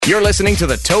You're listening to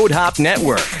the Toad Hop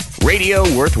Network, radio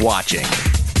worth watching.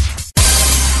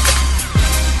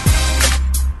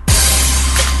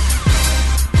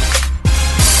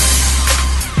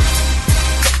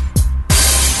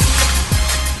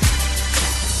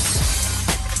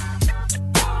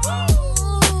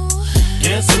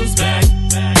 Guess who's back?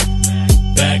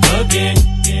 Back again.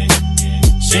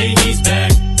 Shady's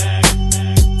back.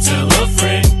 Tell a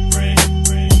friend.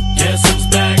 Guess who's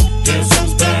back? Guess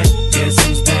who's back? Guess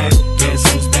who's back? Guess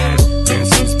who's back?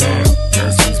 Guess who's back?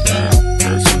 Guess who's back?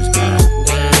 Guess who's back?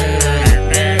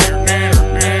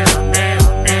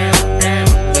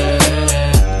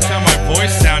 That's how my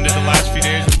voice sounded the last few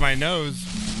days with my nose.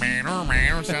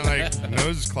 Sound like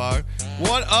nose is clogged.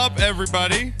 What up,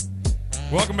 everybody?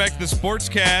 Welcome back to the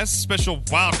Sportscast special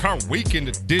Wild Card Weekend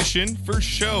edition. First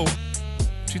show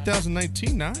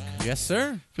 2019, Knock. Yes,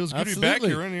 sir. Feels good to be back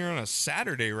here. We're here on a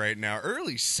Saturday right now.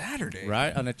 Early Saturday.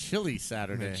 Right, on a chilly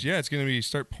Saturday. Yeah, it's going to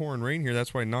start pouring rain here.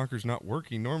 That's why Knocker's not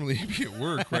working. Normally he'd be at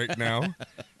work right now.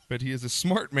 But he is a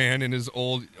smart man in his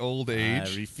old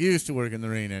age. I refuse to work in the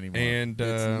rain anymore. And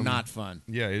it's not fun.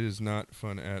 Yeah, it is not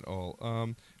fun at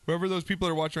all. Whoever those people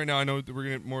are watching right now, I know that we're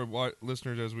going to get more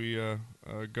listeners as we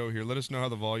go here. Let us know how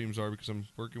the volumes are because I'm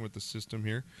working with the system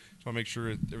here. Just want to make sure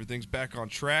everything's back on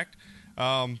track.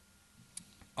 I'm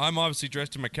obviously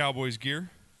dressed in my Cowboys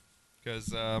gear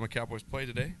because my Cowboys play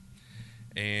today,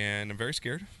 and I'm very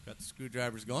scared. Got the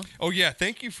screwdrivers going? Oh, yeah,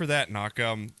 thank you for that, Knock.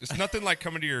 It's nothing like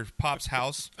coming to your pop's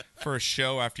house for a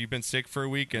show after you've been sick for a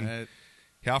week, and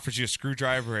he offers you a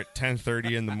screwdriver at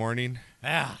 10:30 in the morning.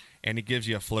 Yeah. And he gives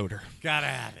you a floater. Gotta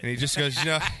have it. And he just goes,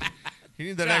 you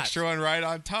need that extra one right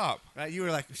on top. Right, you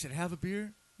were like, should I have a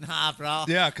beer? Nah, bro.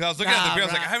 Yeah, because I was looking at the beer. I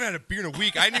was bro. like, I haven't had a beer in a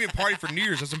week. I didn't even party for New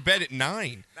Year's. I was in bed at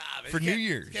 9 for New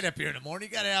Year's. Get up here in the morning.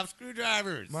 You gotta have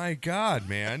screwdrivers. My God,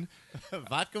 man.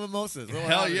 Vodka mimosas.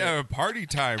 Hell yeah, party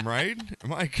time, right?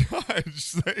 My God.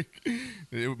 It's like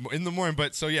in the morning.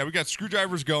 But so, yeah, we got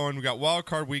screwdrivers going. We got Wild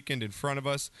Card Weekend in front of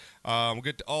us. We'll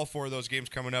get to all four of those games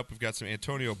coming up. We've got some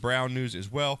Antonio Brown news as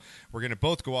well. We're going to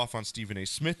both go off on Stephen A.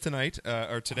 Smith tonight,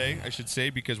 or today, I should say,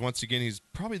 because once again, he's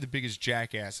probably the biggest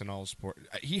jackass in all sport.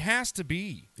 He has to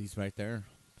be. He's right there.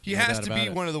 He has to be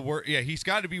one of the worst. Yeah, he's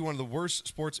got to be one of the worst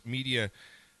sports media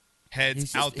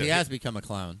heads out there. He has become a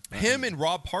clown. Him and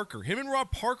Rob Parker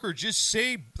just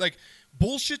say, like,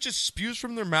 bullshit just spews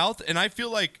from their mouth, and I feel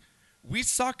like we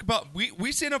say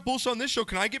enough bullshit on this show.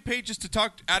 Can I get paid just to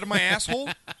talk out of my asshole?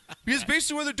 Because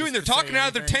basically what they're doing, they're talking out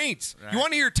of their taints. Right. You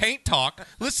want to hear taint talk?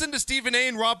 Listen to Stephen A.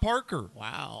 and Rob Parker.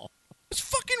 Wow. It's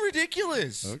fucking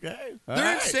ridiculous. Okay.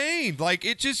 They're insane. Like,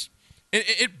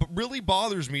 it really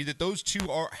bothers me that those two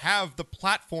have the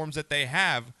platforms that they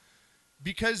have,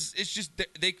 because it's just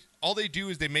all they do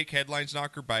is they make headlines,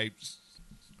 Knocker, by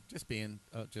just being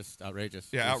just outrageous.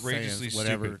 Yeah, just outrageously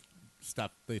whatever stupid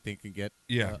stuff they think can get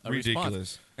a ridiculous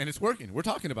response. And it's working. We're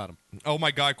talking about them. Oh my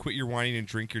God, quit your whining and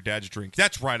drink your dad's drink.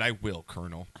 That's right, I will,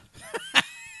 Colonel.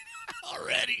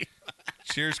 Already.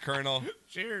 Cheers, Colonel.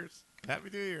 Cheers. Happy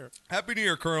New Year. Happy New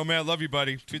Year, Colonel, man. Love you,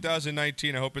 buddy.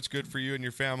 2019, I hope it's good for you and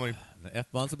your family. The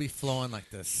F-bombs will be flowing like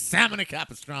the salmon of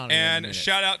Capistrano. And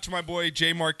shout out to my boy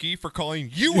Jay Markey for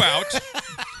calling you out.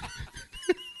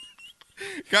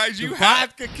 Guys, you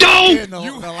have to go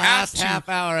the last half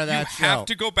hour of that show. You have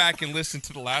to go back and listen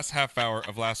to the last half hour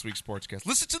of last week's Sportscast.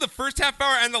 Listen to the first half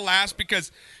hour and the last,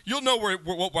 because you'll know what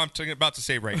I'm about to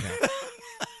say right now.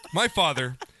 My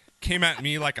father came at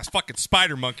me like a fucking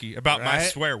spider monkey about my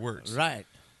swear words. Right.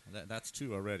 That's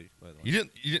two already, by the way. You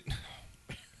didn't.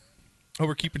 Oh,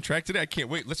 we're keeping track today? I can't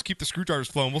wait. Let's keep the screwdrivers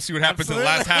flowing. We'll see what happens in the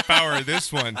last half hour of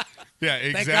this one. Yeah,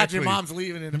 exactly. Thank God your mom's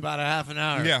leaving in about a half an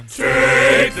hour. Yeah.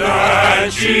 Take that,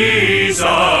 Jesus.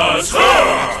 That's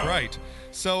right.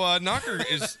 So Knocker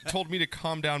is told me to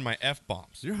calm down my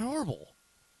F-bombs. You're horrible.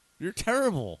 You're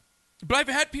terrible. But I've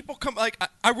had people come, like,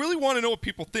 I really want to know what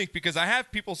people think, because I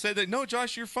have people say that, no,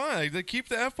 Josh, you're fine. Like, keep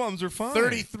the F-bombs, they're fine.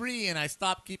 33, and I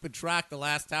stopped keeping track the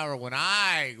last hour when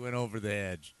I went over the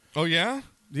edge. Oh, yeah?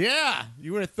 Yeah,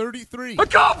 you were at 33. I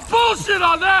got bullshit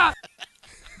on that.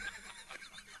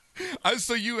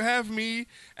 So you have me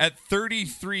at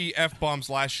 33 F-bombs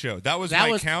last show. That was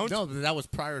my count? No, that was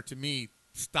prior to me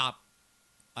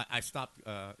I stopped,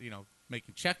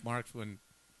 making check marks when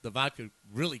the vodka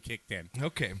really kicked in.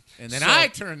 Okay. And then I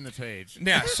turned the page.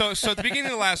 Yeah, so at the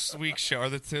beginning of last week's show, or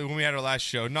when we had our last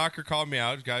show, Knocker called me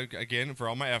out, again, for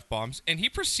all my F-bombs, and he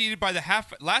proceeded by the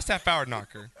last half hour,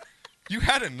 Knocker. You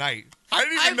had a night. I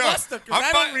didn't even know.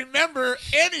 I don't remember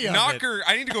any of Knocker,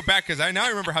 I need to go back because I now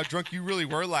remember how drunk you really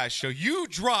were last show. You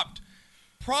dropped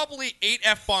probably 8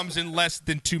 F-bombs in less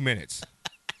than 2 minutes.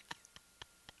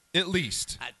 At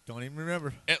least. I don't even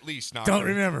remember. At least, Knocker. Don't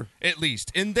remember. At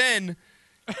least. And then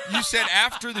you said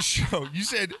after the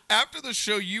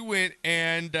show, you went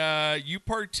and you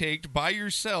partaked by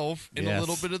yourself in a Yes.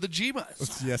 little bit of the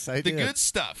G-Buzz. Yes, I The did. good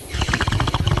stuff.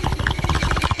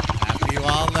 After you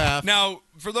all left. Now,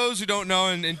 for those who don't know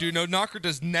and do know, Knocker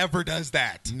never does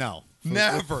that. No.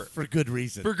 Never. For good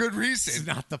reason. For good reason. It's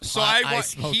not the pot so I wa-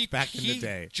 smoked he, back in the he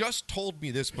day. just told me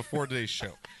this before today's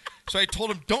show. So I told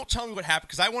him, don't tell me what happened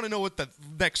because I want to know what the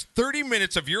next 30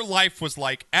 minutes of your life was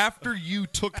like after you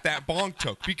took that bong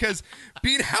toke. Because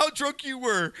being how drunk you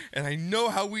were, and I know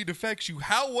how weed affects you,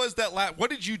 how was that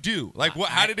what did you do? Like, what?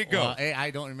 How did it go? Well,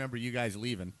 I don't remember you guys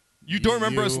leaving. You don't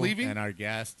remember us You leaving? And our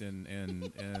guest and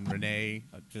Renee,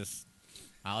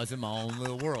 I was in my own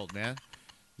little world, man.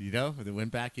 You know, they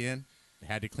went back in.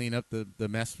 Had to clean up the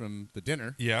mess from the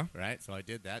dinner. Yeah. Right? So I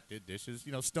did that, did dishes,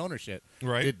 stoner shit.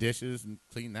 Right. Did dishes and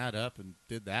cleaned that up and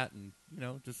did that and,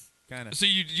 just kind of. So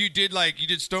you did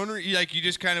stoner? You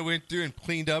just kind of went through and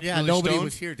cleaned up? Yeah, really nobody stoned?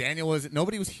 was here.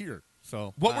 Nobody was here.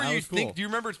 So What were that you was cool. thinking? Do you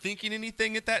remember thinking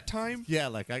anything at that time? Yeah,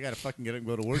 like I got to fucking get up and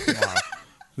go to work tomorrow.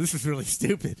 This is really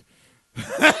stupid.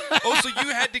 Oh, so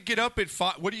you had to get up at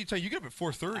 5. What do you tell you? You get up at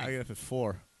 4:30. I get up at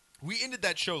 4. We ended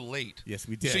that show late. Yes,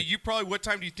 we did. So you probably, what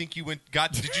time do you think you did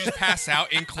you just pass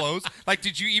out in clothes? Like,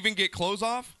 did you even get clothes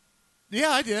off?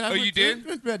 Yeah, I did. Oh, you did?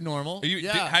 Went to bed normal.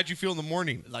 Yeah. How'd you feel in the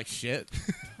morning? Like shit.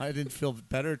 I didn't feel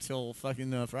better till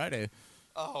fucking Friday.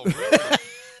 Oh, really?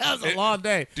 That was a long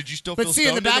day. Did you still feel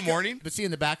stoned in the morning? But see, in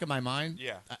the back of my mind,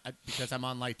 Yeah. because I'm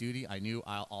on light duty, I knew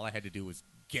all I had to do was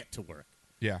get to work.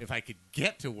 Yeah. If I could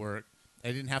get to work, I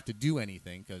didn't have to do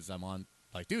anything because I'm on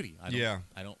light duty. I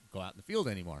don't go out in the field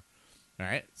anymore. All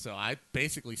right, so I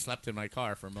basically slept in my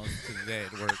car for most of the day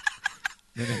at work.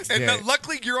 The next And day.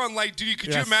 luckily, you're on light duty. Could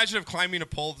you Yes. imagine if climbing a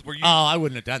pole where you? Oh, I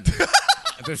wouldn't have done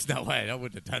that. There's no way I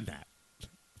wouldn't have done that.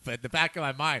 But in the back of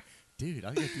my mind, dude,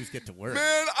 all you have to do is get to work.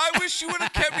 Man, I wish you would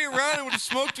have kept me around and would have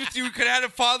smoked with you. We could have had a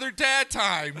father-dad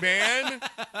time, man.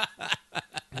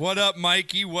 What up,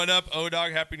 Mikey? What up,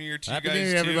 O-Dog? Happy New Year to Happy you guys, New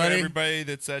Year, too. everybody. Everybody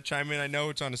that's chiming in. I know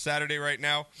it's on a Saturday right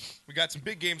now. We got some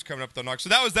big games coming up, though, Knox. So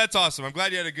that's awesome. I'm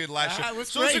glad you had a good last show. It was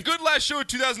so it's a great. good last show of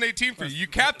 2018 for you. You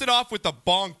capped it off with the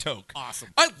bong toke. Awesome.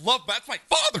 I love that's my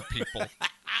father, people.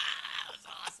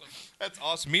 That's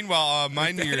awesome. Meanwhile,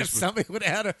 my New if Year's was, somebody would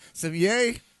have had some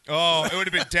yay, oh, it would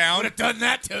have been down. would have done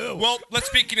that too. Well,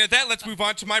 speaking of that, let's move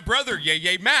on to my brother,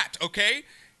 Yay Matt, okay?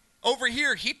 Over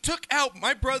here, he took out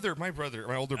my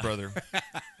older brother,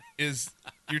 is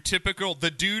your typical,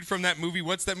 the dude from that movie.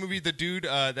 What's that movie, the dude,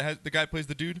 the guy plays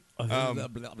the dude?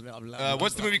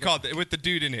 What's the movie called with the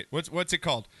dude in it? What's it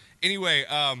called? Anyway,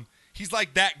 he's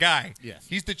like that guy. Yes.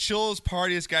 He's the chillest,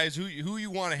 partiest guys who you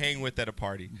want to hang with at a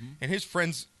party. And his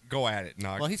friends go at it,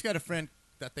 Nog. Well, he's got a friend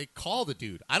that they call the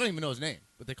dude. I don't even know his name,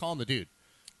 but they call him the dude.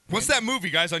 What's that movie,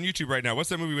 guys, on YouTube right now? What's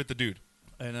that movie with the dude?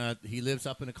 And he lives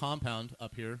up in a compound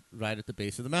up here, right at the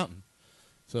base of the mountain.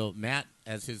 So Matt,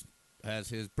 as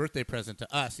his birthday present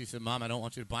to us, he said, "Mom, I don't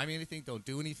want you to buy me anything. Don't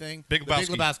do anything." Big The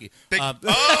Lebowski. Lebowski.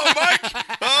 Oh,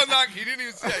 Mike! Oh, Nog, he didn't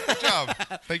even say it. Good job.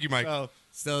 Thank you, Mike.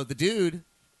 So the dude,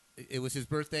 it was his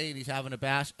birthday, and he's having a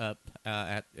bash up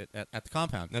at the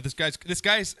compound. Now this guy's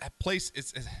place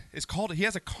is called. He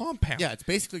has a compound. Yeah, it's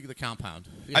basically the compound.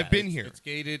 Yeah, I've been it's- here. It's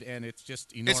gated, and it's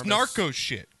just enormous. It's narco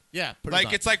shit. Yeah, pretty Like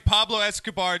much. it's like Pablo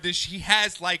Escobar. He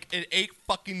has like an 8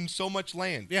 fucking so much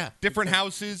land. Yeah. different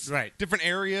houses. Right. different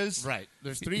areas. Right.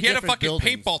 There's three He had a different fucking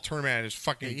buildings. paintball tournament at his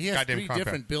fucking He has goddamn three compound.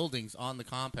 different buildings on the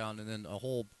compound, and then a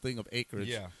whole thing of acreage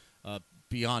Yeah.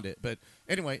 beyond it. But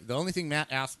anyway, the only thing Matt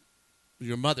asked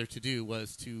your mother to do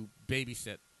was to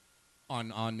babysit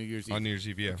on New Year's Eve. On New Year's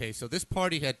Eve, yeah. Okay, so this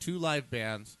party had 2 live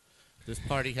bands. This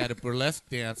party had a burlesque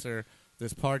dancer.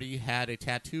 This party had a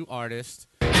tattoo artist.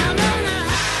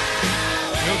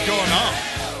 What's going on?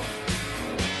 So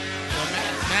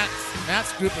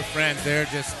Matt's group of friends, they're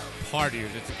just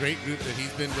partiers. It's a great group that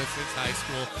he's been with since high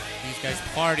school. These guys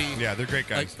party. Yeah, they're great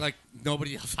guys. Like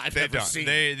nobody else I've They ever don't. seen.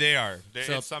 They are.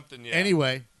 So, It's something. Yeah.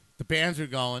 Anyway, the bands are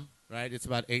going, right? It's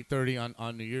about 8:30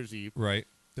 on New Year's Eve. Right.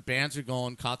 The bands are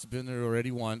going. Cots have been there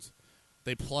already once.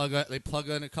 They plug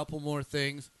in a couple more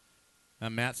things.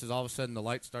 And Matt says all of a sudden the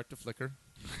lights start to flicker.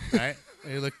 Right?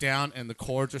 They look down and the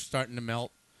cords are starting to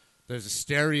melt. There's a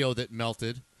stereo that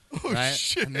melted. Right?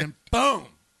 shit. And then boom,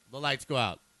 the lights go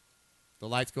out. The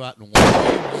lights go out and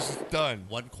Done.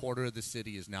 1/4 of the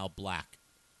city is now black.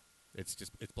 It's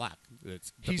black. The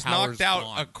He's power's knocked out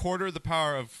gone. a quarter of the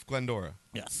power of Glendora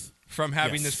Yes. from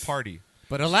having Yes. this party.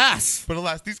 But alas, But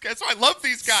alas, these guys. So I love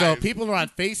these guys. so people are on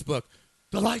Facebook.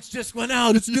 the lights just went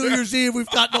out. It's New Year's Eve. We've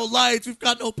got no lights. We've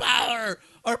got no power.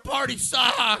 Our party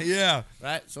sucks. Yeah.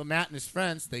 Right? So Matt and his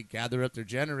friends, they gather up their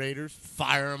generators,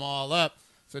 fire them all up.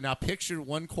 So now picture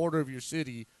 1/4 of your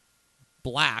city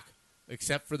black,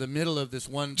 except for the middle of this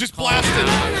one. Just blasted. The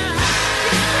kind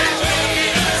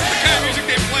of music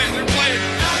they play. They're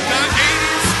playing not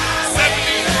 80s,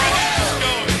 70s rock. Just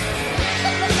going.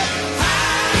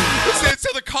 So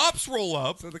the cops roll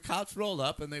up. So the cops roll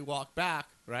up and they walk back,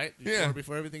 right?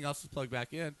 Before everything else is plugged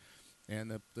back in.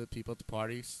 And the people at the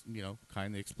parties,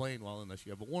 kindly explain, well, unless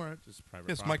you have a warrant, it's private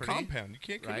property. It's my compound. You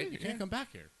can't come in. You can't come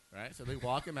back here, right? So they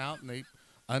walk him out and they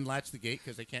unlatch the gate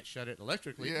because they can't shut it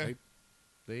electrically. Yeah.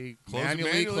 They Close it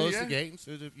manually close yeah. the gate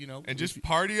instead of, and just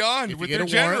party on with their if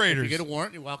generators. you get a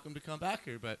warrant, you're welcome to come back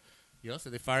here. But, so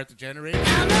they fire at the generator.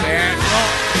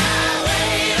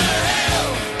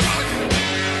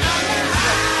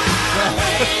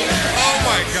 Oh,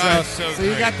 my God. So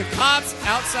you got the cops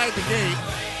outside the gate.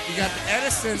 You got the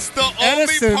Edison. It's the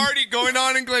only party going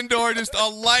on in Glendora. Just a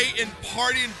light and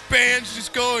party and bands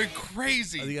just going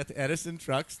crazy. You got the Edison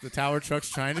trucks, the tower trucks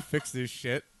trying to fix this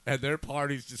shit, and their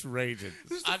party's just raging.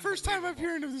 This is the first time I'm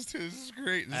hearing of this, too. This is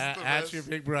great. That's your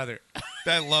big brother.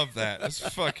 I love that. That's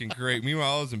fucking great.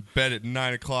 Meanwhile, I was in bed at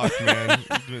 9 o'clock, man.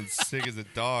 I've been sick as a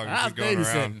dog. Just going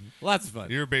around. Lots of fun.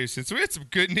 You were babysitting. So we had some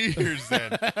good New Year's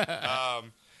then.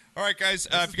 All right, guys.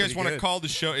 If you guys want to call the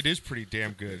show, it is pretty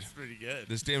damn good. It's pretty good.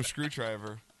 This damn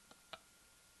screwdriver.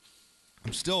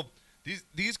 I'm still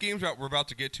these games we're about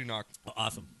to get to knock.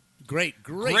 Awesome. Great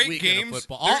weekend games. Of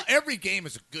football. Every game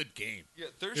is a good game. Yeah,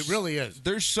 it really is.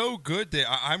 They're so good that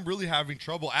I'm really having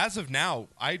trouble. As of now,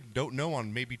 I don't know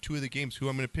on maybe 2 of the games who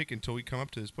I'm going to pick until we come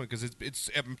up to this point because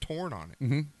I'm torn on it.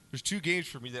 Mm-hmm. There's 2 games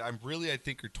for me that I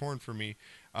think are torn for me.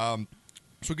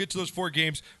 So we'll get to those 4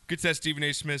 games. We'll get to that Stephen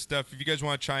A. Smith stuff. If you guys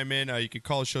want to chime in, you can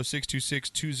call the show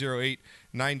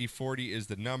 626-208-9040 is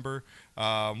the number.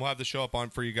 We'll have the show up on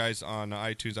for you guys on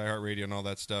iTunes, iHeartRadio, and all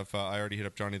that stuff. I already hit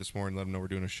up Johnny this morning, let him know we're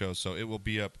doing a show. So it will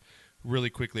be up really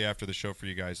quickly after the show for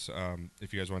you guys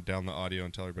if you guys want to download the audio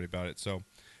and tell everybody about it. So,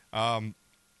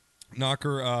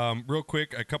 Knocker, real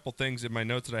quick, a couple things in my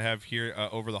notes that I have here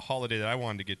over the holiday that I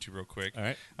wanted to get to real quick. All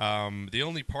right. The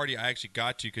only party I actually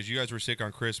got to, because you guys were sick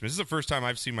on Christmas. This is the first time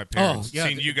I've seen my parents.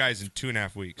 Seen you guys in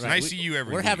 2.5 weeks. Right. And I see you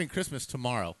every week. We're having Christmas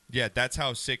tomorrow. Yeah, that's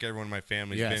how sick everyone in my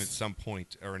family's been at some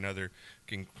point or another,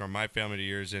 from my family to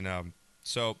yours. And the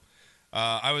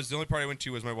only party I went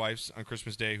to was my wife's on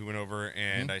Christmas Day, who went over,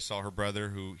 and I saw her brother,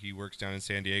 who he works down in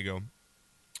San Diego.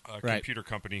 Computer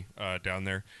company down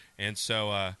there. And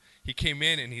so he came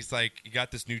in and he's like, you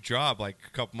got this new job like a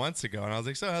couple months ago. And I was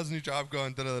like, so how's the new job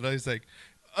going? Da-da-da-da. He's like,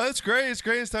 oh, it's great. It's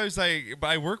great. And so he's like,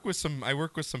 but I work with some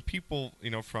people,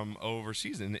 from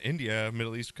overseas in India,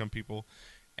 Middle East people.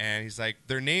 And he's like,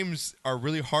 their names are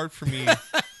really hard for me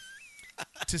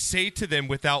to say to them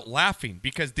without laughing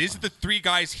because these are the 3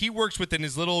 guys he works with in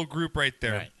his little group right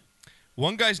there. Right.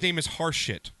 One guy's name is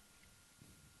Harshit.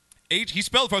 He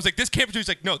spelled it. I was like, this can't be true. He's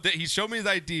like, no. He showed me his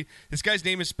ID. This guy's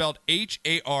name is spelled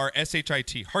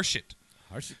Harshit.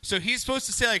 Harshit. So he's supposed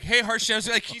to say like, hey, Harshit. I was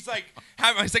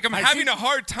like, I'm having a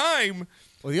hard time.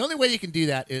 Well, the only way you can do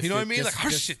that is, you know what I mean? Like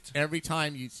Harshit. Every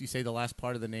time you say the last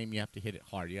part of the name, you have to hit it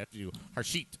hard. You have to do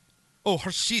Harshit. Oh,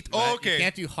 Harshit. Oh, Right? okay. You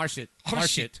can't do Harshit.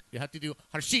 Harshit. You have to do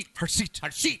Harshit.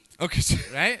 Harshit. Okay. So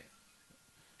Right?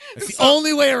 It's the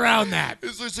only way around that.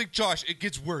 It's like, Josh, it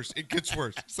gets worse.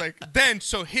 It's like,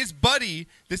 so his buddy,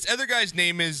 this other guy's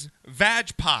name is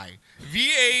Vajpie.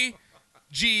 Vagpie.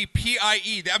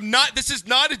 This is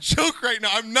not a joke right now.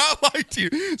 I'm not lying to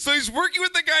you. So he's working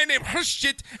with a guy named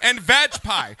Harshit and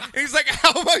Vajpie. And he's like,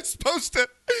 how am I supposed to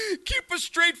keep a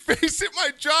straight face at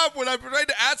my job when I'm trying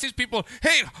to ask these people,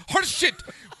 hey, Harshit,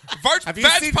 Have you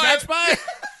seen Vajpie?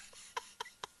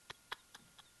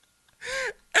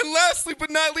 And lastly, but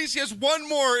not least, he has one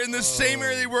more in the same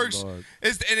area he works.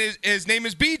 His name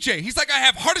is BJ. He's like, I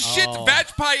have Harshit,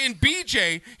 Vajpie, and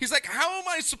BJ. He's like, how am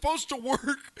I supposed to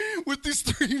work with these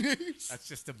 3 names? That's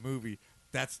just a movie.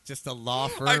 That's just a law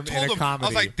firm I and told a him, comedy. I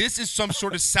was like, this is some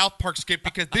sort of South Park skit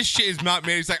because this shit is not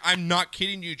made. He's like, I'm not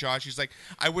kidding you, Josh. He's like,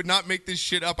 I would not make this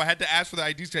shit up. I had to ask for the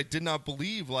IDs because I did not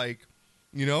believe, Harshit,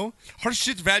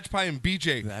 Vajpie, and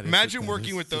BJ. Imagine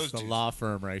working with those two. two. A law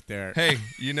firm right there. Hey,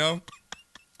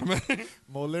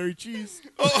 More Larry Cheese.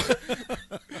 Oh.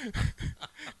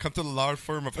 Come to the law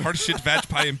firm of Harshit,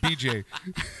 Vajpie, and BJ.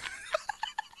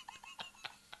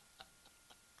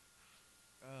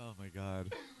 Oh, my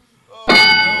God.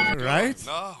 Right?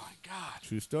 Oh, my God.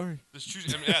 True story. That's true.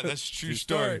 That's a true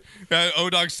story.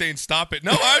 O-Dog's saying, stop it.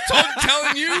 No, I'm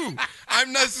telling you.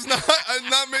 I'm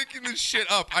not making this shit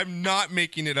up. I'm not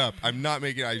making it up. I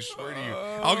swear to you.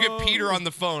 I'll get Peter on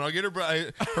the phone. I'll get her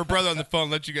brother on the phone.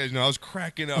 Let you guys know I was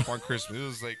cracking up on Christmas. It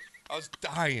was like I was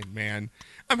dying, man.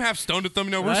 I'm half stoned with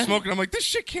them. We're Right? smoking. I'm like, this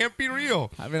shit can't be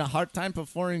real. Having a hard time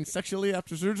performing sexually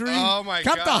after surgery? Oh, my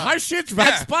Come God. to Harshit's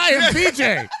Rat Spy and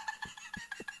BJ.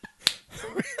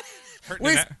 Hurting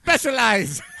We an,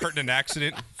 specialize. hurting an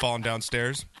accident, falling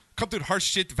downstairs. Come to Harsh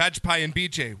Shit, Vag Pie, and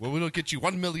BJ. Well, we'll get you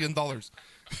 $1 million. So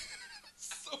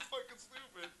fucking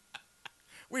stupid.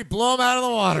 We blow them out of the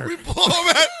water. We blow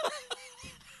them out.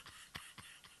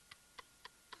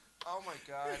 Oh, my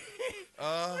God.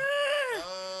 No,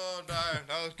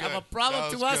 that was good. Have a problem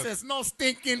That to was us. good. It's no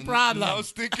stinking problem. No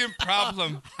stinking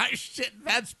problem. Harshit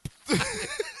Rat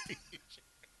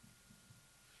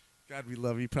God, we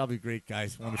love you. Probably great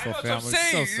guys. Wonderful That's what I'm family.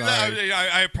 saying. So sorry.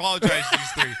 I apologize to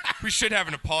these three. We should have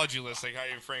an apology list, like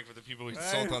Heidi and Frank, for the people we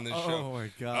insult on this show. Oh,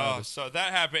 my God. Oh, so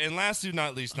that happened. And last but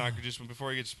not least, Knocker, just before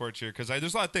we get to sports here, because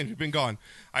there's a lot of things. We've been gone.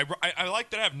 I like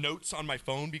that I have notes on my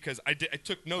phone because I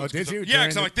took notes. Oh, did 'cause you? Yeah, because I'm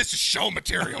During like, this is show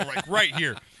material, like right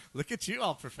here. Look at you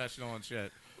all professional and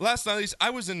shit. Last but not least, I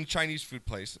was in a Chinese food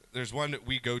place. There's one that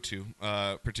we go to,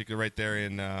 particularly right there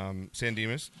in San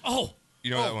Dimas. Oh. You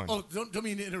know that one? Oh, don't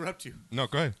mean to interrupt you. No,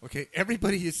 go ahead. Okay,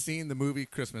 everybody has seen the movie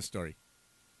Christmas Story,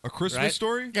 A Christmas Right?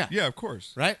 Story? Yeah. Yeah, of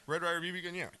course. right? Red Ryder BB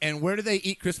gun, yeah. And where do they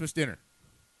eat Christmas dinner?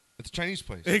 It's a Chinese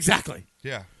place. Exactly.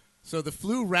 Yeah. So the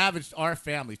flu ravaged our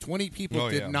family. 20 people Oh,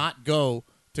 did yeah. not go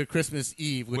to Christmas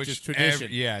Eve, which is tradition.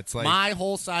 yeah, it's like my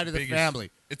whole side of the biggest- family.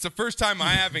 It's the first time I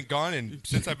haven't gone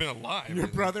since I've been alive. Your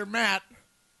brother Matt,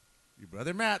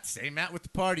 same Matt with the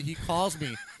party, he calls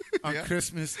me on Yeah.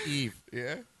 Christmas Eve.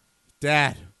 Yeah.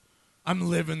 Dad, I'm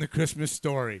living the Christmas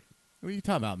story. What are you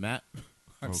talking about, Matt?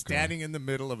 I'm Okay. standing in the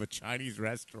middle of a Chinese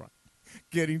restaurant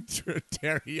getting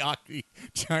teriyaki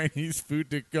Chinese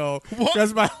food to go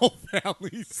because my whole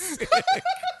family's sick.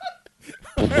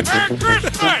 Merry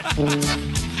Christmas!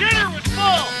 Dinner was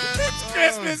full! It's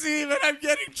Christmas Eve and I'm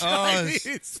getting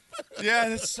Chinese. Yeah,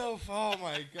 that's so. Oh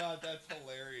my God, that's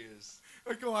hilarious.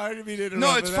 Go on, I didn't mean to interrupt,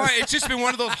 No, it's but fine. It's just been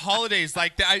one of those holidays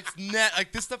like that.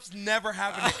 Like this stuff's never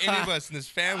happened to any of us in this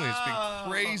family. It's been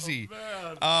crazy.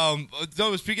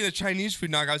 Though speaking of Chinese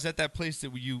food, Nog, I was at that place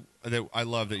that I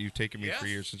love that you've taken me for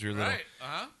years since you were little,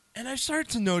 and I started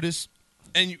to notice,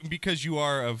 because you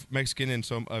are of Mexican and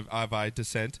so of I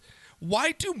descent,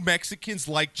 why do Mexicans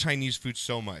like Chinese food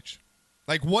so much?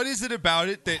 Like, what is it about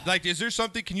it that, like, is there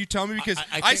something, can you tell me? Because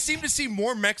I I think- seem to see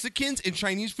more Mexicans in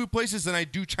Chinese food places than I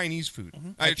do Chinese food.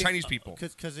 Chinese people.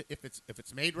 Because if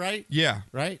it's made right, Yeah.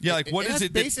 right? Yeah, like, what is that's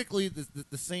it that- basically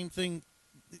the same thing,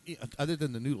 other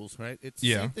than the noodles, right? It's the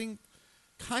Yeah. same thing,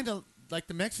 kind of like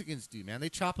the Mexicans do, man. They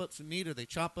chop up some meat or they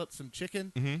chop up some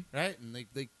chicken, right? And they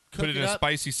cook Put it in a up,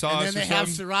 spicy sauce and then or they have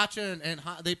something? sriracha and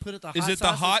they put it the hot Is it the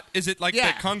sauces. hot? Is it like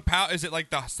Yeah. the kung pao? Is it like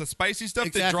the spicy stuff that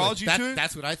Exactly. draws you to it?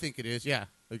 That's what I think it is. Yeah,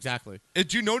 exactly.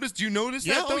 Do you notice? Do you notice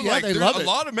Yeah, that though? oh, yeah, Like, they there's love a it.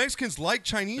 lot of Mexicans like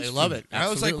Chinese. They food. love it. And I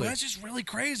was like, Absolutely. well, that's just really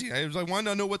crazy. I wanted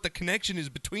to know what the connection is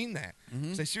between that.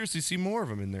 'Cause I seriously see more of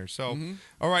them in there. So,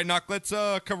 all right, Knock. Let's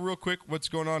cover real quick what's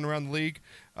going on around the league.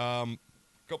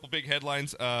 Couple big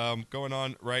headlines going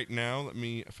on right now. Let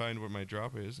me find where my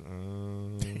drop is.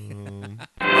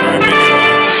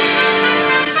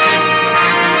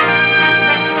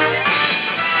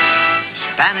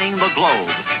 Spanning the globe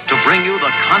to bring you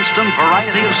the constant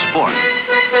variety of sport.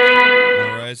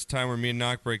 All right, it's time where me and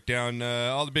Knock break down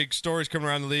all the big stories coming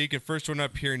around the league. And first one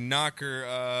up here,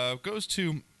 Knocker, goes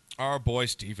to our boy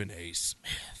Stephen A.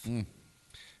 Smith.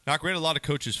 Knocker, we had a lot of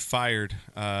coaches fired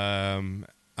on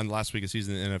the last week of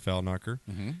season in the NFL, Knocker.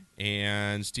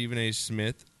 And Stephen A.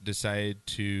 Smith decided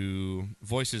to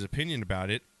voice his opinion about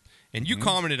it. And you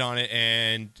commented on it,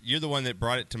 and you're the one that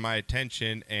brought it to my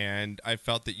attention. And I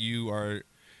felt that you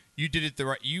did it the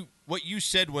right. What you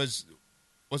said was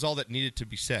all that needed to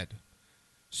be said.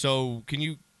 So can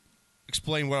you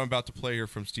explain what I'm about to play here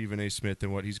from Stephen A. Smith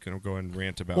and what he's going to go and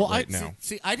rant about now?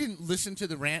 See, I didn't listen to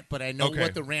the rant, but I know Okay.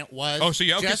 what the rant was. Oh, so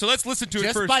yeah, okay. So let's listen to it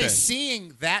just first by then.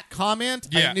 seeing that comment,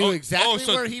 Yeah. I knew Oh, exactly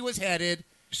so- where he was headed.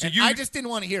 So and you- I just didn't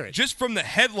want to hear it. Just from the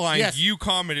headline, Yes. you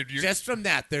commented. Just from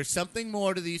that, there's something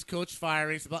more to these coach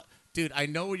firings. Dude, I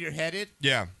know where you're headed.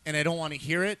 Yeah. And I don't want to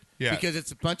hear it. Yeah. Because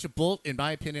it's a bunch of bull. In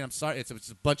my opinion, I'm sorry, it's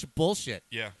a bunch of bullshit.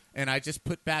 Yeah. And I just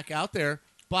put back out there.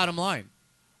 Bottom line,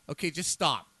 okay, just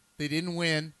stop. They didn't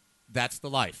win. That's the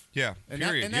life. Yeah. And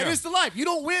Period. that is the life. You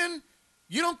don't win,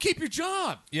 you don't keep your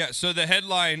job. Yeah, so the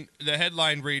headline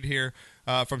read here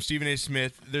from Stephen A.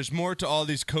 Smith, there's more to all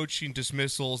these coaching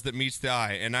dismissals that meets the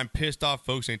eye, and I'm pissed off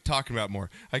folks ain't talking about more.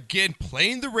 Again,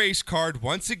 playing the race card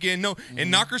once again. No,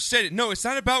 and Knocker said it. No, it's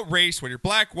not about race. Whether you're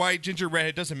black, white, ginger,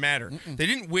 redhead, doesn't matter. They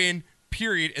didn't win,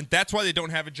 period, and that's why they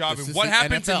don't have a job. This And is what the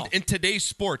happens NFL. in today's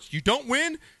sports? You don't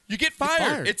win, you get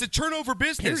fired. It's a turnover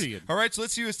business. Period. All right, so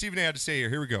let's see what Stephen A. had to say here.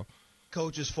 Here we go.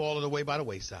 Coaches falling away by the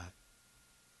wayside.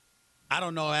 I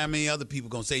don't know how many other people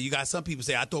going to say. You got some people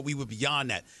say, I thought we were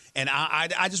beyond that. And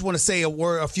I just want to say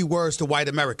a few words to white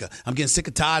America. I'm getting sick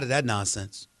and tired of that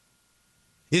nonsense.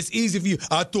 It's easy for you.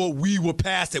 I thought we were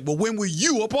past it. Well, when were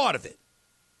you a part of it?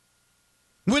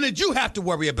 When did you have to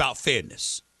worry about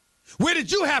fairness? Where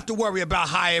did you have to worry about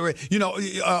hiring,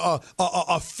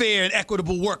 a fair and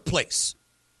equitable workplace?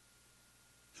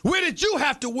 When did you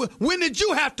have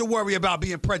to worry about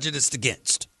being prejudiced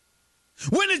against?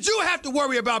 When did you have to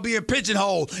worry about being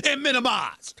pigeonholed and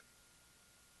minimized?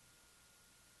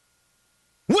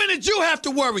 When did you have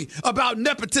to worry about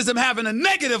nepotism having a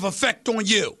negative effect on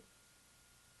you?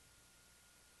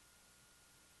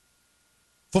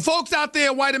 For folks out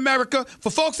there in white America, for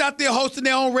folks out there hosting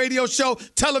their own radio show,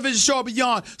 television show, or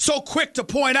beyond, so quick to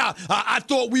point out, I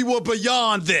thought we were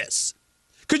beyond this.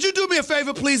 Could you do me a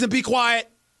favor, please, and be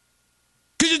quiet?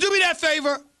 Could you do me that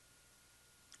favor?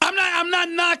 I'm not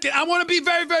knocking. I want to be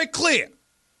very, very clear.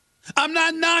 I'm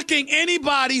not knocking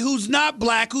anybody who's not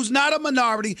black, who's not a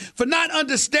minority, for not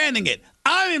understanding it.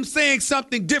 I am saying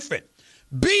something different.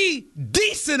 Be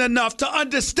decent enough to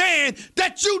understand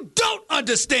that you don't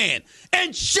understand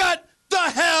and shut the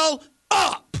hell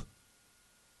up.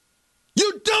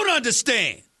 You don't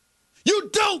understand. You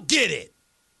don't get it.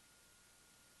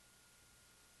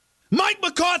 Mike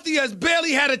McCarthy has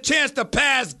barely had a chance to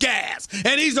pass gas,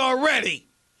 and he's already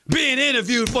being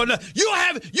interviewed for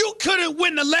you couldn't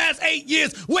win the last 8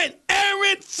 years with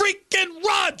Aaron freaking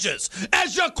Rodgers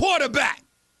as your quarterback.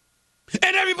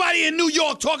 And everybody in New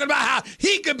York talking about how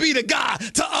he could be the guy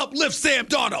to uplift Sam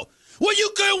Darnold. Well,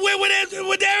 you couldn't win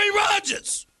with Aaron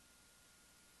Rodgers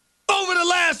over the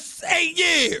last 8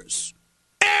 years.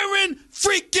 Aaron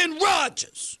freaking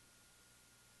Rodgers.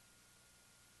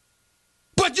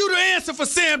 But you the answer for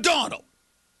Sam Darnold.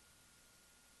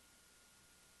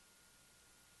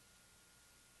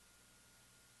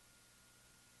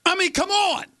 I mean, come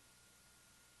on.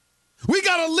 We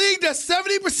got a league that's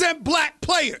 70% black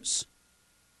players.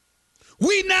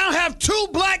 We now have 2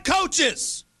 black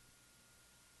coaches.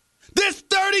 There's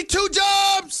 32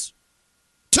 jobs.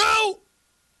 2.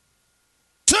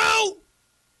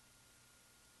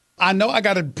 I know I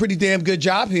got a pretty damn good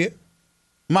job here.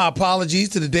 My apologies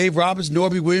to the Dave Roberts,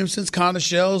 Norby Williamsons, Connor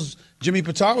Shells, Jimmy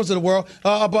Pitaros of the world.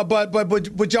 But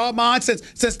would y'all mind,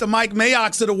 since the Mike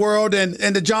Mayocks of the world and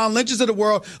the John Lynches of the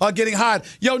world are getting hired?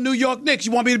 Yo, New York Knicks,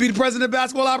 you want me to be the president of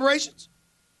basketball operations?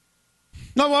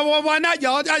 No, why not,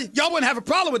 y'all? Y'all wouldn't have a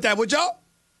problem with that, would y'all?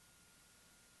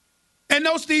 And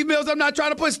no Steve Mills. I'm not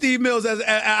trying to put Steve Mills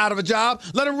out of a job.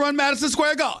 Let him run Madison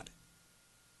Square Garden.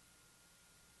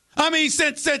 I mean,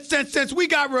 since we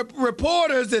got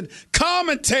reporters and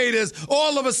commentators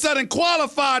all of a sudden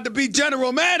qualified to be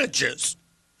general managers,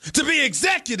 to be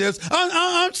executives,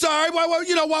 I'm sorry.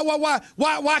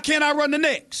 Why can't I run the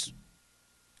Knicks?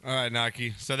 All right,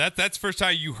 Naki. So that's first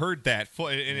time you heard that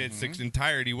in its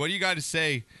entirety. What do you got to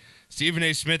say? Stephen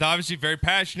A. Smith, obviously very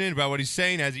passionate about what he's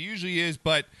saying, as he usually is,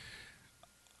 but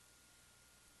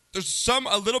there's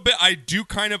a little bit I do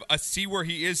kind of see where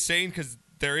he is saying, because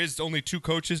there is only 2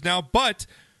 coaches now, but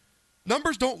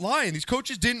numbers don't lie, and these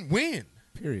coaches didn't win.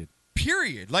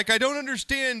 Period. Like, I don't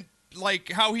understand,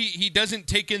 like, how he doesn't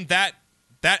take in that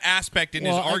aspect in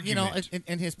his argument.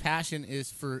 And his passion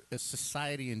is for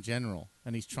society in general,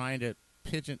 and he's trying to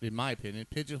in my opinion,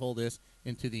 pigeonhole this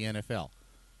into the NFL.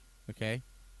 Okay?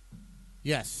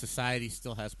 Yes, society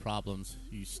still has problems.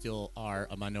 You still are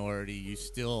a minority. You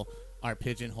still are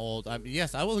pigeonholed.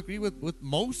 Yes, I will agree with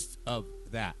most of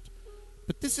that.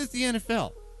 But this is the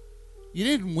NFL. You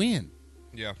didn't win.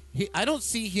 Yeah. I don't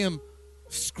see him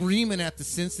screaming at the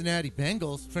Cincinnati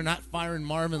Bengals for not firing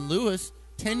Marvin Lewis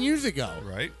 10 years ago.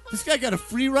 Right. This guy got a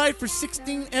free ride for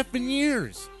 16 effing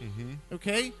years. Mm-hmm.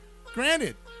 Okay?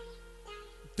 Granted,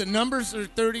 the numbers are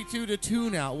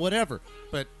 32-2 now, whatever.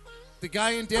 But the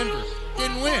guy in Denver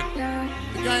didn't win.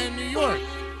 The guy in New York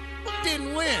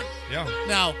didn't win. Yeah.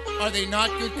 Now, are they not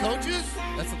good coaches?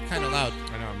 That's kind of loud.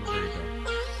 I know, I'm ready to go.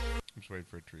 I'm just waiting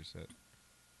for it to reset.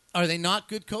 Are they not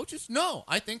good coaches? No,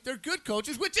 I think they're good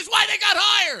coaches, which is why they got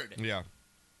hired. Yeah.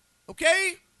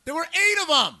 Okay? There were 8 of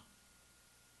them.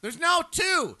 There's now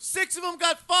 2. 6 of them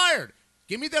got fired.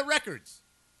 Give me their records.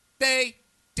 They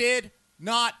did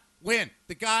not win.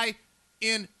 The guy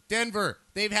in Denver,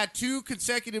 they've had 2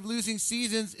 consecutive losing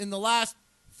seasons in the last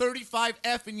 35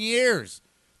 effing years.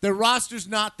 Their roster's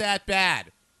not that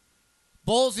bad.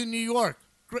 Bulls in New York.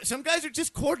 Some guys are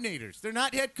just coordinators. They're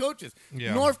not head coaches.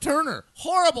 Yeah. Norv Turner,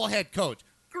 horrible head coach.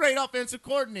 Great offensive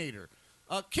coordinator.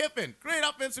 Kiffin, great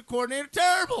offensive coordinator,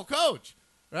 terrible coach,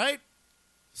 right?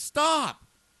 Stop.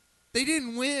 They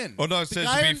didn't win. Odog The says,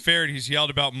 guy to be in- fair, he's yelled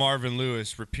about Marvin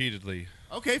Lewis repeatedly.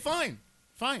 Okay, fine.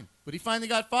 But he finally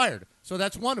got fired. So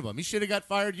that's one of them. He should have got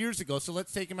fired years ago, so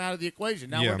let's take him out of the equation.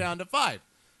 Now Yeah. we're down to 5.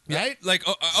 Right? Like,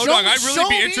 Show- Odog, I'd show really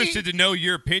be me- interested to know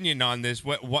your opinion on this.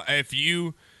 What if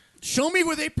you... Show me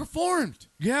where they performed.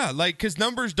 Yeah, like, because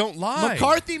numbers don't lie.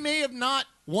 McCarthy may have not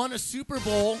won a Super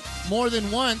Bowl more than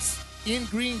once in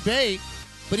Green Bay,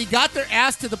 but he got their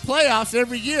ass to the playoffs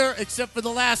every year except for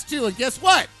the last 2. And guess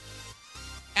what?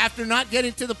 After not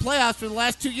getting to the playoffs for the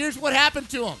last 2 years, what happened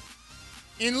to him?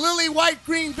 In Lily White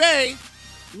Green Bay,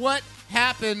 what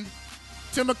happened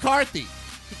to McCarthy?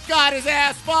 He got his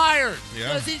ass fired Yeah.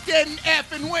 because he didn't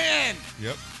effing win.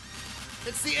 Yep.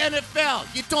 It's the NFL.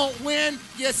 You don't win,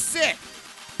 you're sick.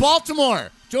 Baltimore,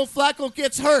 Joe Flacco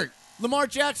gets hurt. Lamar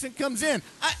Jackson comes in.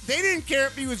 They didn't care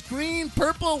if he was green,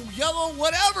 purple, yellow,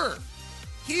 whatever.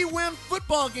 He wins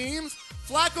football games.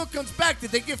 Flacco comes back.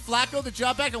 Did they give Flacco the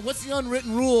job back? And what's the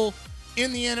unwritten rule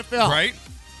in the NFL? Right?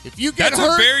 If you get That's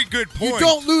hurt, a very good point. you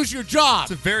don't lose your job.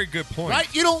 That's a very good point.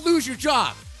 Right? You don't lose your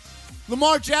job.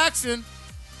 Lamar Jackson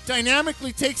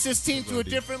dynamically takes this team to a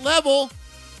different level.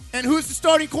 And who's the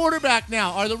starting quarterback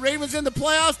now? Are the Ravens in the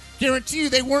playoffs? Guarantee you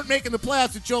they weren't making the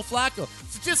playoffs with Joe Flacco.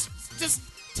 So just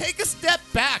take a step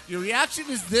back. Your reaction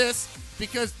is this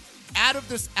because out of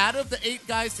the 8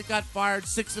 guys that got fired,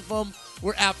 6 of them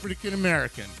were African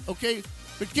American. Okay?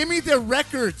 But give me their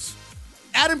records.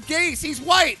 Adam Gase, he's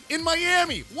white in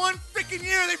Miami. 1 freaking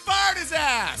year they fired his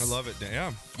ass. I love it.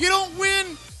 Yeah. You don't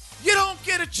win, you don't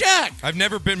get a check. I've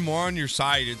never been more on your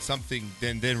side in something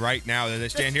than right now that I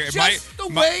stand That's here. just the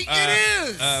way it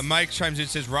is. Mike chimes in and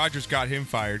says Rodgers got him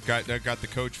fired, got the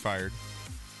coach fired.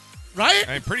 Right?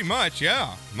 I mean, pretty much,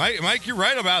 yeah. Mike, you're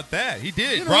right about that. He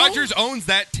did. You know? Rodgers owns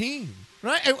that team.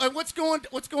 Right? And what's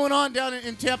going on down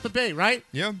in Tampa Bay, right?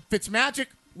 Yeah. Fitzmagic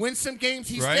wins some games,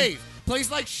 he Right. stays. Plays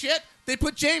like shit, they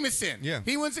put Jameis in. Yeah.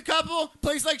 He wins a couple,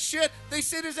 plays like shit, they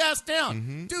sit his ass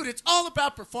down. Dude, it's all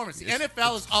about performance. The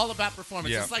NFL is all about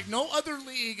performance. Yeah. It's like no other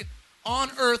league on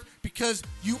earth because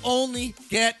you only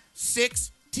get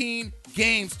 16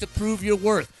 games to prove your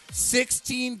worth.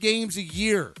 16 games a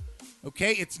year.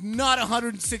 Okay? It's not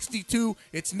 162.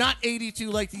 It's not 82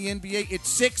 like the NBA. It's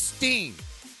 16.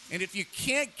 And if you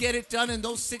can't get it done in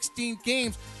those 16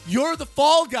 games, you're the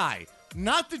fall guy,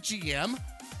 not the GM.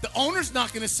 The owner's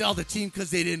not going to sell the team because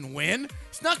they didn't win.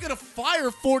 He's not going to fire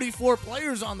 44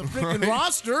 players on the freaking Right.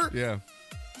 roster. Yeah.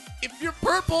 If you're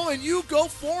purple and you go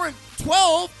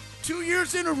 4-12 2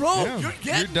 years in a row, Yeah, you're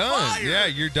getting done. fired. Yeah,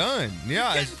 you're done.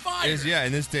 Yeah, getting fired. yeah,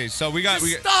 in this day. So we got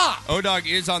Just stop. Odog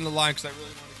is on the line because I really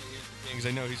want to get into things.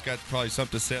 I know he's got probably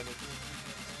something to say.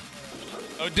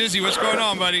 Oh, Dizzy, what's going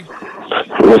on, buddy?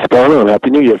 What's going on? Happy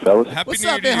New Year, fellas. Happy What's New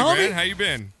Year up, to you, man, homie? man. How you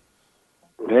been?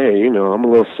 Hey, you know, I'm a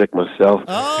little sick myself.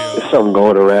 Oh. There's something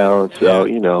going around, so,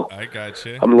 you know, I got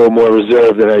you. I'm a little more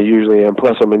reserved than I usually am.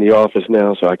 Plus, I'm in the office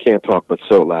now, so I can't talk but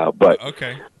so loud. But,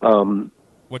 Okay.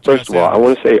 What you first of all, I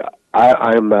want to say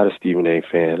I am not a Stephen A.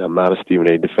 fan. I'm not a Stephen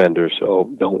A. defender,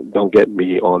 so don't get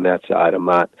me on that side. I'm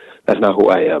not. That's not who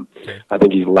I am. Okay. I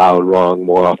think he's loud and wrong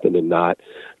more often than not.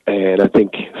 And I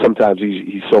think sometimes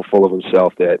he's so full of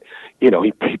himself that, you know,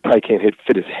 he probably can't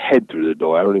fit his head through the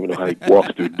door. I don't even know how he walks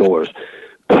through doors.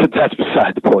 But that's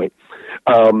beside the point.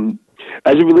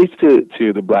 As it relates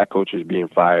to the black coaches being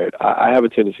fired, I have a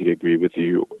tendency to agree with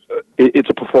you. It's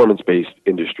a performance-based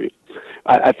industry.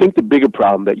 I think the bigger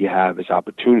problem that you have is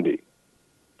opportunity.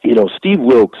 You know, Steve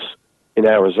Wilkes in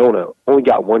Arizona only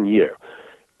got 1 year.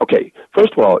 Okay,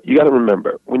 first of all, you got to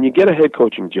remember, when you get a head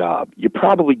coaching job, you're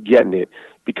probably getting it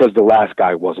because the last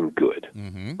guy wasn't good,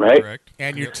 right? Correct.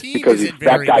 And your team Because isn't that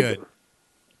very guy- good.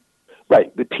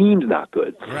 Right, the team's not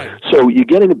good. Right. So you're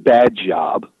getting a bad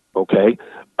job, okay?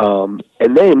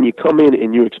 And then you come in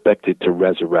and you're expected to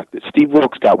resurrect it. Steve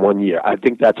Wilkes got 1 year. I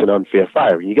think that's an unfair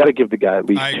firing. You got to give the guy at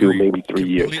least I 2, agree. maybe 3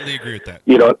 years. Completely agree with that.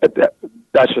 You know,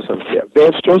 that's just unfair.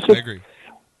 Vance Joseph, I agree.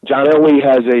 John Elway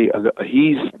has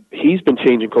he's been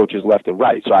changing coaches left and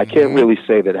right, so I can't really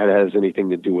say that has anything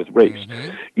to do with race.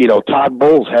 You know, Todd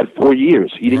Bowles had 4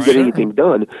 years; he didn't get Right. anything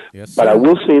done. Yes, but sir. I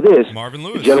will say this: Marvin the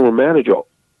Lewis. general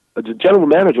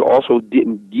manager also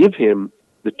didn't give him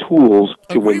the tools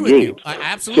to Agree win with you. games. I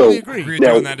absolutely So- agree. Agree with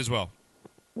Now- you on that as well.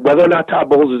 Whether or not Todd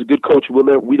Bowles is a good coach,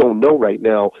 we don't know right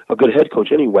now. A good head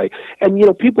coach, anyway. And you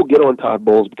know, people get on Todd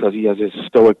Bowles because he has this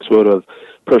stoic sort of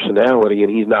personality,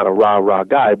 and he's not a rah-rah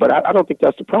guy. But I don't think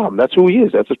that's the problem. That's who he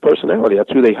is. That's his personality.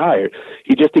 That's who they hired.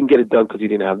 He just didn't get it done because he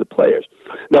didn't have the players.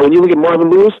 Now, when you look at Marvin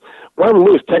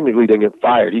Lewis technically didn't get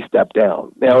fired. He stepped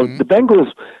down. Now, the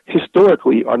Bengals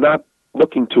historically are not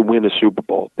looking to win a Super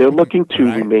Bowl. They're looking to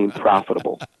remain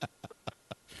profitable.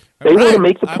 They want to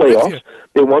make the playoffs.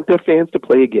 They want their fans to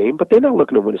play a game, but they're not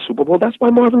looking to win a Super Bowl. That's why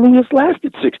Marvin Lewis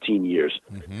lasted 16 years.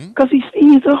 Because he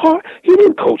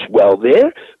didn't coach well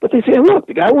there, but they say, look,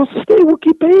 the guy wants to stay, we'll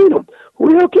keep paying him.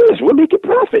 Who the hell cares? We're making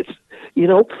profits. You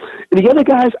know, and the other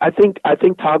guys, I think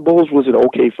Todd Bowles was an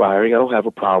okay firing. I don't have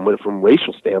a problem with it from a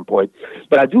racial standpoint,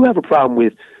 but I do have a problem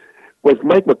with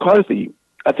Mike McCarthy.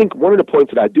 I think one of the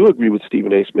points that I do agree with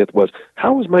Stephen A. Smith was,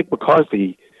 how is Mike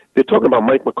McCarthy? They're talking about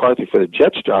Mike McCarthy for the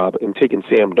Jets job and taking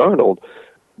Sam Darnold,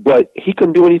 but he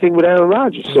couldn't do anything with Aaron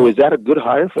Rodgers. So is that a good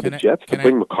hire for the Jets to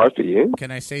bring McCarthy in?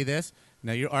 Can I say this?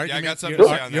 Now your argument, I got something to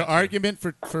say on your that, argument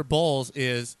for Bowles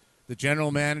is the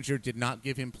general manager did not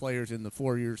give him players in the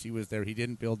 4 years he was there. He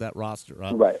didn't build that roster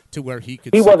up to where he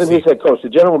could. He succeed. wasn't his head coach. The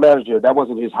general manager, that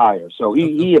wasn't his hire. So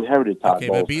he inherited Todd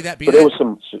Bowles. But there was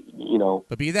some, you know.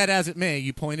 But be that as it may,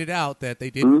 you pointed out that they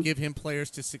didn't give him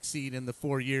players to succeed in the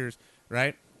 4 years,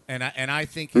 right? And I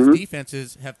think his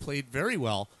defenses have played very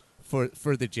well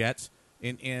for the Jets,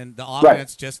 and the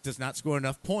offense just does not score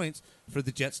enough points for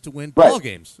the Jets to win ball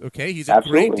games. Okay, he's a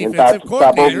great defensive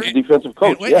coordinator. Defensive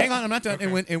coach. Hang on, I'm not done.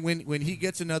 And when he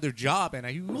gets another job, and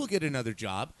he will get another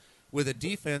job with a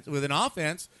defense, with an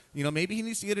offense, you know, maybe he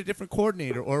needs to get a different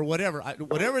coordinator or whatever.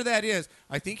 Whatever that is,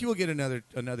 I think he will get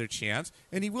another chance,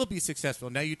 and he will be successful.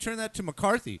 Now you turn that to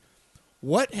McCarthy.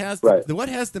 What has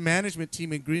the management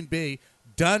team in Green Bay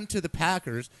done to the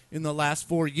Packers in the last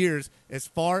 4 years as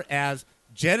far as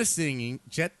jettisoning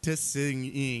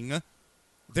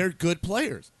their good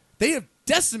players? They have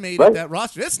decimated that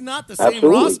roster. It's not the same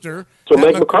roster. So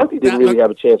Mike McCarthy didn't really have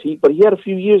a chance. But he had a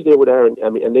few years there with Aaron. I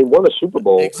mean, and they won a Super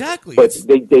Bowl. Exactly. But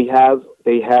they have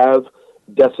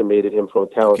decimated him from a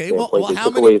talent standpoint. They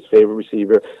took away his favorite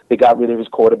receiver. They got rid of his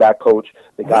quarterback coach.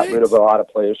 They got rid of a lot of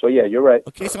players. So yeah, you're right.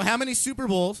 Okay, so how many Super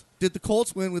Bowls did the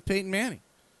Colts win with Peyton Manning?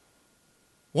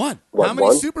 One. What, how many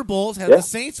one? Super Bowls have the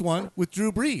Saints won with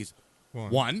Drew Brees?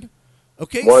 One.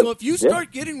 Okay, so if you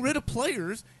start getting rid of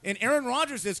players, and Aaron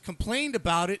Rodgers has complained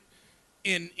about it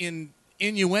in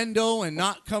innuendo and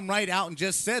not come right out and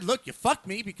just said, look, you fucked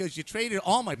me because you traded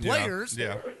all my players,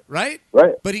 right?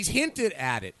 Right. But he's hinted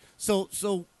at it.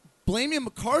 So blaming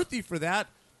McCarthy for that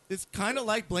is kind of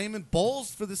like blaming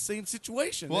Bowles for the same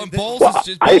situation. Well, and Bowles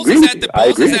is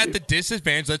at the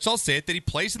disadvantage, let's all say it, that he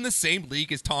plays in the same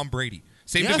league as Tom Brady.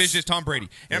 Same division as Tom Brady.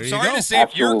 And I'm sorry to say,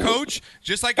 if your coach,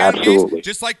 just like Adam Gase,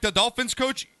 just like the Dolphins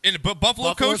coach and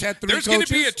Buffalo coach, there's going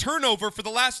to be a turnover for the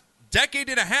last decade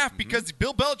and a half because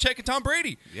Bill Belichick and Tom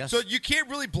Brady. Yes. So you can't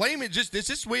really blame it. It's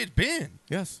just the way it's been.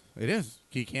 Yes, it is.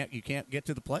 You can't get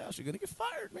to the playoffs. You're going to get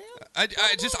fired, man.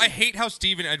 I hate how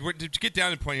Stephen, to get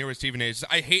down to the point here with Stephen A.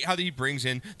 I hate how he brings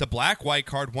in the black white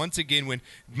card once again when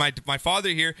my father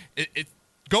here,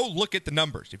 go look at the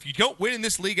numbers. If you don't win in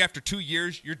this league after 2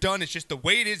 years, you're done. It's just the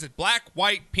way it is. It's black,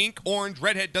 white, pink, orange,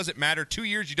 redhead, doesn't matter. 2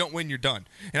 years, you don't win, you're done.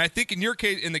 And I think in your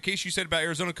case, in the case you said about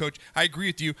Arizona coach, I agree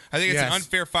with you. I think it's an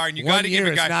unfair fire. And you got to give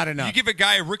a guy, not enough. You give a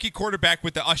guy a rookie quarterback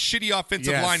with a shitty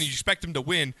offensive line and you expect him to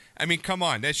win. I mean, come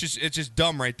on. It's just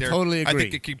dumb right there. Totally agree. I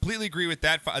think I completely agree with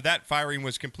that. That firing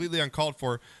was completely uncalled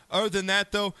for. Other than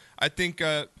that, though, I think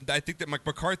that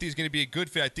McCarthy is going to be a good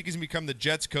fit. I think he's going to become the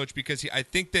Jets coach because I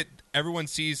think that everyone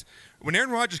sees when Aaron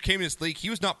Rodgers came in this league, he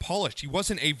was not polished. He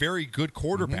wasn't a very good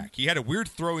quarterback. He had a weird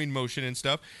throwing motion and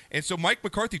stuff. And so Mike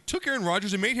McCarthy took Aaron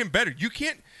Rodgers and made him better. You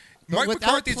can't. Mike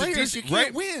McCarthy is a decent, you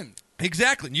can't win.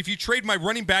 Exactly. And if you trade my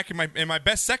running back and my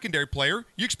best secondary player,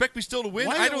 you expect me still to win?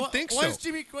 I don't think so.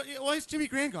 Why is Jimmy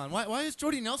Graham gone? Why is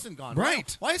Jordy Nelson gone?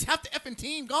 Right. Why is half the effing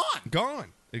team gone? Gone.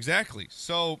 Exactly.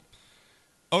 So,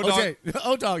 O-Dog,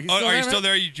 are you still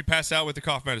there? Did you pass out with the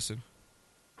cough medicine?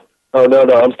 Oh, no,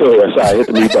 I'm still here. Sorry, I hit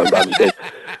the mute button by mistake.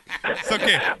 It's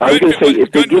okay. I was going to say,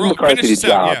 if they give McCarthy the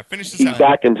job, he's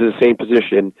back into the same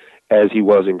position as he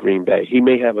was in Green Bay. He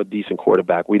may have a decent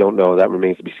quarterback. We don't know. That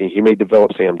remains to be seen. He may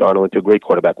develop Sam Darnold into a great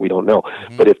quarterback. We don't know.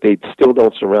 But if they still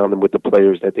don't surround him with the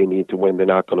players that they need to win, they're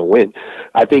not going to win.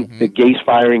 I think the Gase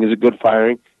firing is a good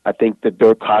firing. I think the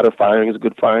Dirk Cotter firing is a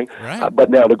good firing. Right.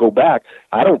 But now to go back,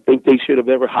 I don't think they should have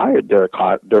ever hired Dirk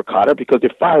Cotter because they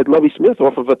fired Lovie Smith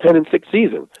off of a 10-6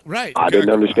 season. Right. I didn't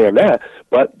understand that,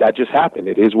 but that just happened.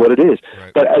 It is what it is.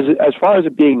 Right. But as far as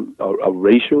it being a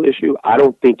racial issue, I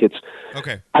don't think it's.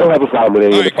 Okay. I don't have a problem with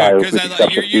any of the firings with the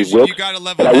exception of Steve Wilkes. You got to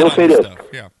level but I will say this. Stuff.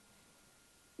 Yeah.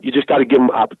 You just got to give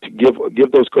them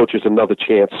give those coaches another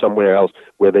chance somewhere else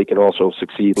where they can also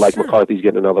succeed. Like McCarthy's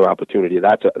getting another opportunity.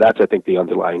 That's I think the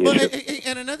underlying issue.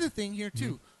 And another thing here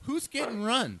too, who's getting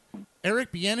run?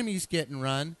 Eric Bieniemy's getting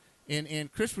run,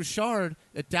 and Chris Richard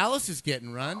at Dallas is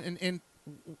getting run, and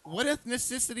what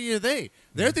ethnicity are they?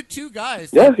 They're the two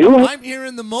guys Yeah, that you're right. I'm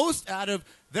hearing the most out of.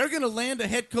 They're going to land a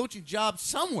head coaching job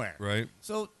somewhere. Right.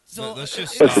 So Let's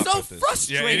just it's stop so with this.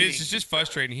 frustrating. Yeah, it is. It's just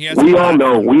frustrating. He has. We all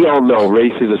know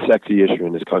race is a sexy issue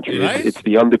in this country. Right? It's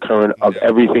the undercurrent of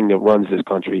everything that runs this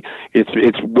country. It's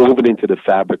woven into the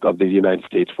fabric of the United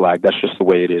States flag. That's just the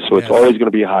way it is. So it's Yes. always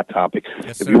going to be a hot topic.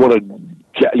 Yes, If sir. you want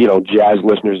to, jazz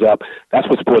listeners up, that's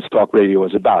what Sports Talk Radio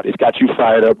is about. It's got you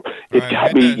fired up. It's Right,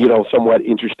 got and me, then- somewhat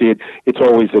interested. It's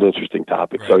always an interesting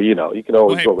topic. Right. So you can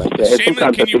always Well, go right there. hey, And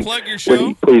sometimes can I you think plug your when show?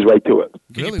 he plays right to it.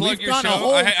 Can Really? you plug We've your gone a show?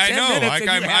 whole I 10 know. minutes and you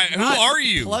have Who not are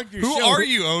you? plugged your Who show. are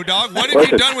you, O-Dog? What have you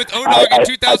Listen, done with O-Dog in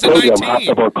I told you I'm hopped 2019?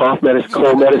 up on cough medicine,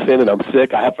 cold medicine, and I'm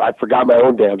sick. I forgot my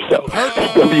own damn self.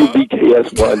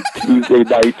 WBKS1 Tuesday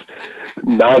nights,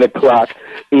 9 o'clock.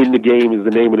 In the Game is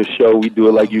the name of the show. We do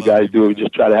it like you guys do. We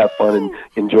just try to have fun and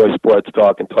enjoy sports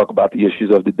talk and talk about the issues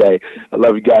of the day. I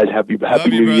love you guys. Happy Love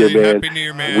you, New brother. Year, man. Happy New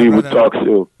Year, man. We will talk soon.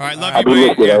 All right, love I'll you, be buddy.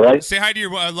 listening, Yeah. all right? Say hi to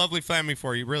your lovely family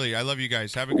for you. Really, I love you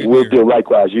guys. Have a good We'll year. do.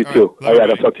 Likewise. You All too. right, All right. I'll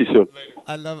buddy. talk to you soon.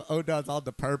 I love Odon's all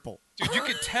the purple. Dude, you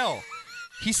could tell.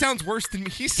 He sounds worse than me.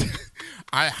 He's.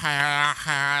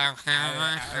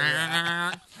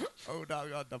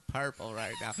 Odon on the purple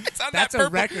right now. It's on That's that a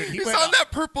purple, record. He's on that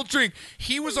purple drink.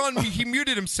 He was on. He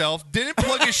muted himself. Didn't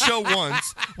plug his show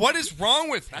once. What is wrong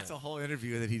with him? That's a whole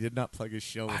interview that he did not plug his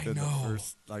show within the know.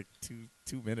 first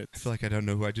two minutes. I feel like I don't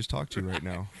know who I just talked to right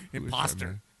now. Who is that, Imposter.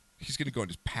 man? He's gonna go and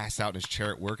just pass out in his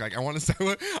chair at work. Like I want to say,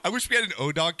 I wish we had an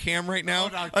O-Dog cam right now.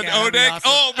 O-Dog An cam, that'd be O-Dog. awesome.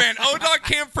 Oh man, O-Dog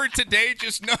cam for today.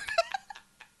 Just no.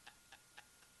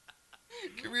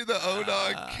 Give me the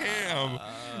O-Dog cam.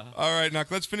 All right,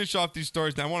 Knock. Let's finish off these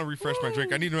stories. Now I want to refresh my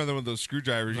drink. I need another one of those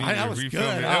screwdrivers. You Right, need that to was refill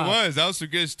good, me. huh? That was some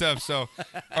good stuff. So,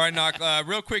 all right, Knock.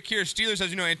 Real quick here, Steelers.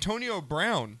 As you know, Antonio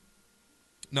Brown.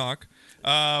 Knock.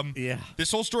 Yeah.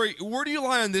 This whole story. Where do you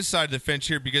lie on this side of the fence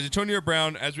here? Because Antonio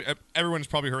Brown, as everyone's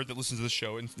probably heard that listens to the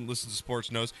show and listens to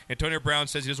sports, knows Antonio Brown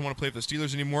says he doesn't want to play for the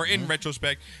Steelers anymore. In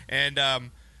retrospect, and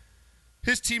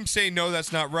his team saying no,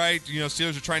 that's not right.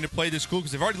 Steelers are trying to play this cool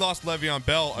because they've already lost Le'Veon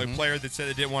Bell, a player that said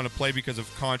they didn't want to play because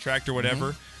of contract or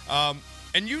whatever.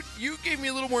 And you gave me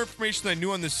a little more information than I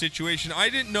knew on this situation. I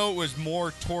didn't know it was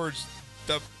more towards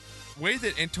the way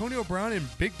that Antonio Brown and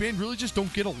Big Ben really just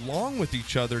don't get along with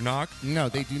each other, Knock. No,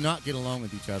 they do not get along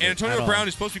with each other. And Antonio at all. Brown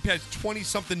is supposed to be paid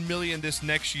 $20-something million this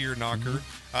next year, Knocker.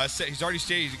 He's already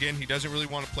stated again he doesn't really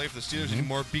want to play for the Steelers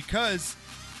anymore because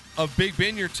of Big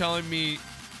Ben. You're telling me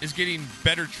is getting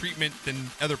better treatment than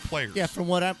other players. Yeah, from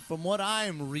what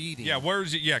I'm reading. Yeah, where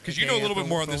is it? Yeah, because you know a little bit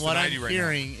more on this what than I I'm do right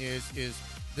hearing is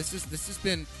this has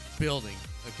been building.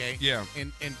 Okay. Yeah.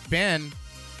 And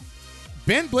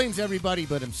Ben blames everybody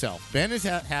but himself. Ben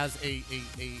has a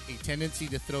tendency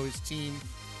to throw his team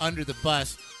under the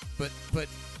bus, but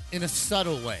in a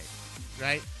subtle way,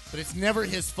 right? But it's never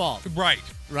his fault. now.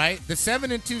 Right? The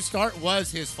 7-2 start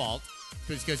was his fault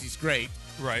because he's great.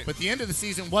 Right. But the end of the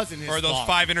season wasn't his fault. Or those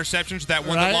 5 interceptions, that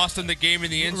one Right. that lost in the game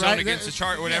in the end zone Right, against the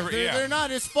chart, whatever. They're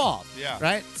not his fault. Yeah.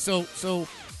 Right. So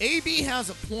AB has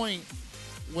a point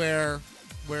where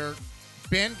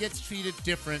Ben gets treated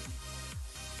different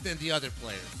than the other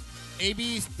players.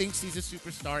 AB thinks he's a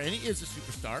superstar, and he is a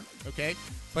superstar. Okay,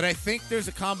 but I think there's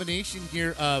a combination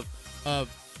here of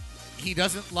he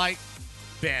doesn't like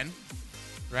Ben,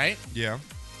 right? Yeah.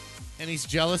 And he's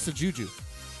jealous of Juju.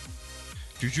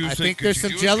 Juju, I think there's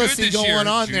some jealousy going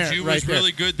on there. Juju right was there.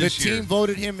 really good this the year. team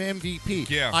voted him MVP.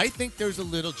 Yeah. I think there's a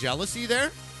little jealousy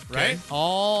there, right? Okay.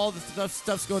 All the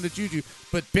stuff's going to Juju.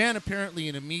 But Ben apparently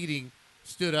in a meeting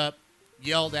stood up,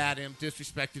 yelled at him,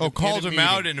 disrespected him. called in a him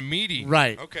out meeting. in a meeting.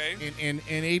 Right. Okay. And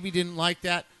AB didn't like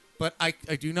that. But I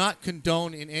do not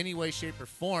condone in any way, shape, or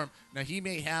form. Now, he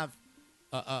may have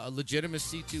a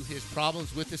legitimacy to his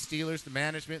problems with the Steelers, the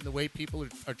management, and the way people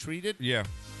are treated. Yeah.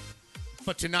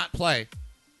 But to not play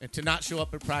and to not show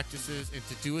up at practices and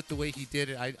to do it the way he did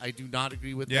it, I do not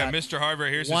agree with Yeah, that. Mr.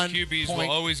 Harvard here says 1 QBs will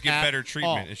point always get at better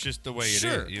treatment. all. It's just the way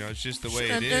Sure. it is. It's just the way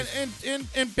and, it is.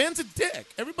 And Ben's a dick.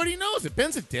 Everybody knows it.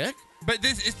 Ben's a dick. But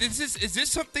is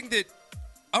this something that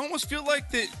I almost feel like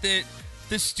that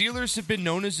the Steelers have been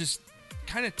known as this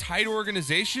kind of tight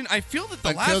organization? I feel that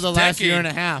Until the last decade, year and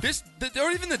a half.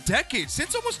 or even the decade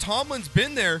since almost Tomlin's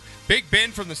been there. Big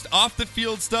Ben from the off the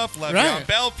field stuff, Le'Veon Right.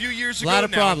 Bell a few years A ago. lot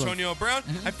of Now problems. Antonio Brown.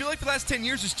 I feel like the last 10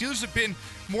 years the Steelers have been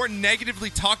more negatively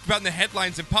talked about in the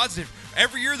headlines than positive.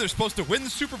 Every year they're supposed to win the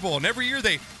Super Bowl, and every year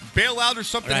they bail out or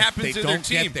something Right. happens They to don't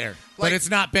their team. get there. Like- But it's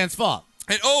not Ben's fault.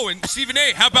 And Stephen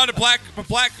A. How about a black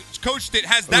coach that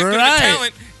has that good of Right.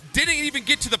 talent? Didn't even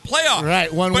get to the playoffs.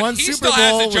 Right. Won But one he Super still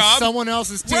has Bowl a with job. someone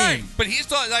else's team. Right. But he's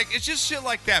still it's just shit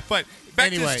like that. But back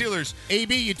anyway, to the Steelers.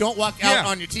 AB, you don't walk out Yeah.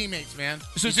 on your teammates, man.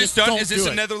 So You is this just done? don't Is this do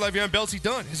it. another Le'Veon Bell? Is he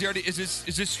done? Is he already? Is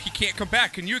this? He can't come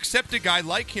back. Can you accept a guy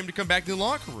like him to come back to the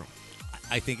locker room?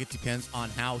 I think it depends on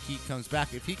how he comes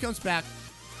back. If he comes back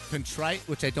contrite,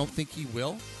 which I don't think he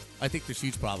will, I think there's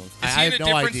huge problems. Is I he have in a no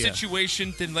different idea.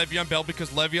 situation than Le'Veon Bell because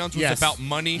Le'Veon's was Yes. about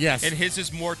money, Yes. and his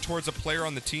is more towards a player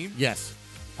on the team? Yes,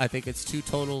 I think it's two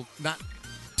total, not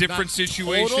Different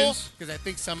situations? Because I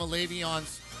think some of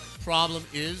Le'Veon's problem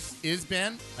is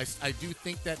Ben. I do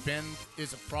think that Ben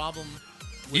is a problem.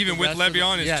 Even the with rest of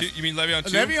Le'Veon, the- is yes. too, you mean Le'Veon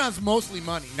too? Le'Veon's mostly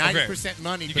money, 90%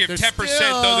 money. You but give there's 10%,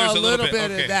 still though, there's a little bit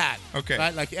bit. Okay. of that. Okay.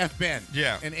 Right? Like F Ben.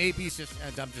 Yeah. And AB's just,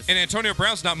 I'm just. And Antonio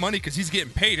Brown's not money because he's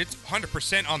getting paid. It's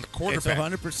 100% on the It's quarterback.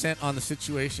 100% on the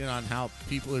situation on how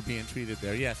people are being treated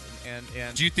there. Yes, and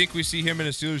Do you think we see him in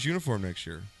a Steelers uniform next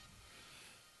year?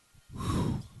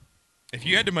 If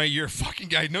you had to money, you're a fucking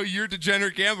guy. No, you're a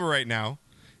degenerate gambler right now.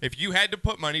 If you had to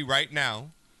put money right now,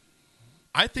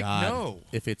 I think God, no.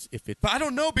 If it's But I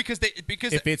don't know because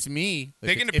if it's me,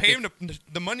 they're going to pay him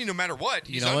the money no matter what.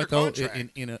 He's you know under what though?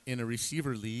 contract. In a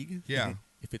receiver league, Yeah.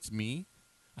 If it's me,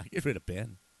 I get rid of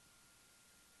Ben.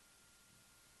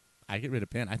 I get rid of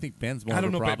Ben. I think Ben's more I of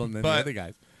don't a know, problem than the other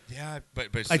guys. Yeah, but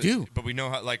I do. But we know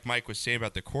how, like Mike was saying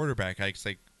about the quarterback. It's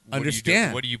like,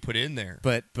 Understand. What do you put in there?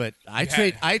 But I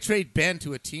trade Ben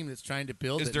to a team that's trying to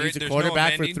build. That needs a there's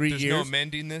quarterback no for 3 there's years. no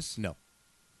amending this? No.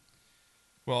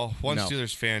 Well, one No.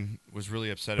 Steelers fan was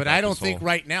really upset But about I don't this think whole-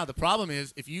 right now. The problem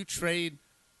is if you trade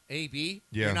AB,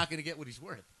 Yeah. you're not going to get what he's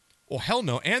worth. Well, hell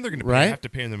no. And they're going to Right? have to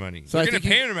pay him the money. So they're I going to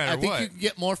think pay him no matter I think what. you can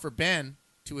get more for Ben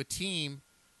to a team,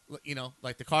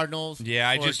 like the Cardinals.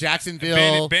 Yeah, or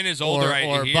Jacksonville. Ben is older.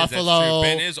 or he Buffalo. Is, that's true.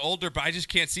 Ben is older, but I just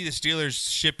can't see the Steelers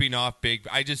shipping off big.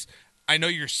 I know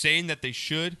you're saying that they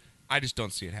should. I just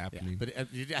don't see it happening.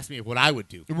 But you asked me what I would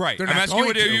do. Right. They're I'm not asking you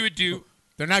going what to. you would do.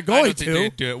 They're not I going don't think to.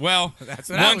 they'd do it. Well, That's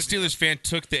what I one would do. Steelers fan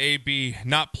took the AB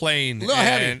not playing Little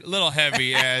heavy. a little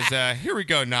heavy as here we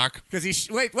go, knock. Because he's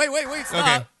wait, stop.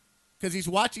 Okay. Because he's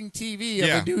watching TV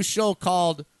Yeah. of a new show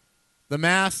called The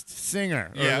Masked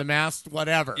Singer or Yeah. The Masked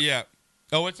whatever. Yeah.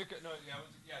 Oh, The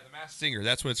Masked Singer.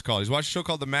 That's what it's called. He's watching a show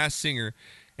called The Masked Singer,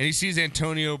 and he sees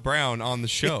Antonio Brown on the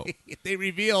show. They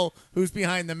reveal who's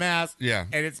behind the mask. Yeah.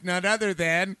 And it's none other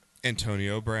than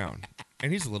Antonio Brown,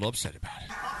 and he's a little upset about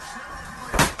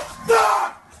it.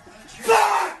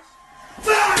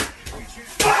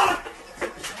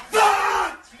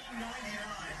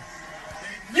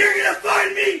 You're gonna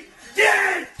find me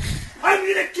dead! I'm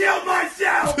gonna kill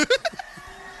myself!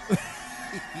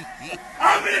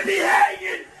 I'm gonna be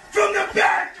hanging from the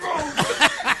bathroom!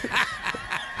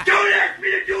 Don't ask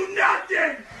me to do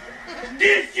nothing!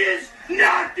 This is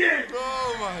nothing!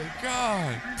 Oh my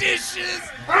God! dishes.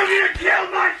 I'm gonna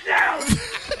kill myself!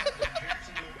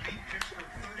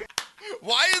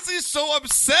 Why is he so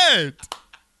upset?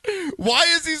 Why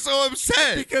is he so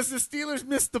upset? Because the Steelers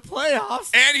missed the playoffs.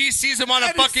 And he sees him on a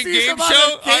And he fucking sees game him on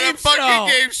show. a game show.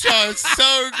 Game show. It's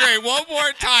so great. One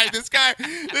more time.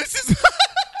 This is.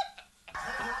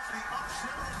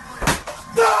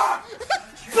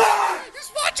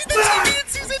 He's watching the TV and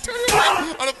sees Antonio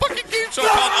Brown on a fucking game show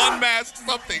called Unmasked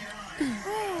something.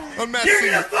 Unmasked You're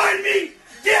Singer. gonna find me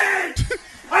dead!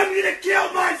 I'm gonna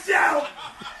kill myself!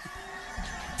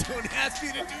 Don't ask me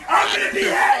to do I'm gonna be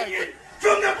hanging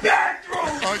from the bathroom!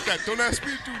 I like that. Don't ask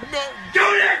me to do nothing.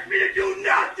 Don't ask me to do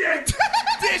nothing!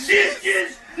 This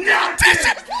is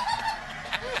nothing!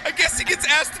 I guess he gets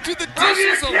asked to do the I'm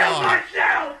dishes a gonna kill lot.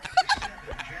 myself!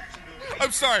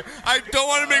 I'm sorry. I don't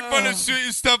want to make fun of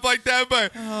stuff like that,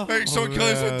 but like someone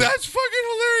killing us, that's fucking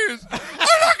hilarious.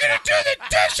 I'm not gonna do the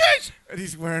dishes. And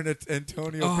he's wearing an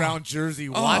Antonio Brown jersey,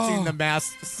 watching the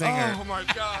Masked Singer. Oh my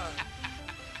God.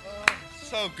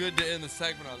 So good to end the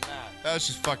segment on that. That was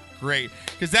just fucking great.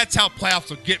 Because that's how playoffs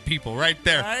will get people right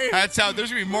there. Right? That's how there's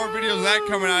gonna be more videos of that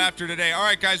coming out after today. All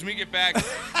right, guys, when we get back,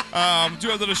 do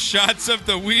our little shots of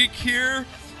the week here.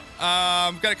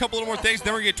 Got a couple little more things,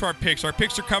 then we're gonna get to our picks. Our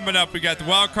picks are coming up. We got the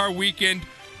wild card weekend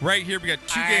right here. We got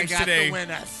two games today. The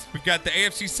winners. We've got the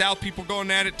AFC South people going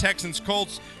at it. Texans,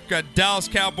 Colts. We've got Dallas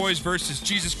Cowboys versus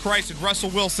Jesus Christ and Russell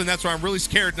Wilson. That's why I'm really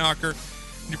scared, Knocker.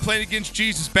 When you're playing against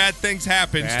Jesus, bad things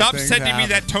happen. Bad Stop things sending me happen.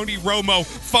 that Tony Romo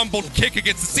fumbled kick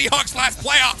against the Seahawks last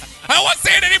playoff. I don't want to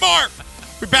say it anymore.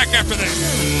 We're back after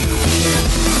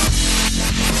this.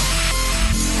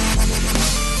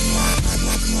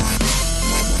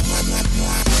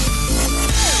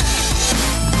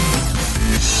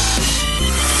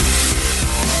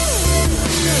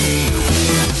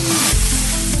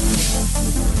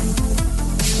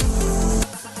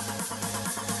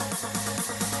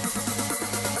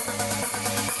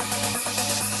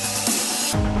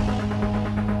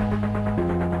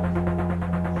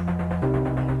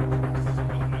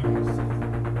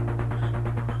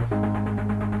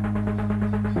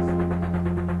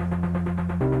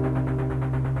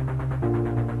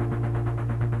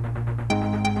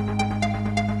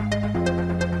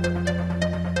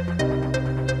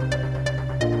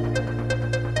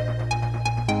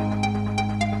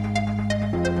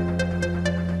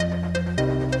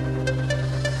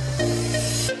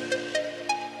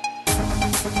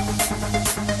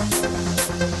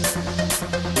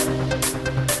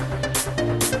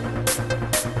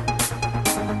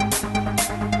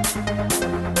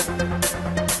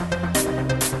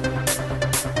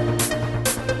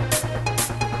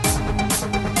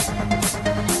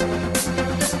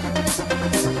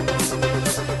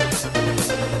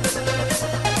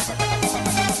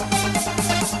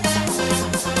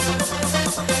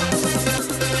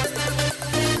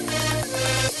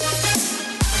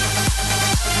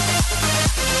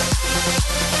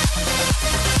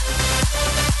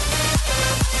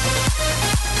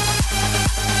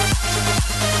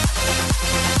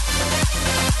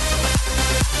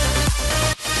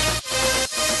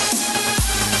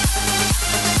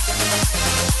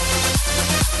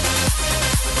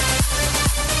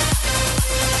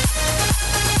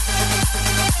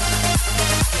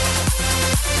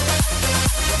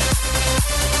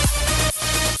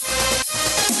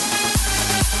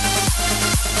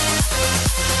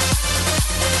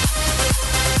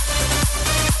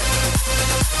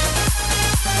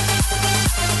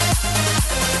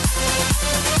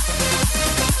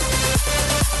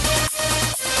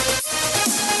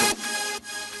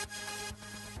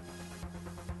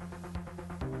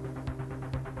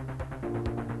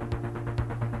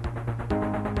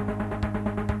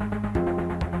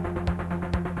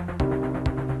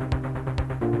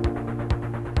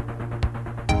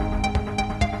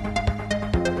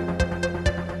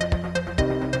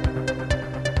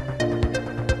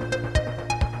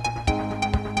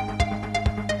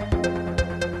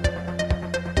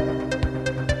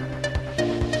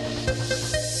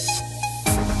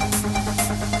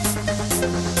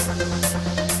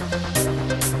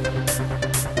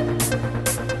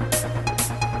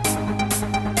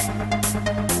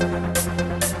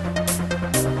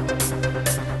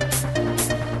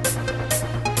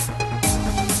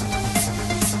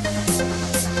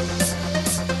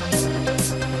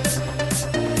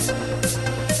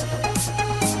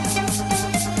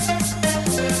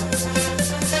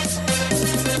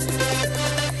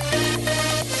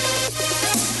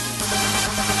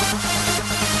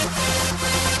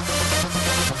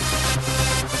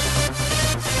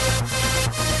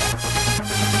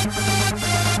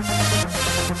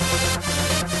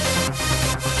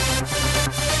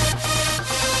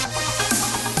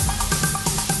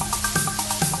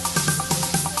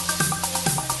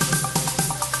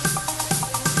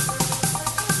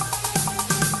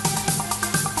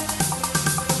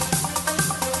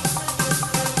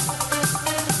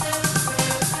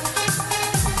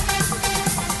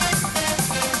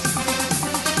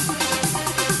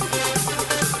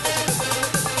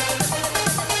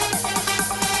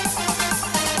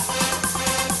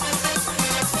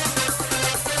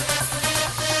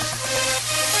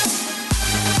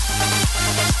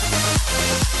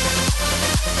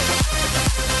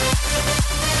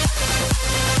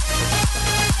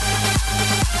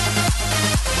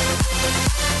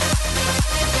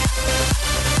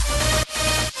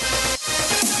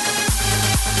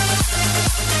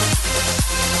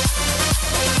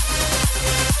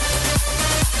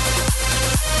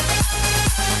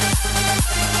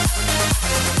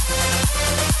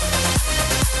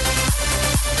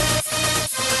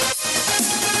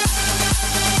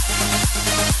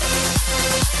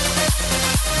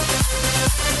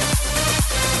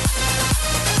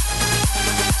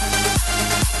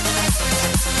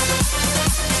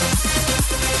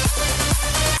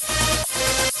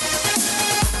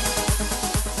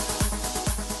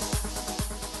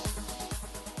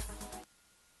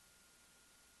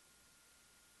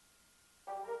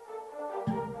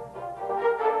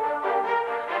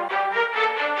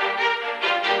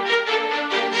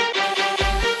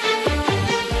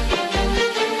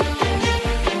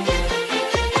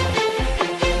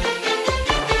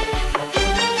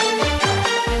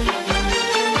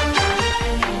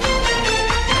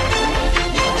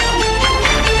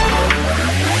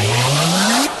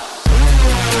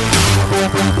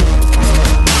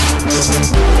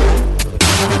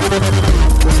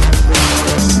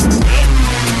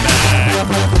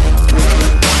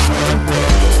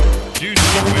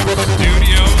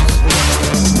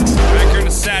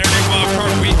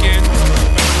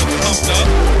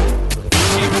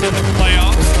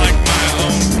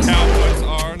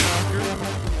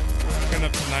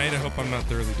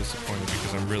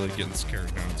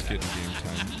 getting game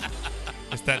time.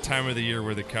 It's that time of the year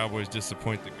where the Cowboys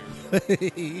disappoint the girls.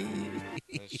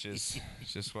 It's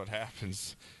just what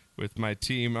happens with my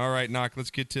team. All right, Knock,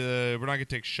 let's get to we're not going to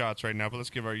take shots right now, but let's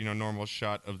give our normal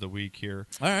shot of the week here.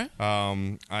 All right.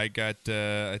 I got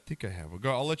I think I have.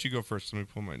 I'll let you go first. Let me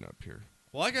pull mine up here.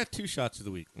 Well, I got 2 shots of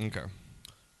the week. Okay.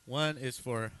 One is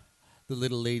for the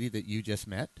little lady that you just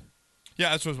met. Yeah,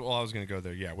 that's what I was going to go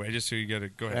there. Yeah, wait, just so you got to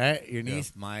go All ahead. right, your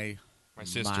niece, my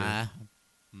sister.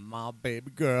 My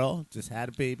baby girl just had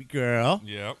a baby girl.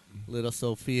 Yep. Little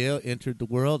Sophia entered the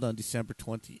world on December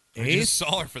 28th. I just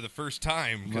saw her for the first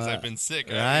time because I've been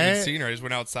sick. I haven't seen her. I just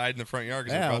went outside in the front yard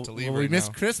because we're about to leave. Well, we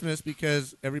missed Christmas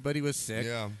because everybody was sick.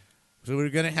 Yeah. So we were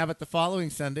going to have it the following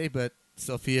Sunday, but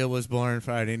Sophia was born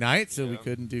Friday night, so we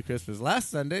couldn't do Christmas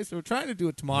last Sunday. So we're trying to do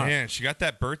it tomorrow. Man, she got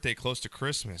that birthday close to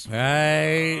Christmas.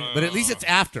 Right. But at least it's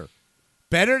after.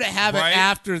 Better to have it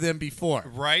after than before.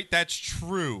 Right, that's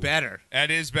true. Better.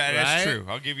 That is bad. Right? That's true.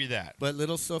 I'll give you that. But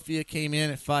little Sophia came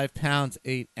in at 5 pounds,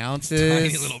 8 ounces.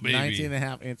 Tiny little baby.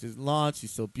 19.5 inches long.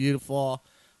 She's so beautiful.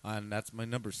 And that's my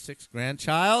number 6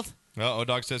 grandchild. Well,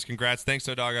 O-Dog says congrats. Thanks,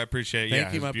 O-Dog. I appreciate it.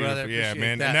 Thank you, my brother. Yeah, Appreciate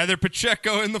man. that. Another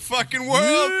Pacheco in the fucking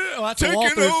world. That's a Taking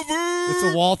Walters. over. It's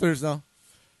a Walters, though.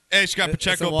 Hey, she got It's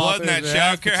Pacheco a blood in that Walters, shit. I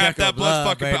don't care half Pacheco that blood's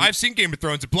blood, fucking. baby. I've seen Game of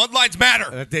Thrones. Bloodlines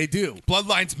matter. They do.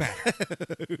 Bloodlines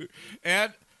matter.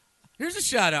 And here's a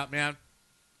shout out, man.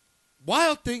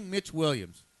 Wild thing, Mitch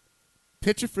Williams,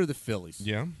 pitcher for the Phillies.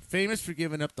 Yeah. Famous for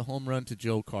giving up the home run to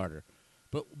Joe Carter.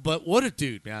 But what a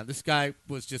dude, man. This guy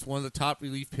was just one of the top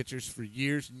relief pitchers for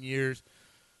years and years.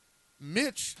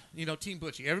 Mitch, Team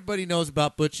Butchie. Everybody knows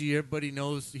about Butchie. Everybody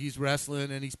knows he's wrestling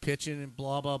and he's pitching and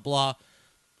blah, blah, blah.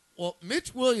 Well,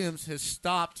 Mitch Williams has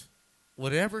stopped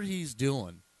whatever he's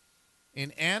doing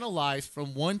and analyzed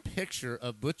from one picture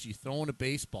of Butchie throwing a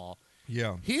baseball.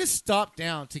 Yeah. He has stopped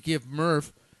down to give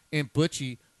Murph and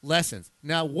Butchie lessons.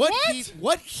 Now, what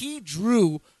he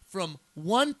drew from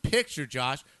one picture,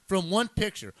 Josh, from one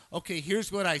picture. Okay,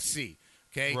 here's what I see.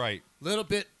 Okay? Right. Little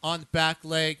bit on the back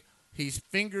leg. His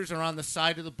fingers are on the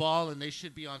side of the ball, and they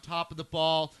should be on top of the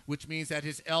ball, which means that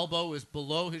his elbow is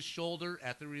below his shoulder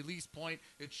at the release point.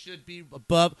 It should be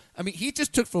above. I mean, he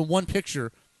just took from one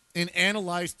picture and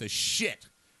analyzed the shit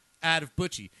out of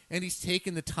Butchie, and he's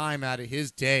taken the time out of his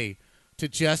day to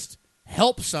just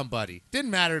help somebody.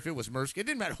 Didn't matter if it was Mursky. It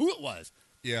didn't matter who it was.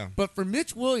 Yeah. But for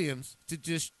Mitch Williams to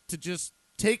just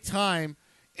take time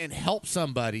and help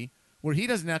somebody where he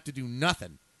doesn't have to do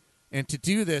nothing. And to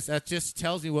do this, that just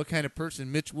tells me what kind of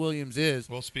person Mitch Williams is.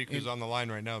 Well, Speaker's on the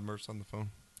line right now. Murph's on the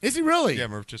phone. Is he really? Yeah,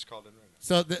 Murph just called in right now.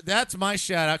 So that's my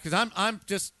shout-out because I'm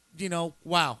just,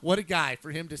 wow, what a guy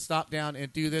for him to stop down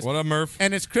and do this. What up, Murph?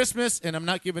 And it's Christmas, and I'm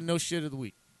not giving no shit of the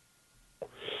week.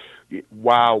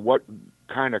 Wow, what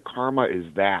kind of karma is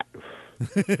that?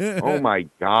 Oh, my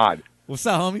God. What's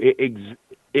up, homie?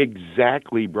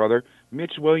 Exactly, brother.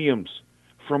 Mitch Williams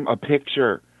from a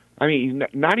picture. I mean,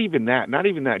 not even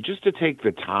that, just to take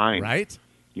the time. Right.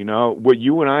 What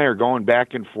you and I are going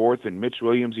back and forth, and Mitch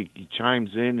Williams, he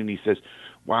chimes in and he says,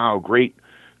 wow, great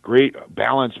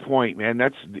balance point, man.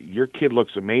 Your kid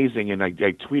looks amazing. And I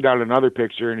tweet out another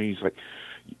picture, and he's like,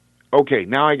 okay,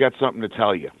 now I got something to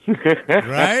tell you.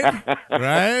 Right.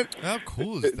 How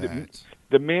cool is that?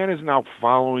 The man is now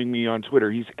following me on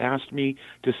Twitter. He's asked me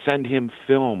to send him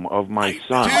film of my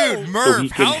son. Dude, Murph, so he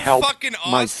can how help fucking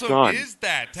my awesome son. is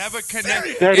that? To have a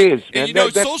connection. That is. And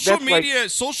And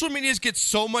social medias get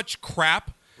so much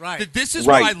crap. Right. That this is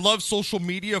Right. what I love social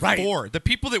media for. The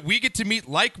people that we get to meet,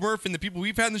 like Murph, and the people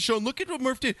we've had on the show. And look at what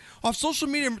Murph did off social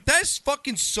media. That's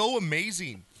fucking so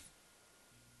amazing.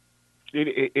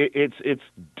 It's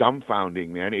dumbfounding,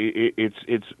 man.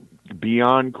 It's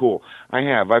beyond cool.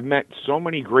 I've met so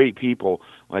many great people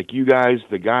like you guys,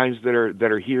 the guys that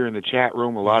are here in the chat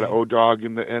room, a lot of O-Dog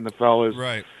and the fellas,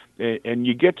 right? And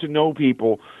you get to know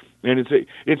people, and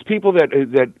it's people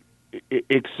that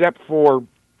except for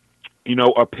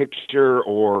a picture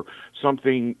or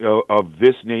something of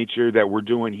this nature that we're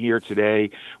doing here today,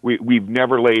 we've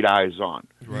never laid eyes on.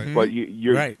 Right. But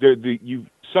you're Right.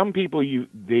 Some people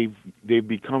they've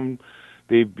become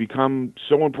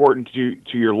so important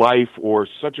to your life or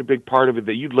such a big part of it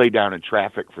that you'd lay down in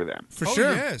traffic for them. For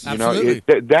sure. Yes. Absolutely.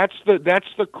 That's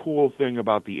the cool thing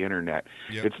about the internet.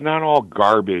 Yep. It's not all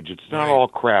garbage. It's not Right. all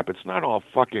crap. It's not all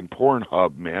fucking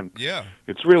Pornhub, man. Yeah.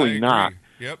 It's I really agree. not.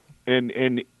 Yep.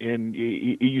 And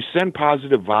you send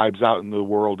positive vibes out in the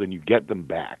world and you get them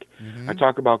back. Mm-hmm. I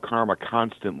talk about karma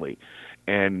constantly,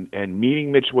 and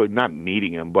meeting Mitch, not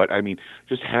meeting him, but I mean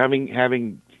just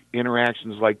having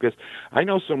interactions like this. I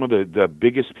know some of the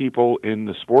biggest people in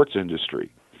the sports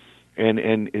industry,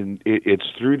 it's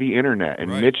through the internet,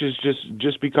 and Right. Mitch has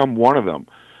just become one of them.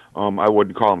 I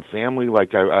wouldn't call him family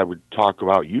like I would talk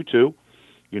about you two.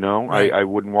 You know, Right. I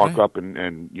wouldn't walk up and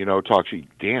talk to you.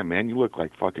 Damn, man, you look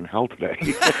like fucking hell today.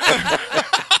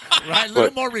 Right, a little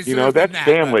But more reserved you know, than that's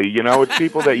that, family. You know, it's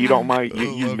people that you don't mind.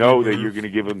 You love know you, that Murph. you're going to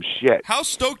give them shit. How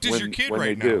stoked is your kid when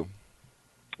right they now?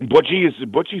 do.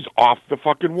 Butchie's off the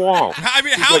fucking wall. I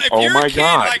mean, He's how like, if oh you're my a kid,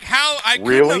 God. like how I couldn't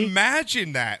Really?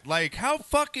 imagine that. Like how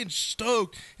fucking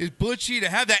stoked is Butchie to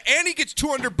have that, and he gets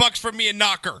 $200 from me and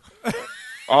Knocker.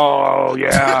 Oh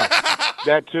yeah,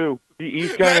 that too.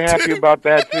 He's kind of happy about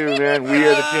that too, man. We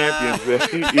are the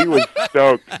champions. He was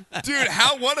stoked. Dude,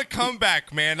 what a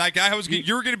comeback, man! Like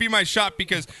you were gonna be my shot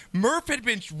because Murph had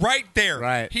been right there.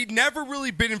 Right. He'd never really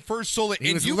been in first solo. He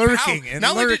and was you lurking pound. and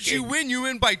Not only did lurking. you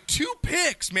win by 2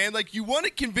 picks, man. Like you won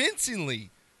it convincingly.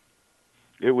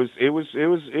 It was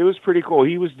pretty cool.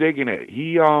 He was digging it.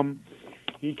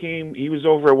 He came. He was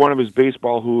over at one of his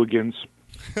baseball hooligans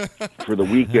for the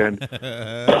weekend.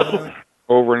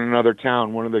 Over in another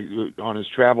town, on his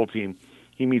travel team,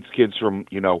 he meets kids from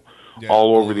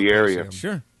all over the area.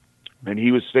 Sure. And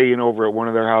he was staying over at one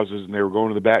of their houses, and they were going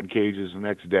to the batting cages the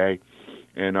next day.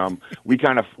 And we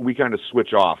kind of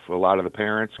switch off a lot of the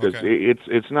parents because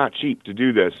it's not cheap to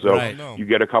do this. So Right. No. you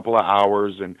get a couple of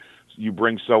hours, and you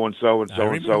bring so and so and so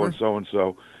and so and so and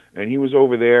so. And he was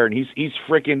over there, and he's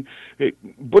freaking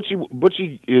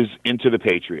Butchie is into the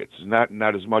Patriots, not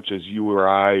as much as you or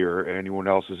I or anyone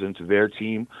else is into their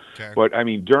team. Okay. But I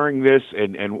mean, during this,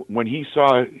 and when he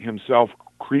saw himself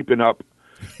creeping up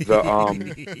the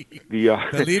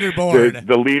leaderboard.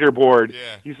 the leaderboard,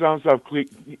 Yeah. he saw himself.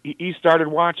 He started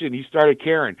watching. He started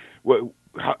caring.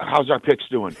 How's our picks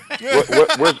doing?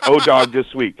 Where's O-Dog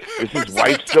this week? Is his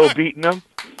wife still beating him?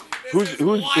 Who's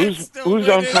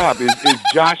on top? Is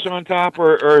Josh on top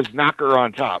or is Knocker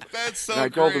on top? That's so And I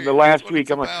told him great. the last That's what week,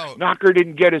 it's I'm about. like, Knocker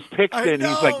didn't get his picks in.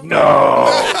 He's like, no.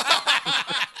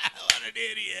 What an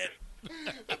idiot.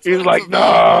 He's like,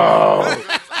 no.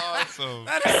 That's awesome.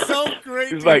 That is so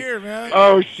great He's to like, hear, man.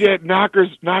 oh shit,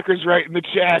 Knocker's right in the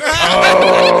chat.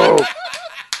 Oh.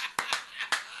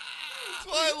 That's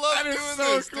why I love doing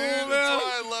so this, cool, dude. man. That's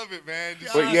why I love it, man.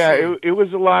 Just But yeah, it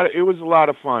was a lot. It was a lot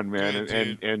of fun, man,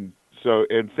 Good, dude.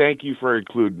 and thank you for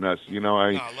including us. I I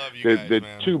love you guys, the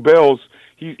man. 2 bills.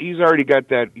 He's already got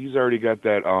that. He's already got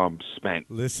that spent.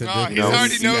 Listen, Oh, to he this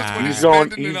already knows guy. what He's he's going.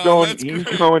 spending He's it on. going. That's He's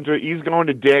great. going to. He's going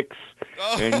to Dick's,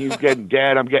 Oh. and he's getting.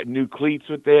 Dad, I'm getting new cleats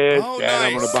with this. Oh, Dad,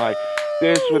 I'm going nice. to buy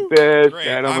this with this. Great.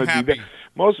 Dad, I'm I'm going to happy. do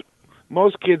that.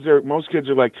 Most kids are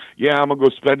like, yeah, I'm gonna go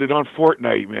spend it on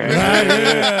Fortnite, man.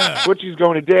 Yeah. Butchie's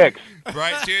going to Dick's.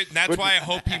 Right, dude. And that's why I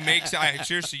hope he makes it.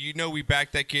 Seriously, we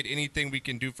back that kid. Anything we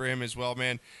can do for him as well,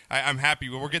 man. I'm happy.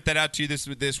 We'll get that out to you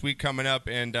this week coming up,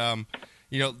 and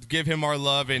give him our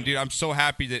love. And dude, I'm so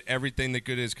happy that everything that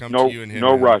good has come to you and him.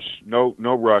 No man. rush. No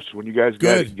rush. When you guys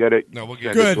Good. get it. No, we'll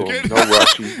get send it. it to Good. him. No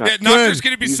rush. He's not, Yeah, Knocker's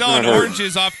going to be He's selling not hurt.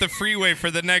 oranges off the freeway for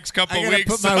the next couple I gotta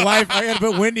weeks. put my wife. I gotta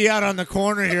put Wendy out on the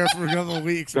corner here for a couple of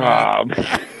weeks. Man.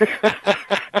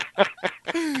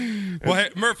 Well, hey,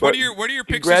 Murph, But what are your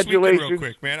picks this weekend, real congratulations-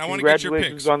 quick, man? I want to get your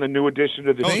Congratulations picks. on the new addition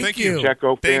to the Thank you.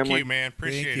 Checo Thank family. you, man.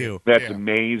 Appreciate Thank it. you. That's Yeah.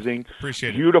 amazing.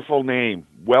 Appreciate it. Beautiful name.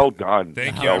 Well done.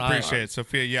 Thank you. All I right. appreciate it,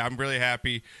 Sophia. Yeah, I'm really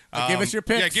happy. Give us your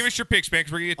picks. Yeah, give us your picks, man,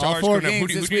 because we're going to get to All ours 4 coming up.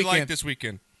 games Who this do you like weekend. this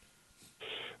weekend?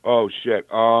 Oh shit.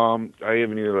 I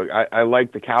haven't even looked. I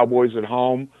like the Cowboys at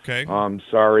home. Okay.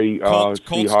 Sorry, Colts,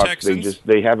 Seahawks. Texans?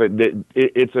 They have it.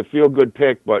 It's a feel good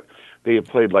pick, but they have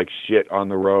played like shit on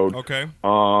the road. Okay.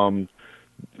 Oh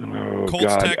Colts,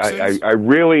 God, Texans? I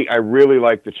really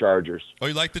like the Chargers. Oh,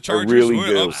 you like the Chargers? really We're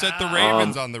do. gonna upset the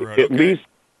Ravens on the road. At Okay.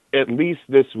 least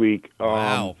this week.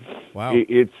 Wow.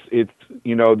 It's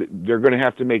they're going to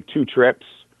have to make 2 trips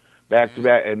back to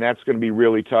back, and that's going to be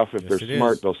really tough. If Yes, they're it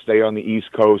smart, is. they'll stay on the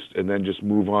East Coast and then just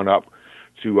move on up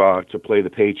to play the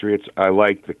Patriots. I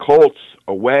like the Colts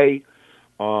away.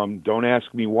 Don't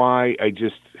ask me why.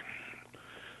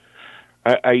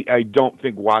 I don't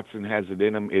think Watson has it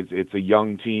in him. It's a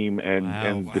young team,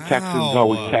 and the Texans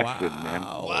always texting, man.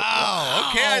 Wow.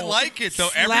 Okay, I like it, though.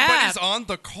 Slap. Everybody's on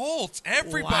the Colts.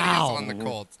 Everybody Wow. is on the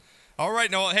Colts. All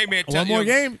right, no, hey, man. One more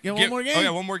game. Yeah, one more game. Oh, yeah,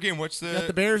 one more game. What's the... Got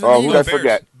the Bears and Oh, the who Eagles. did I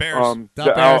forget? Bears. Stop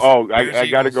Bears. Bears, I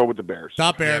got to Eagles. go with the Bears.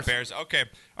 Stop Bears. Yeah, Bears. Okay.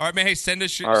 All right, man. Hey, send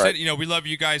us. All right. We love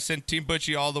you guys. Send Team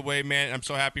Butchie all the way, man. I'm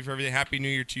so happy for everything. Happy New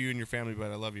Year to you and your family,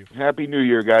 bud. I love you. Happy New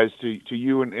Year, guys, to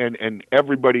you and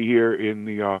everybody here in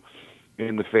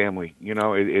the family. It's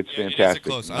Yeah, it is a fantastic.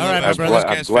 close. I All love right, it. my As brother. well as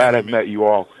I'm Gas glad family, I've man. met you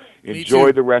all. Enjoy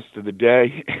too. the rest of the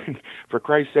day. And for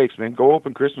Christ's sakes, man, go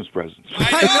open Christmas presents.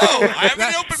 I know. I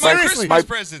haven't opened my Seriously. Christmas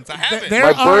presents. I haven't.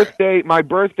 There My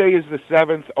birthday is the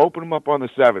 7th. Open them up on the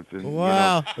 7th. And,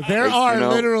 Wow. There you are know,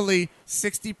 literally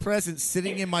 60 presents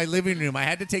sitting in my living room. I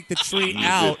had to take the tree Jesus,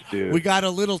 out. dude. We got a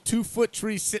little 2-foot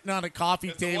tree sitting on a coffee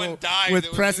one table died with that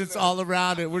was presents in there. all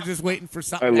around it. We're just waiting for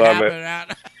something I to love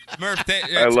happen. Murph,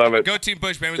 I love it. Go Team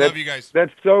Bush, man. We That's- love you guys.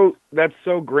 That's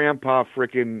so grandpa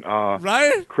freaking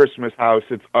Right? Christmas house.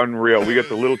 It's unreal. We got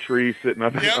the little tree sitting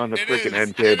on the, Yep, on the it freaking is.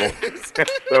 end table. It is.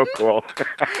 That's so cool.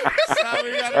 That's how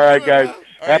we gotta All right, do it, guys. man.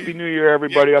 Happy New Year,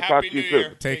 everybody. Yeah, I'll talk Happy to you New soon.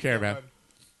 Year. Take care, man. bud.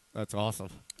 That's awesome.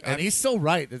 And he's so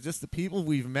right. It's just the people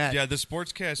we've met. Yeah, the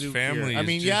Sportscast through family. here. I is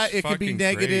mean, just yeah, it can be fucking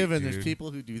negative, great, and there's dude.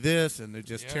 people who do this, and they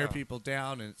just tear Yeah. people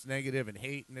down, and it's negative and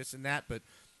hate and this and that. But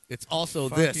it's also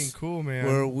Fucking this cool, man.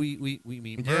 where we meet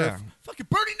Yeah. Murph. Fucking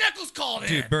Bernie Nichols called in.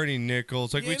 Dude, Bernie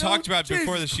Nichols. Like You we know, talked about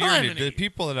before Jesus this year, dude, criminy. the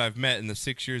people that I've met in the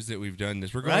 6 years that we've done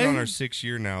this. We're going Right? on our 6th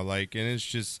year now, like, and it's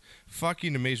just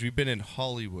fucking amazing. We've been in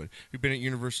Hollywood. We've been at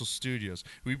Universal Studios.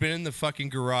 We've been in the fucking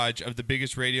garage of the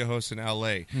biggest radio host in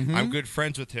LA. Mm-hmm. I'm good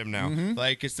friends with him now.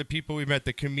 Like, it's the people we met,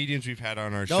 the comedians we've had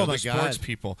on our show, Oh, my the sports God.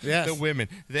 people, Yes. the women,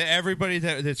 everybody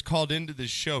that's called into this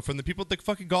show, from the people at the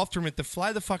fucking golf tournament to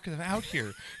fly the fuck out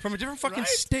here from a different fucking Right?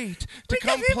 state to We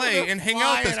come got people play to and hang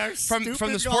fly out with at our us. From the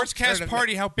stupid golf Sportscast tournament.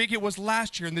 party, how big it was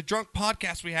last year, and the drunk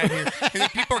podcast we had here. And then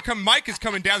people are coming. Mike is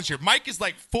coming down this year. Mike is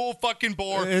like full fucking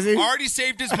bore. Is he? Already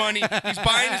saved his money. He's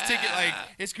buying his ticket. Like,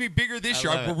 it's gonna be bigger this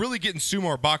year. love We're it. really getting sumo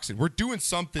or boxing. We're doing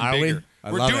something Are we? bigger.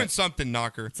 I We're love doing it. something,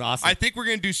 Knocker. It's awesome. I think we're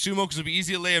gonna do sumo because it'll be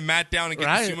easy to lay a mat down and get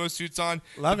Right. the sumo suits on.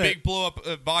 Love the it. big blow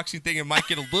up boxing thing. It might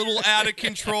get a little out of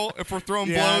control if we're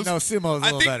throwing Yeah, blows. no, sumo's a I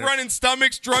little think better. running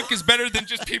stomachs drunk is better than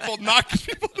just people knocking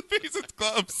people in the face with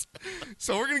clubs.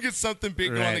 So we're gonna get something big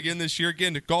going Right. again this year.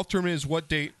 Again, the golf tournament is what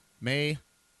date? May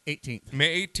 18th.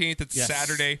 May 18th. It's Yes.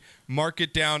 Saturday. Mark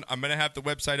it down. I'm going to have the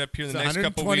website up here in It's the next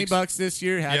couple $120 weeks. bucks this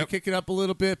year. Had Yep. to kick it up a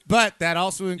little bit, but that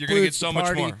also includes gonna get so the much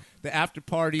party, more. the after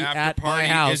party After at party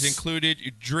my house. is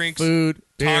included. Drinks, Food,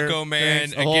 beer, Taco Man,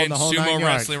 drinks, the whole again, 9 sumo yards.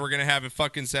 wrestling. We're going to have it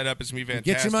fucking set up. It's going to be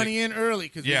fantastic. Get your money in early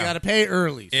because Yeah. we got to pay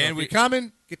early. So And if we- you're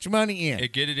coming, get your money in.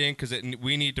 Get it in because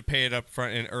we need to pay it up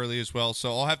front and early as well.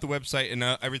 So I'll have the website and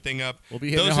everything up. We'll be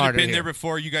hitting Those it that have harder been here. there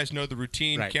before, you guys know the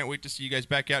routine. Right. Can't wait to see you guys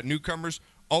back out. Newcomers,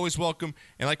 always welcome.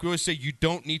 And like we always say, you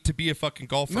don't need to be a fucking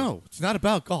golfer. No, it's not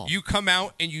about golf. You come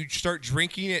out and you start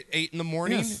drinking at 8 in the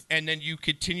morning, Yes. and then you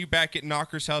continue back at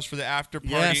Knocker's house for the after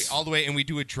party Yes. all the way, and we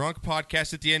do a drunk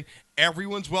podcast at the end.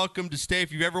 Everyone's welcome to stay.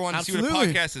 If you ever want to see what a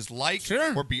Absolutely. podcast is like,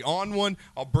 Sure. or be on one,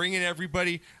 I'll bring in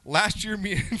everybody. Last year,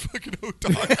 me and fucking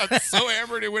O-Dog got so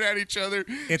hammered and went at each other.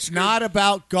 it's not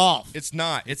about golf. It's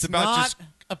not. It's not about just.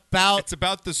 about It's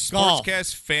about the golf.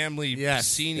 Sportscast family Yes,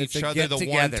 seeing it's each a other the one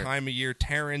get-together. time a year.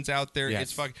 Taryn's out there. Yes.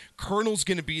 It's fucking. Colonel's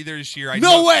gonna be there this year. I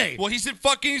No know. way! Well, he's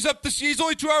he's up. He's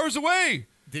only 2 hours away.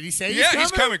 Did he say Yeah,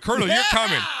 he's coming. Colonel, you're Yeah!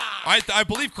 coming. I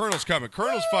believe Colonel's coming.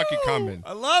 Colonel's fucking coming.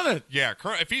 I love it. Yeah,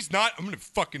 Colonel, if he's not, I'm gonna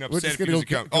fucking upset just if he gonna doesn't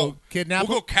go come. ki- go kidnap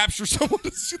We'll him? go capture someone in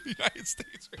the United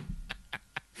States.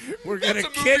 We're gonna That's a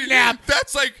movie. kidnap.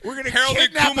 That's like We're gonna Harold and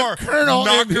kidnap a Kumar, colonel in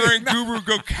Knocker the- and Guru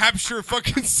go capture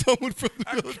fucking someone from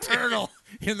the military. Colonel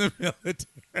in the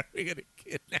military. We're gonna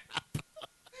kidnap.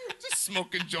 Just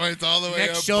smoking joints all the way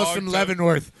Next up. show's Bogtown. from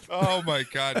Leavenworth. Oh my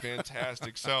God,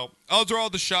 fantastic! So those are all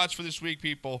the shots for this week,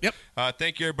 people. Yep.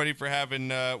 Thank you everybody for having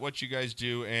what you guys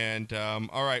do, and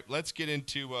all right, let's get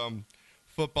into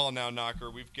football now,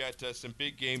 Knocker. We've got some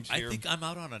big games I here. think I'm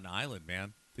out on an island,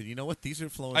 man. And you know what? These are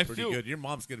flowing I pretty feel- good. Your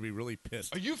mom's gonna be really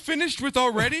pissed Are you finished with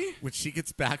already? when she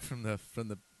gets back from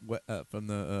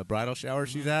the bridal shower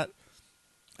she's at.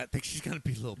 I think she's gonna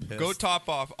be a little pissed. Go top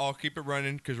off. I'll keep it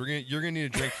running because you're gonna need a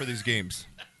drink for these games.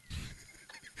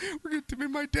 We're gonna me,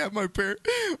 my dad, my parent,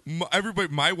 everybody,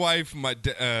 my wife,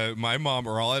 my mom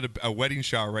are all at a wedding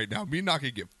shower right now. Me and not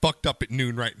gonna get fucked up at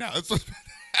noon right now. That's what's gonna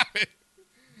happen.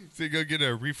 So you go get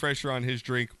a refresher on his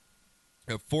drink.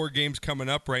 4 games coming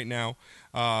up right now.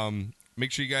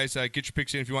 Make sure you guys get your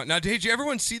picks in if you want. Now, did you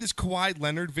everyone see this Kawhi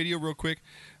Leonard video real quick?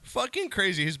 Fucking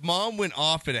crazy. His mom went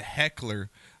off at a heckler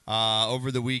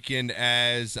over the weekend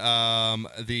as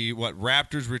the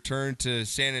Raptors returned to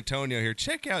San Antonio here.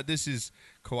 Check out, this is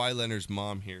Kawhi Leonard's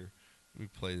mom here. Let me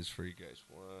play this for you guys.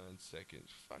 1 second.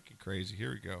 It's fucking crazy.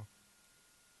 Here we go.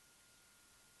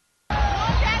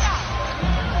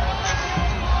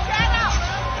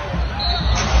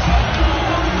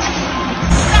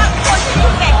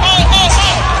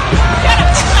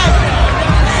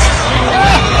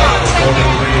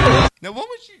 Now, what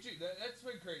would you do? That's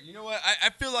been great. You know what?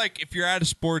 I feel like if you're at a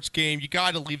sports game, you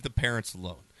got to leave the parents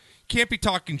alone. You can't be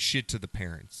talking shit to the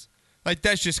parents. Like,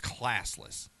 that's just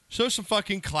classless. Show some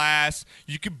fucking class.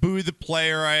 You can boo the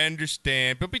player, I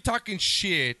understand. But be talking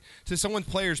shit to someone's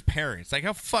player's parents. Like,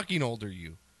 how fucking old are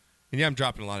you? And yeah, I'm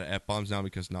dropping a lot of F-bombs now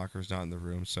because Knocker's not in the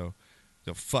room, so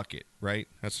fuck it, right?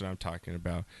 That's what I'm talking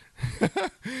about.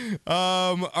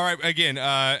 All right, again,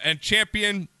 and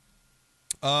champion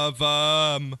of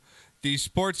the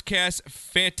Sportscast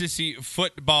Fantasy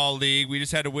Football League. We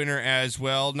just had a winner as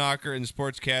well, Knocker, in the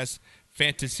Sportscast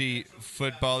Fantasy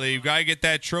Football League. Got to get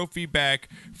that trophy back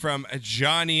from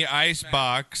Johnny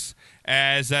Icebox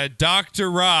as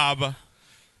Dr. Rob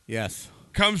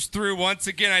comes through once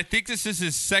again. I think this is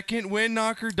his second win,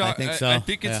 Knocker. I think so. I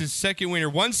think it's his second winner.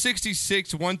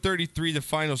 166-133, the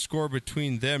final score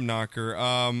between them,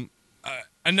 Knocker.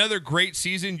 Another great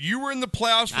season. You were in the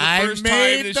playoffs for the first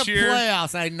time this year. I made the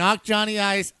playoffs. I knocked Johnny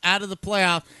Ice out of the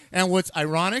playoffs. And what's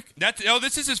ironic?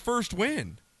 This is his first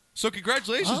win. So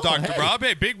congratulations, Dr. Rob.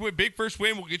 Hey, big first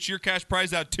win. We'll get your cash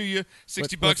prize out to you,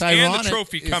 $60 and the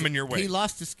trophy coming your way. He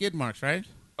lost to Skid Marks, right?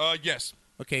 Yes.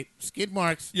 Okay, Skid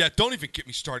Marks. Yeah, don't even get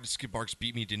me started. Skid Marks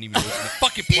beat me. Didn't even lose in the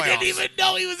fucking playoffs. He didn't even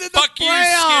know he was in the playoffs. Fuck you,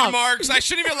 Skid Marks. I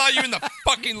shouldn't even allow you in the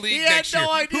fucking league next year. He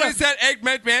had no idea. Who is that?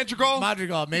 Eggman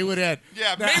Madrigal? Maywood Ed.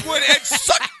 Yeah, Maywood Ed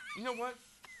suck. You know what?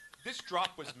 This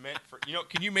drop was meant for,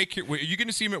 can you make it, are you going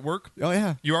to see him at work? Oh,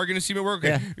 yeah. You are going to see him at work?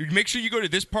 Okay. Yeah. Make sure you go to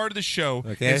this part of the show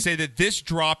and say that this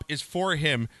drop is for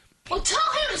him. Well, tell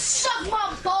him to suck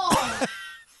my ball.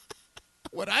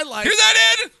 What I like. Hear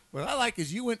that, Ed? What I like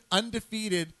is you went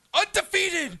undefeated.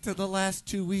 Undefeated! To the last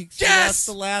 2 weeks. Yes! You lost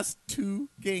the last 2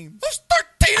 games. That's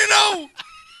 13-0!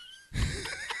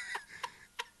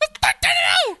 That's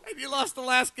 13-0! And you lost the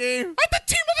last game. I'm the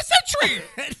team of the century!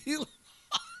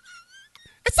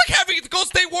 It's like having the Golden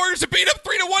State Warriors to beat up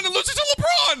 3-1 and lose it to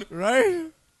LeBron.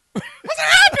 Right? How's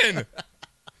that happen?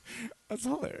 That's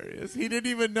hilarious. He didn't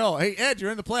even know. Hey, Ed, you're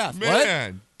in the playoffs.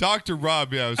 Man, what? Dr.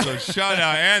 Rob, so shout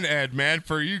out, and Ed, man,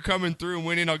 for you coming through and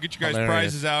winning. I'll get you guys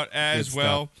prizes out as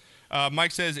well.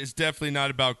 Mike says it's definitely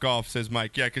not about golf, says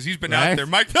Mike. Yeah, because he's been out there.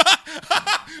 Mike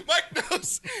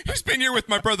knows. He's been here with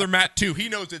my brother Matt, too. He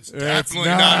knows it's definitely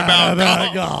not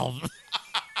about golf.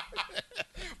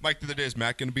 Mike, the other day, is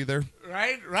Matt going to be there?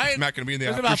 Right. Is Matt going to be in the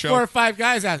There's after about show? 4 or 5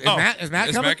 guys out there. Is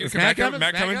Matt coming? Is Matt coming?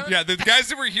 Yeah, the guys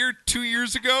that were here 2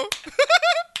 years ago.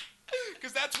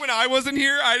 Because that's when I wasn't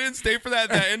here. I didn't stay for that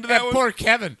end of that one. Poor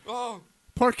Kevin. Oh.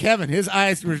 Poor Kevin. His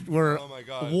eyes were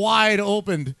wide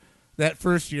opened that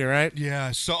first year, right?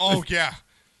 Yeah. So, yeah.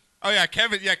 Oh, yeah,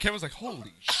 Kevin. Yeah, Kevin's like,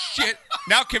 holy shit.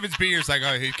 Now Kevin's being here. It's like,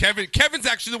 oh, hey, Kevin's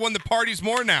actually the one that parties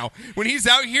more now. When he's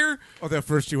out here. Oh, that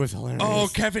first year was hilarious. Oh,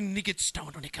 Kevin, he gets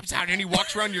stoned when he comes out here and he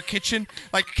walks around your kitchen.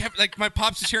 Like my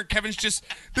pops is here and Kevin's just,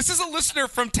 this is a listener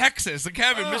from Texas. And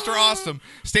Kevin, Mr. Awesome,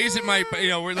 stays at my,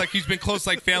 we're like, he's been close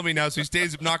like family now, so he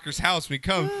stays at Knocker's house when he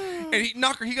comes. And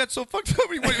he got so fucked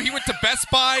up. He went to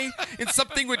Best Buy and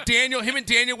something with Daniel. Him and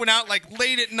Daniel went out like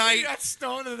late at night. He got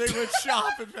stoned and they went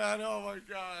shopping, man. Oh, my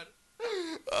God.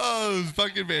 Oh, it was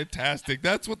fucking fantastic.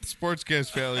 That's what the Sportscast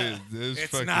family is.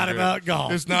 It's not about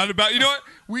golf. It's not about, you know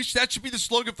what? That should be the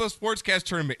slogan for the Sportscast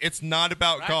tournament. It's not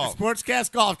about golf. The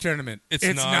Sportscast golf tournament. It's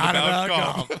not about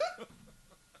golf.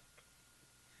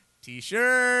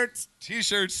 T-shirts.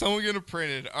 Someone gonna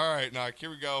print it. All right, Knock,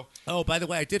 here we go. Oh, by the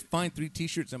way, I did find 3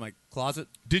 T-shirts in my closet.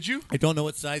 Did you? I don't know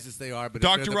what sizes they are, but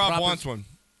Dr. Rob wants one.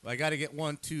 I got to get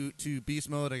one to Beast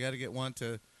Mode. I got to get one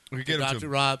to Dr. To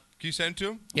Rob. Can you send it to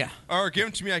him? Yeah. Or give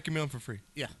them to me. I can mail them for free.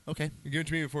 Yeah. Okay. You give them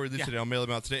to me before we leave today. I'll mail them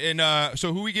out today. And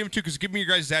so who we give them to? Because give me your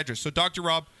guys' address. So Dr.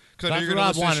 Rob, because I know you're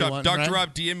going to listen to the shop. One, Dr. right?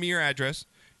 Rob, DM me your address.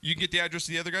 You can get the address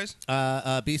of the other guys?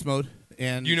 Beast Mode.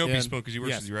 Beast Mode because he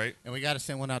works with you, right? And we got to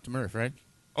send one out to Murph, right?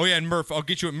 Oh, yeah, and Murph. I'll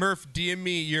get you at Murph. DM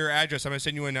me your address. I'm going to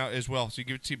send you one out as well. So you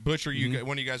give it to Butch or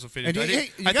one of you guys will fit in. You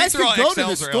guys can go to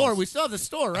the store. We still have the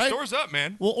store, right? The store's up,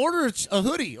 man. We'll order a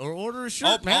hoodie or order a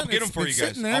shirt, man. I'll get them for you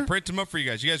guys. I'll print them up for you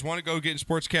guys. You guys want to go get in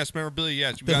Sportscast memorabilia?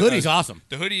 Yes. The hoodie's awesome.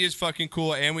 The hoodie is fucking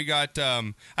cool. And we got,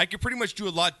 I can pretty much do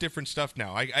a lot different stuff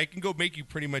now. I can go make you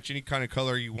pretty much any kind of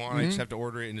color you want. I just have to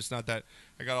order it, and it's not that.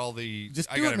 I got all the. Just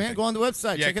do it, man. Go on the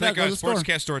website. Yeah, check it out. Go to the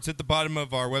Sportscast store. It's at the bottom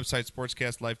of our website,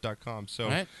 sportscastlife.com.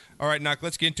 So, all right, Knock,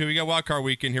 let's get into it. We got Wild Card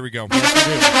Weekend. Here we go.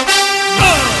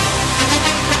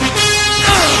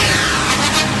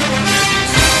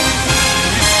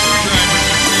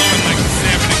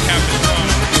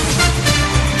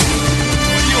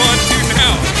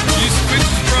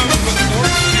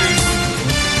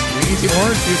 The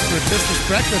orange juice for Christmas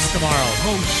breakfast tomorrow.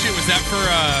 Oh shit! Was that for?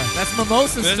 That's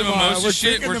mimosas There's a tomorrow. mimosa We're shit.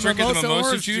 drinking We're the drinking the mimosa mimosa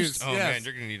orange juice. Oh, yes. man,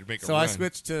 you're going to need to make a So run. I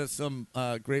switched to some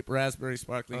grape raspberry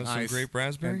sparkling some ice. grape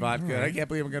raspberry? And vodka. All right. I can't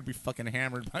believe I'm going to be fucking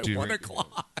hammered by Dude, 1 right.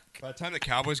 o'clock. By the time the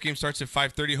Cowboys game starts at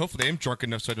 5:30, hopefully I'm drunk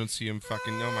enough so I don't see him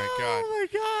fucking. Oh my god. Oh, my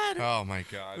God. Oh my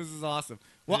god. This is awesome.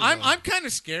 Well, I'm kind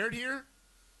of scared here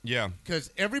Yeah.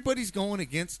 because everybody's going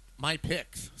against my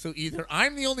picks. So either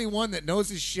I'm the only one that knows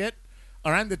his shit,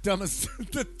 or I'm the dumbest,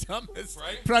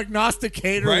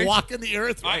 prognosticator Right? walking the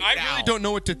earth right I now. really don't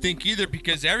know what to think either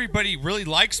because everybody really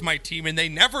likes my team and they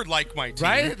never like my team.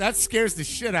 Right? That scares the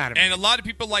shit out of me. And a lot of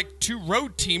people like 2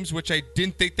 road teams, which I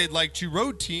didn't think they'd like 2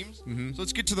 road teams. So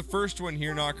let's get to the first one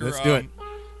here, Knocker. Let's do it.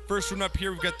 First one up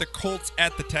here, we've got the Colts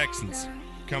at the Texans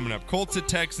coming up. Colts at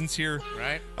Texans here.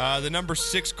 Right. The number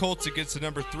 6 Colts against the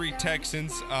number 3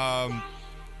 Texans.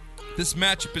 This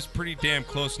matchup is pretty damn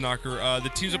close, Knocker. The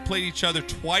teams have played each other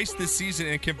twice this season,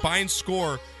 and combined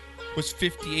score was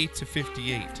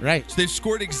 58-58. Right. So they've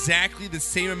scored exactly the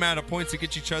same amount of points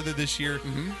against each other this year.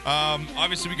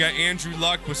 Obviously, we got Andrew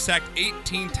Luck was sacked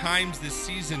 18 times this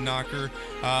season, Knocker.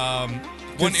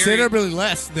 Considerably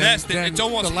less than it's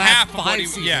almost the last half of what 5 he.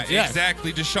 seasons. Yeah, Yes.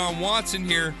 exactly. Deshaun Watson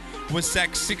here was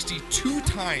sacked 62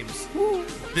 times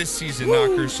this season,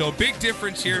 Knocker. So big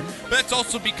difference here. But that's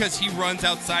also because he runs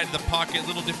outside of the pocket,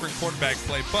 little different quarterback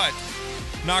play. But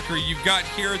Knocker, you've got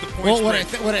here the points. Well,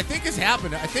 spread. what I think has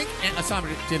happened, I think,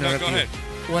 sorry to interrupt go you. ahead.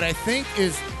 What I think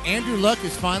is Andrew Luck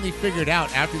has finally figured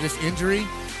out after this injury,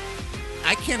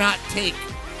 I cannot take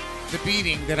the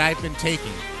beating that I've been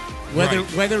taking.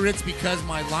 Whether it's because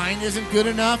my line isn't good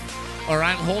enough or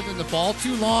I'm holding the ball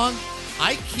too long,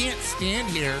 I can't stand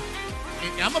here.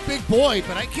 And I'm a big boy,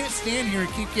 but I can't stand here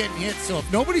and keep getting hit. So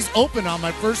if nobody's open on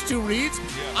my first 2 reads,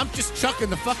 I'm just chucking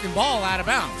the fucking ball out of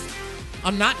bounds.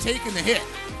 I'm not taking the hit.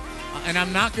 And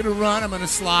I'm not going to run. I'm going to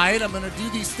slide. I'm going to do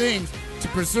these things to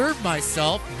preserve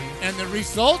myself. And the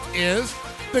result is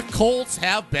the Colts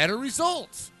have better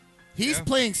results. He's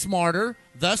playing smarter,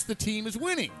 thus the team is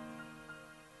winning.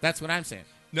 That's what I'm saying.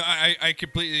 No, I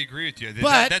completely agree with you.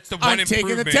 But That's the one I'm taking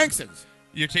the improvement. Texans.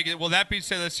 You're taking. Well, that being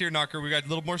said, let's hear, Knocker. We got a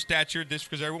little more stats here. This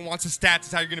because everyone wants the stats.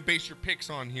 That's how you're going to base your picks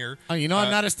on here. Oh, you know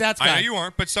I'm not a stats guy. I know you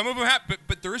aren't, but some of them have.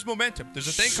 But there is momentum. There's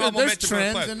a thing Sure, called there's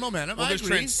momentum. trends and momentum. Well, I there's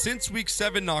agree. trends. Since week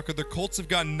 7, Knocker, the Colts have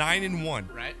gone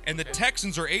 9-1, Right. and the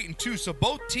Texans are 8-2. So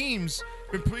both teams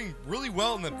have been playing really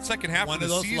well in the second half One of of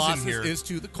the those season losses here. is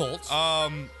to the Colts.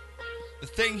 The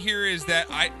thing here is that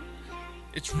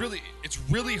it's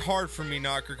really hard for me,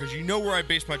 Knocker, because you know where I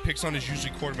base my picks on is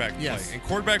usually quarterback play. Yes. And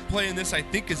quarterback play in this, I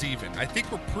think, is even. I think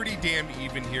we're pretty damn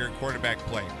even here in quarterback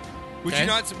play. Would Okay. you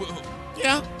not?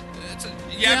 Yeah.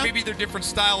 Yeah, maybe they're different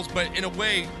styles, but in a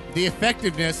way, The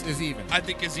effectiveness is even. I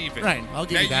think is even. Right, I'll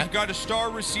give now, you that. You've got a star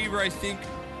receiver, I think,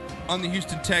 on the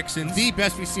Houston Texans. The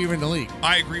best receiver in the league.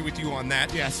 I agree with you on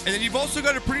that. Yes. And then you've also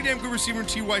got a pretty damn good receiver in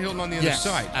T.Y. Hilton on the other Yes,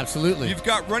 side. absolutely. You've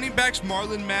got running backs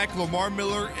Marlon Mack, Lamar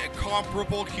Miller,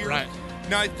 comparable here. Right.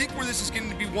 Now, I think where this is getting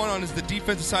to be won on is the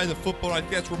defensive side of the football. I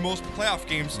think that's where most playoff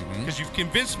games, because you've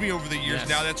convinced me over the years Yes.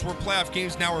 now, that's where playoff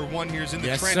games now are won here is in the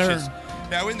Yes, trenches. sir.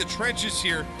 Now, in the trenches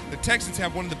here, the Texans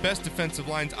have one of the best defensive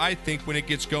lines, I think, when it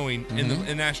gets going in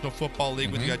the National Football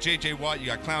League. With you got J.J. Watt, you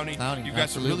got Clowney, you've got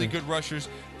some really absolutely. good rushers.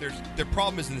 Their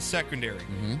problem is in the secondary.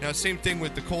 Now, same thing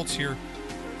with the Colts here.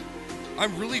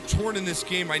 I'm really torn in this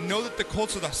game. I know that the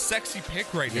Colts are the sexy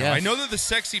pick right now. Yes. I know they're the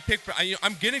sexy pick, but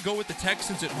I'm going to go with the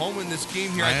Texans at home in this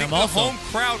game here. I I think am the also. home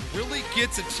crowd really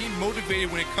gets a team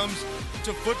motivated when it comes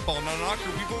to football. Now, Knocker,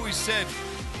 we've always said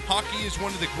hockey is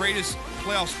one of the greatest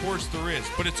playoff sports there is,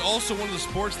 but it's also one of the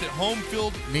sports that home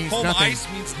Means home nothing. ice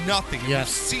means nothing. And Yes.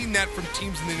 we've seen that from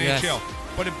teams in the Yes. NHL.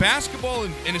 But in basketball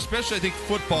and especially I think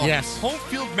football, Yes. home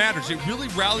field matters. It really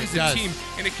rallies It the does. team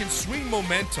and it can swing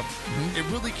momentum. It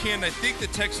really can. I think the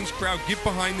Texans crowd get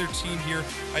behind their team here.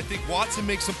 I think Watson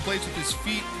makes some plays with his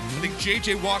feet. I think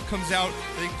J.J. Watt comes out.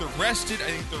 I think they're rested.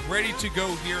 I think they're ready to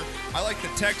go here. I like the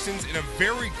Texans in a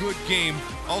very good game.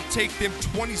 I'll take them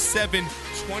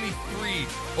 27-23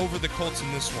 over the Colts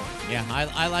in this one. Yeah,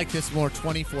 I like this more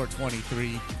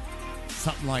 24-23.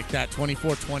 Something like that,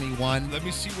 24-21. Let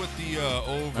me see what the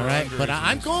over. All right, under but is in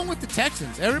I'm this. going with the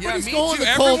Texans. Everybody's me going too. the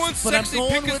Everyone's Colts, but I'm sexy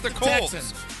going pick is with the the Colts.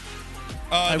 Texans.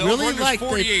 The really over-under's like the-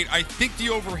 48. I think the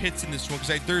over hits in this one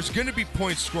because there's going to be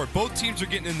points scored. Both teams are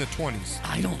getting in the 20s.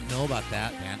 I don't know about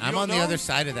that, man. I'm don't on the know? other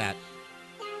side of that.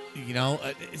 You know,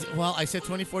 well, I said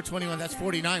 24-21. That's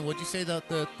 49. What'd you say the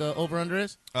over-under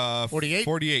is? 48?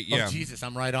 48, yeah. Oh, Jesus,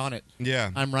 I'm right on it.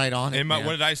 Yeah. I'm right on it, And man.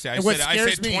 what did I say? I And what said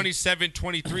scares me-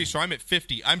 27-23, so I'm at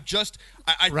 50. I'm just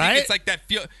I Right? think it's like that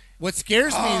feel. What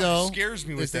scares me, though, scares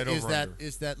me with is that over-under.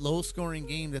 is that low-scoring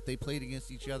game that they played against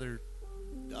each other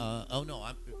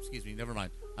Excuse me. Never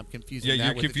mind. I'm confusing Yeah, that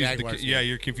you're with confusing. the Jaguars.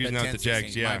 You're confusing that with the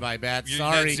Jags. Yeah, My bad. You're-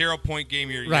 Sorry. That 0-point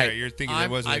game. You're thinking that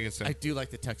wasn't against them. I do like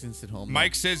the Texans at home.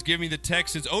 Mike says, "Give me the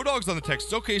Texans." O-Dog's on the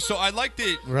Texans. Okay, so I like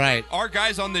that. Right. Our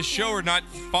guys on this show are not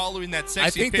following that sexy I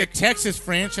think pick. the Texas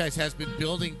franchise has been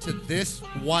building to this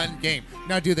one game.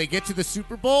 Now, do they get to the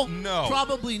Super Bowl? No.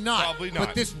 Probably not. Probably not.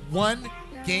 But this one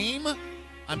game,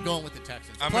 I'm going with the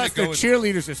Texans. I'm Plus, gonna their go with-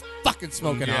 cheerleaders are fucking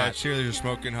smoking yeah, hot. cheerleaders are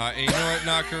smoking hot. And you know what,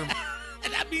 Knocker?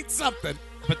 And that means something.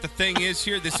 But the thing is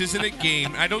here, this isn't a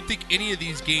game. I don't think any of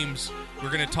these games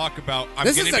we're going to talk about. I'm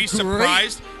This going is to a be great-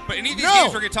 surprised. But any of these No.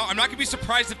 games we're going to talk, I'm not going to be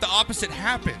surprised if the opposite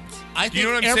happens. I Do you think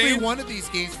know what I'm every saying? one of these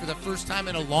games for the first time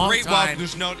in a long Great. Well, time.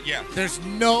 there's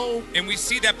no. And we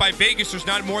see that by Vegas. There's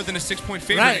not more than a 6-point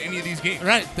favorite Right. in any of these games.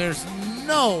 Right. There's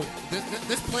no.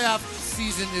 This playoff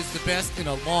season is the best in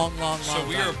a long So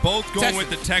we time. are both going Texans. with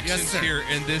the Texans Yes, sir. here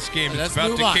in this game. Let's It's about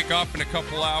move to on. kick off in a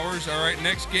couple hours. All right,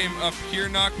 next game up here,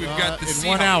 Knock. We've got the in Seahawks.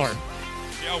 1 hour.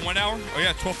 Yeah, 1 hour? Oh,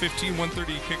 yeah, 12:15,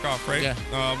 1:30 kickoff, right?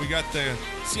 Yeah. We got the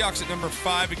Seahawks at number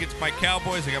 5 against my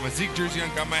Cowboys. I got my Zeke jersey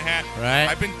on, got my hat.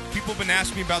 Right. People have been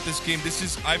asking me about this game.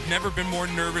 I've never been more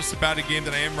nervous about a game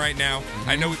than I am right now.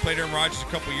 I know we played Aaron Rodgers a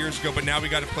couple years ago, but now we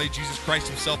got to play Jesus Christ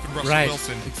himself and Russell Right.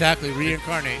 Wilson. Exactly.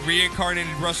 Reincarnate.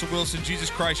 Reincarnated Russell Wilson,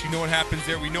 Jesus Christ. You know what happens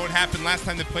there. We know what happened last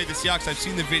time they played the Seahawks. I've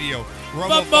seen the video.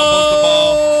 Romo fumbles the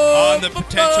ball on the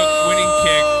potential winning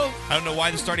kick. I don't know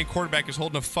why the starting quarterback is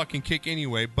holding a fucking kick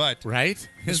anyway, but right.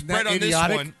 the Isn't spread that on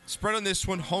idiotic? this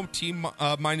one, home team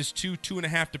 -2,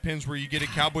 2.5 depends where you get it.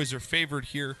 Cowboys are favored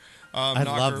here. I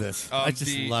Knocker. love this. I just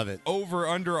The love it.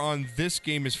 Over/under on this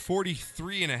game is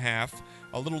 43.5.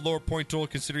 A little lower point total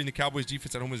considering the Cowboys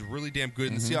defense at home is really damn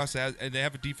good, and the Seahawks they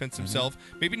have a defense themselves.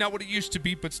 Maybe not what it used to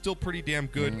be, but still pretty damn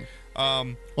good.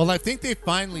 Well, I think they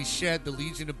finally shed the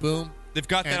Legion of Boom. They've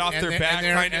got that off their back,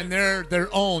 and they're their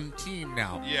own team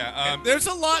now. Yeah, And there's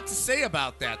a lot to say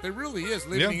about that. There really is,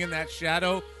 living in that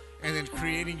shadow and then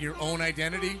creating your own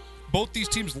identity. Both these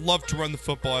teams love to run the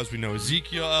football, as we know.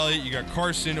 Ezekiel Elliott, you got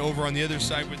Carson over on the other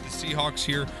side with the Seahawks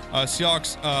here.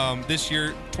 Seahawks this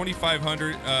year,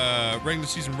 2,500 regular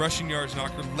season rushing yards.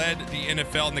 Knocker led the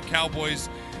NFL, and the Cowboys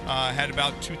had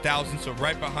about 2,000, so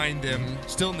right behind them,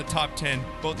 still in the top 10.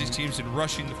 Both these teams in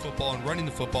rushing the football and running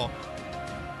the football.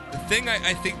 The thing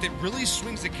I think that really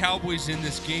swings the Cowboys in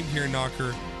this game here,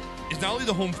 Knocker, is not only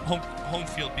the home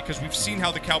field, because we've seen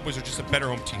how the Cowboys are just a better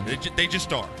home team. They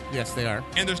just are. Yes, they are.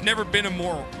 And there's never been a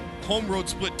more home-road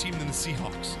split team than the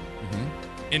Seahawks.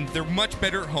 And they're much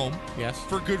better at home. Yes.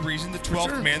 For good reason. The 12th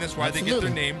sure. man, that's why they get Absolutely.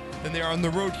 their name, than they are on the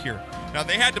road here. Now,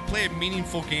 they had to play a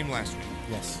meaningful game last week.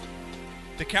 Yes.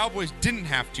 The Cowboys didn't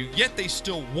have to, yet they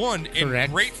still won Correct.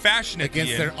 in great fashion at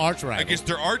Against the end. their arch rival. Against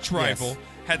their arch rival. Yes.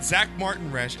 Had Zach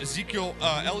Martin rest, Ezekiel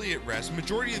Elliott rest,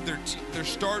 majority of their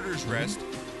starters rest.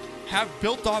 Have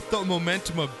built off the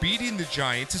momentum of beating the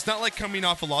Giants. It's not like coming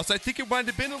off a loss. I think it might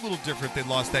have been a little different. They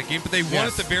lost that game, but they won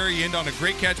at the very end on a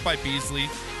great catch by Beasley.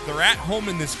 They're at home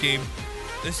in this game.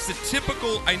 This is a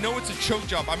typical, I know it's a choke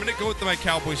job. I'm going to go with my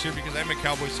Cowboys here because I'm a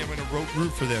Cowboys fan. I'm going to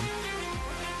root for them.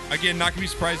 Again, not going to be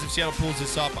surprised if Seattle pulls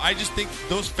this up. I just think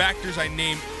those factors I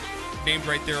named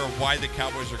right there are why the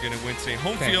Cowboys are going to win. Say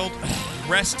home field,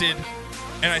 rested,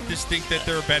 and I just think that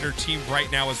they're a better team right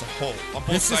now as a whole. On both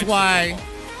This sides is of the why. football.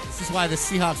 This is why the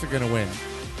Seahawks are going to win.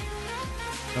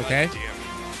 Okay. God damn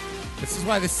it. This is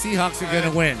why the Seahawks are going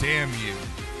to win. Damn you.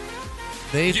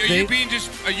 They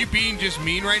Are you being just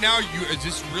mean right now? Is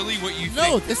this really what you think?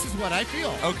 No, this is what I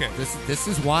feel. Okay. This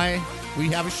is why we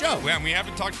have a show. Well, we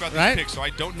haven't talked about this Right? pick, so I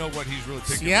don't know what he's really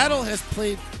picking. Seattle has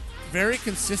played very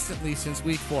consistently since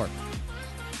week 4.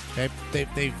 Okay,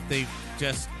 they've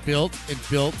just built and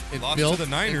built and Lost built to the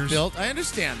Niners. and built. I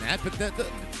understand that, but the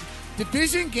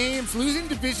division games, losing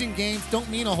division games, don't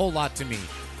mean a whole lot to me.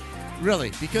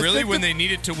 Really, because Really, they're when the- they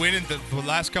needed to win in the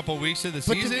last couple of weeks of the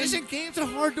But season? division games are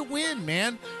hard to win,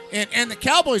 man. And the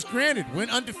Cowboys, granted, went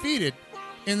undefeated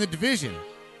in the division.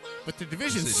 But the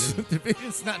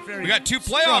division's not very We got 2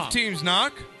 playoff strong. teams,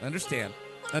 Knock. Understand.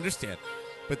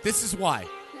 But this is why.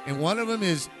 And one of them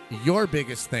is your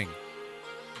biggest thing.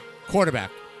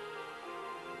 Quarterback.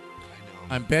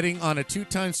 I'm betting on a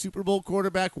 2-time Super Bowl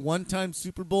quarterback, 1-time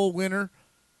Super Bowl winner,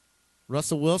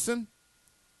 Russell Wilson.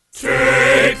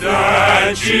 Take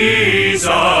that, Jesus!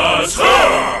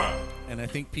 And I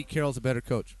think Pete Carroll's a better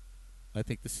coach. I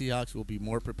think the Seahawks will be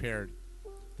more prepared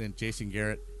than Jason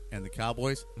Garrett and the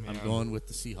Cowboys. I'm going with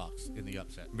the Seahawks in the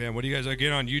upset. Man, what do you guys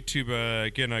again on YouTube?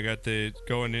 Again, I got the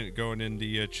going in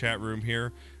the chat room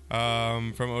here.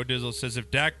 From O'Dizzle says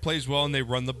if Dak plays well and they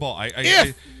run the ball,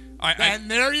 And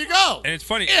there you go. And it's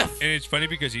funny. If. And it's funny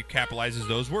because he capitalizes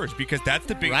those words because that's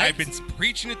the big. Right? I've been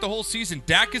preaching it the whole season.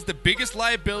 Dak is the biggest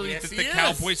liability Yes, that he the is.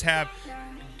 Cowboys have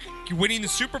winning the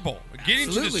Super Bowl, getting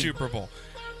to the Absolutely. Super Bowl.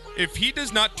 If he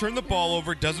does not turn the ball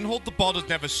over, doesn't hold the ball, doesn't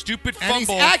have a stupid And he's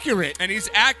fumble, accurate. and he's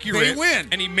accurate, They win.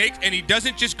 and he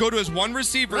doesn't just go to his one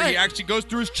receiver. Right. He actually goes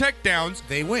through his check downs.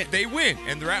 They win. They win,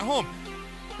 and they're at home.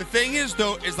 The thing is,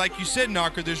 though, is like you said,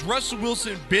 Knocker. There's Russell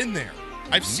Wilson been there.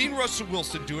 I've seen Russell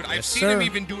Wilson do it. I've seen sir. him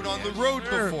even do it on the road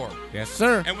before. Yes,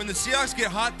 sir. And when the Seahawks get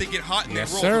hot, they get hot and Yes,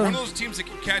 they roll. sir. They're one of those teams that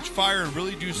can catch fire and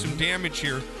really do some damage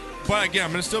here. But again,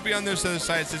 I'm going to still be on this other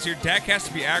side. It says here, Dak has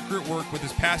to be accurate work with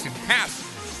his passing. Has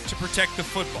to protect the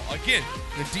football. Again,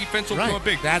 the defense will come up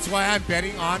big. That's why I'm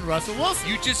betting on Russell Wilson.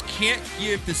 You just can't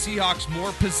give the Seahawks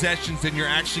more possessions than you're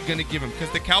actually going to give them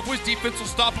because the Cowboys defense will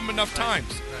stop them enough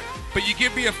times. But you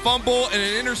give me a fumble and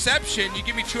an interception, you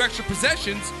give me 2 extra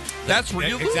possessions, that's where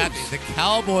you lose. Exactly. The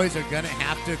Cowboys are going to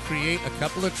have to create a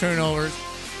couple of turnovers,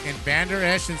 and Van Der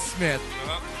Esch and Smith,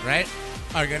 right,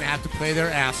 are going to have to play their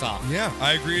ass off. Yeah,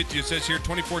 I agree with you. It says here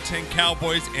 24-10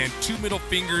 Cowboys and 2 middle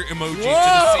finger emojis Whoa!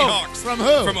 to the Seahawks. From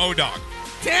who? From O-Dog.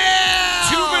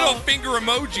 Damn! 2 middle finger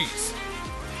emojis.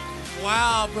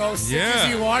 Wow, bro. Sick as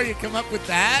you are, you come up with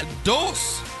that?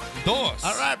 Dos. All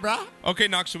right, bro. Okay,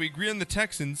 Knox, so we agree on the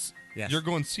Texans. Yes. You're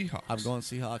going Seahawks. I'm going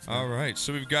Seahawks. Man. All right,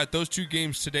 so we've got those 2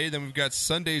 games today. Then we've got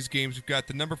Sunday's games. We've got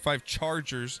the number 5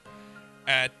 Chargers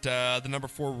at the number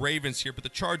 4 Ravens here, but the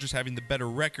Chargers having the better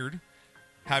record,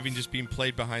 having just been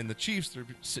played behind the Chiefs. They're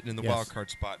sitting in the wild card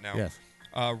spot now. Yes.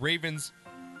 Ravens,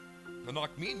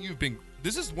 Knock, me and you have been.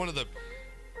 This is one of the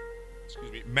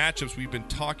matchups we've been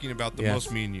talking about the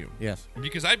most. Me and you. Yes.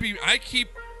 Because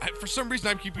for some reason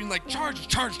I keep being like Chargers,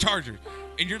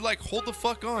 and you're like, hold the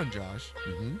fuck on, Josh.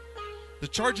 Mm-hmm. The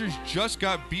Chargers just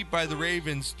got beat by the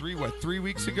Ravens 3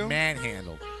 weeks ago?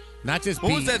 Manhandled. Not just What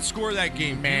beat. was that score of that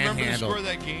game? Do you remember the Manhandled. score of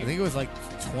that game? I think it was like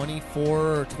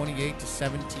 24 or 28 to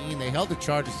 17. They held the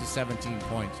Chargers to 17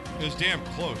 points. It was damn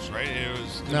close, right? It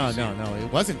was. No,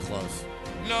 it wasn't close.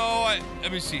 No,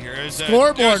 let me see here. It was,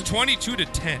 Scoreboard. It was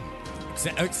 22-10.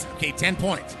 Okay, 10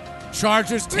 points.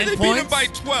 Chargers 10 They points. beat them by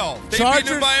 12. They Chargers, beat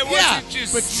them by, it wasn't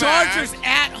just but smack. Chargers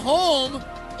at home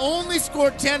only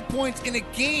scored 10 points in a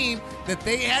game that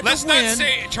they had Let's to win. not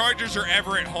say Chargers are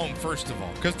ever at home, first of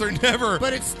all, because they're never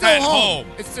But it's still at home.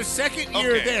 It's their second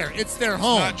year Okay. there. It's their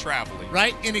home. Not traveling.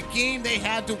 Right? In a game they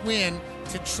had to win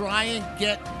to try and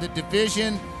get the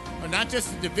division, or not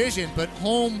just the division, but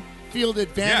home field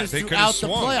advantage they could've throughout the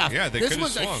swung. playoffs. Yeah, they this could've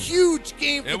was a swung. huge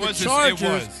game for It the was. It Chargers,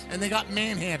 was. and they got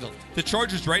manhandled. The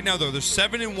Chargers right now, though, they're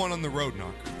 7-1 on the road,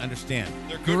 Knock. Understand.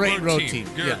 They're a good Great road team. team.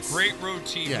 They're Yes. a great road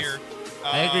team Yes. here.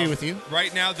 I agree with you.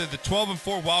 Right now, they're the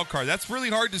 12-4 wild card. That's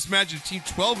really hard to imagine a team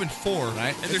 12-4,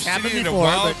 Right. and they're It's happened sitting in a before,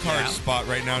 wild but card yeah. spot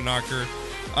right now, Knocker.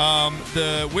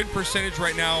 The win percentage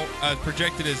right now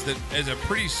projected as a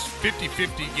pretty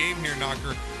 50-50 game here,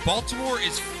 Knocker. Baltimore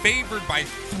is favored by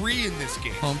 3 in this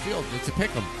game. Home field. It's a pick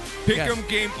 'em. Pick'em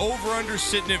game over/under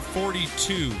sitting at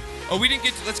 42. Oh, we didn't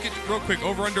get. Let's get real quick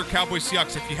over/under Cowboys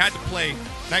Seahawks. If you had to play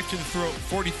knife to the throat,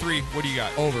 43. What do you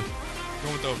got? Over.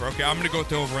 Going with the over. Okay, I'm going to go with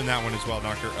the over in that one as well,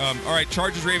 Knocker. All right,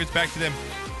 Chargers Ravens. Back to them.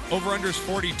 Over/under is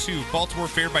 42. Baltimore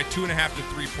favored by 2.5 to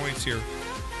 3 points here.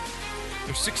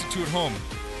 They're 6-2 at home.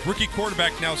 Rookie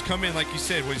quarterback now has come in, like you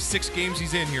said. What, 6 games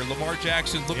he's in here. Lamar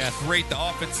Jackson looks great. The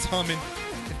offense is humming.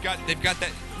 They've got that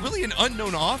really an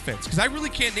unknown offense because I really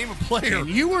can't name a player. And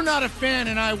you were not a fan,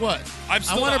 and I was. I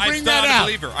want to bring that not out. a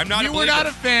believer. I'm not you a believer. were not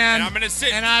a fan, and I'm going to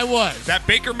sit. and I was. That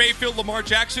Baker Mayfield, Lamar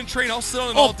Jackson train, I'll sit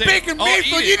on it all day. Baker I'll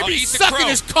Mayfield, eat you it. need to I'll be eat the sucking crow.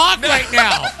 his cock right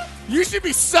now. You should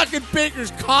be sucking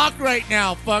Baker's cock right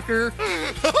now, fucker.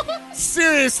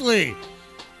 Seriously.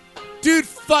 Dude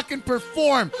fucking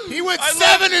performed. He went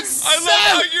 7-7. I love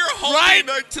how you're holding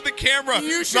right? to the camera.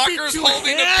 You should Knocker's be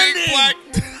holding a big black.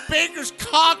 Baker's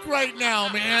cock right now,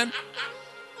 man.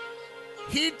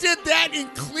 He did that in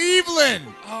Cleveland.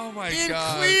 Oh, my in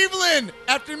God. Cleveland.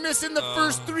 After missing the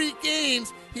first 3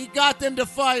 games, he got them to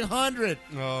 500.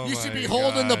 Oh, you should my be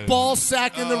holding the God. ball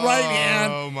sack in the right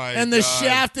hand Oh, my and the God.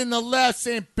 shaft in the left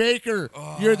saying, Baker,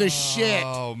 you're the shit.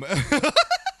 Oh, man.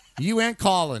 You and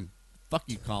Colin. Fuck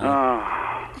you, Colin.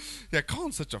 Yeah,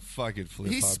 Colin's such a fucking flip.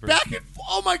 He's back and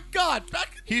oh my God,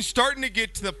 He's starting to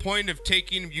get to the point of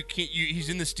taking. He's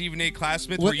in the Stephen A.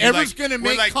 Classmith. Whatever's gonna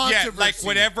make like, controversy. Yeah, like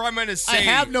whatever I'm gonna say. I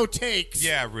have no takes.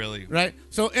 Yeah, really. Right.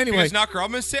 So anyway, Because Knocker,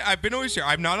 I'm gonna say I've been always here.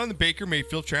 I'm not on the Baker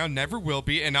Mayfield train. I never will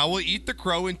be, and I will eat the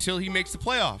crow until he makes the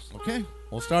playoffs. Okay,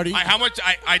 we'll start eating. How much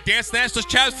I dance the assless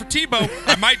Chaz for Tebow.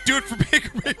 I might do it for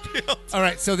Baker Mayfield. All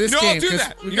right. So this I'll game, do 'cause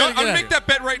that. we You know, gotta I'm get gonna out make of that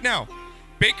bet right now.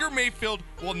 Baker Mayfield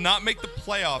will not make the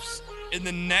playoffs in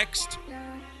the next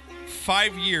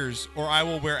 5 years, or I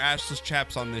will wear assless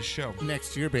chaps on this show.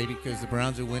 Next year, baby, because the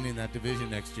Browns are winning that division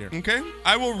next year. Okay.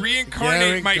 I will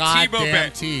reincarnate my Tebow goddamn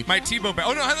bet. teeth. My Tebow bet.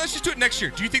 Oh, no, let's just do it next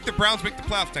year. Do you think the Browns make the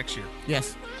playoffs next year?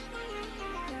 Yes.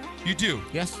 You do?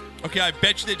 Yes. Okay, I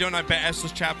bet you they don't. I bet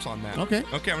assless chaps on that. Okay.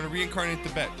 Okay, I'm going to reincarnate the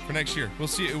bet for next year. We'll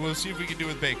see if we can do it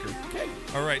with Baker. Okay.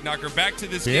 All right, Knocker, back to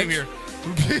this game here.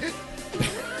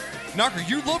 Knocker,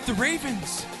 you love the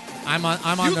Ravens. I'm on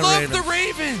you the love Ravens. the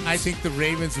Ravens. I think the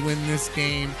Ravens win this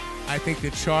game. I think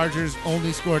the Chargers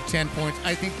only scored 10 points.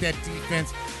 I think that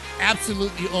defense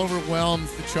absolutely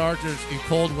overwhelms the Chargers in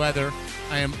cold weather.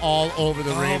 I am all over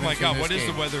the Ravens. Oh my God! in this What is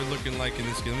game. the weather looking like in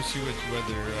this game? Let me see what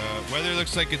weather. Weather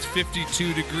looks like it's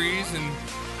 52 degrees and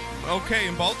okay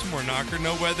in Baltimore. Knocker,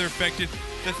 no weather affected.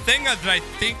 The thing that I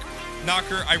think,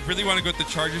 Knocker, I really want to go with the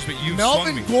Chargers, but you swung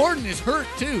me. Melvin Gordon is hurt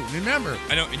too. Remember?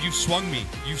 I know, and you swung me.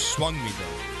 You swung me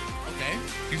though. Okay.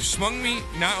 You swung me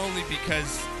not only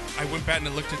because I went back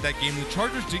and looked at that game. The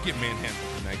Chargers did get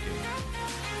manhandled in that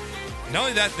game. Not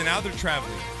only that, then now they're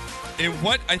traveling. And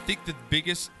what I think the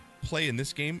biggest play in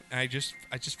this game, and I just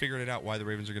figured it out why the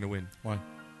Ravens are going to win. Why?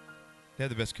 They have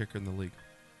the best kicker in the league.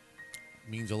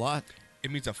 Means a lot.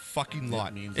 It means a fucking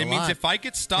lot. It means if I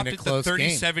get stopped In a at the close game.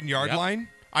 37-yard Yep. line,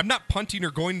 I'm not punting or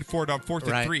going for it on 4th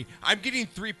and Right. 3. I'm getting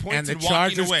 3 points And the walking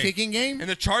Chargers away. kicking game? And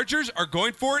the Chargers are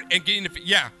going for it and getting it.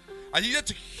 Yeah. I think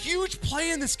that's a huge play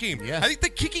in this game. Yeah. I think the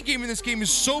kicking game in this game is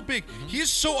so big. He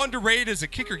is so underrated as a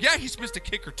kicker. Yeah, he's missed a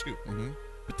kick or two.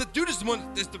 But the dude is the one,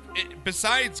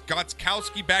 besides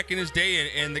Gotskowski back in his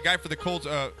day and the guy for the Colts,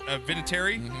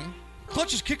 Vinatieri,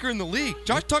 clutchest kicker in the league.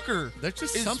 Josh Tucker There's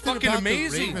just is something fucking about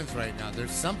amazing. the Ravens right now.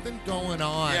 There's something going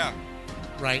on Yeah.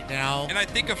 right now. And I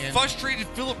think a frustrated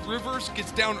Phillip Rivers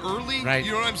gets down early. Right.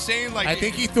 You know what I'm saying? Like I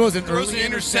think he throws an throws early an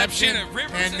interception, at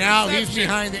Rivers and now he's interception.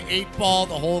 behind the 8 ball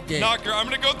the whole game. Knocker, I'm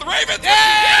going to go with the Ravens. Yeah!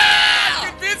 I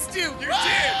convinced you. You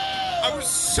did. I was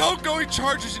so going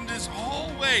Chargers in this whole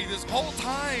way, this whole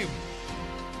time.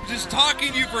 Just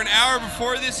talking to you for an hour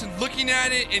before this and looking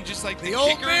at it and just like The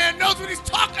old man knows what he's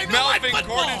talking about. Melvin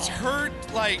Gordon's hurt.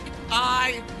 Like,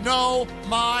 I know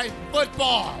my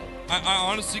football. I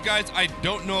honestly, guys, I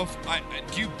don't know if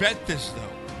do you bet this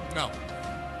though? No.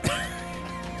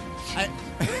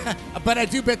 But I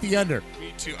do bet the under.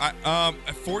 Me too. At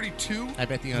 42. I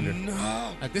bet the under.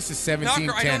 No. This is 17-10.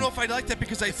 Knocker, I don't know if I like that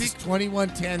because I think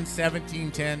 21-10,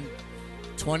 17-10,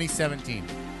 2017.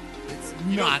 It's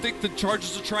you don't not. think the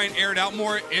Chargers will try and air it out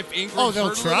more if Ingram's they'll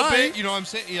hurt a little try. bit? You know what I'm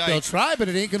saying? Like, They'll try, but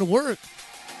it ain't going to work.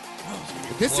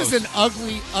 This is an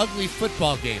ugly, ugly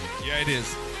football game. Yeah, it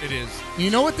is. It is.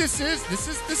 You know what this is? This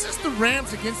is the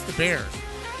Rams against the Bears.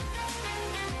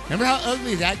 Remember how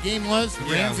ugly that game was? The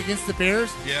Yeah. Rams against the Bears?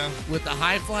 Yeah. With the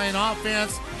high-flying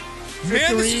offense, Man, this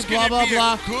victory, is blah, gonna blah, be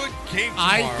blah. a good game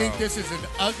tomorrow. I think this is an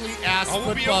ugly-ass I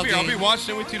will be football over here. game. I'll be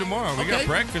watching it with you tomorrow. We got Okay.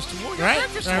 breakfast tomorrow. We got Right.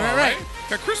 breakfast Right, tomorrow, right, right?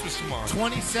 Got Christmas tomorrow.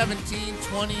 2017,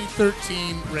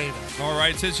 2013 Ravens. All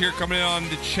right, it says here, coming in on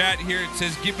the chat here, it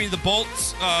says, give me the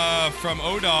bolts from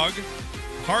O-Dog.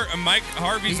 Mike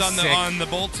Harvey's He's on sick. the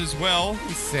bolts as well.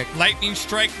 He's sick. Lightning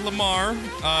Strike Lamar.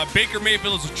 Baker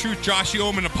Mayfield is a true Josh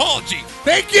Omen apology.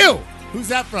 Thank you. Who's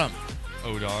that from?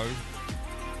 O-Dog.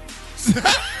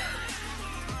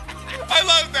 I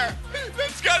love that.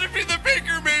 That's got to be the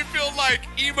Baker Mayfield like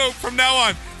emote from now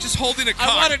on. Just holding a cock.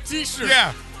 I want a T-shirt.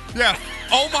 Yeah, yeah.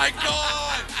 Oh my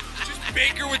God. Just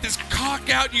Baker with his cock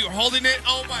out and you holding it.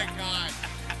 Oh my God.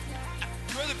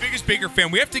 You're the biggest Baker fan.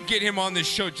 We have to get him on this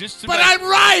show just to. But I'm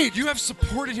right. You have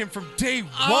supported him from day one.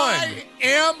 I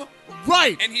am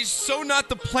right. And he's so not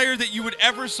the player that you would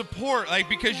ever support, like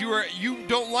because you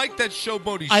don't like that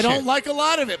showboaty shit. I don't like a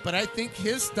lot of it, but I think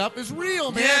his stuff is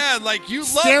real, man. Yeah, like you love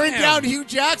Staring him. down Hugh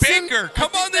Jackson. Baker,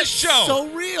 come on this show. So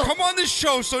real. Come on this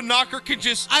show so Knocker can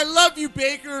just. I love you,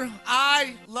 Baker.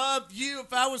 I love you.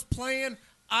 If I was playing,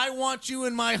 I want you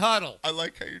in my huddle. I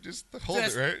like how you just hold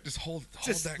Just- it, right? Just hold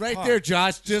that right cock. there,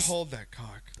 Josh. Just hold that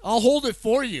cock. I'll hold it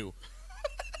for you.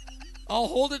 I'll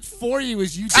hold it for you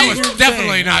as you do That your was thing.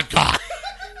 definitely not cock.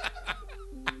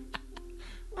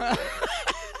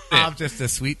 I'm just a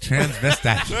sweet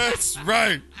transvestite. That's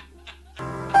right.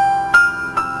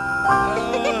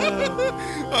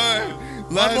 All right.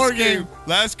 Last more game.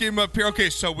 Last game up here. Okay,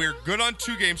 so we're good on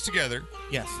 2 games together.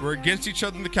 Yes. We're against each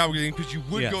other in the Cowboys game because you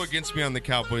would Yes. go against me on the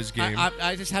Cowboys game.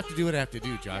 I just have to do what I have to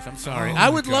do, Josh. I'm sorry. Oh, I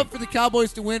would my love God. for the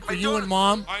Cowboys to win for you and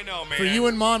Mom. I know, man. For you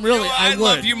and Mom, really, You know, I would.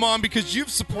 love you, Mom, because you've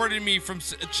supported me from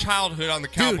childhood on the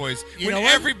Cowboys. you when know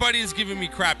what? everybody is giving me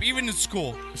crap, even in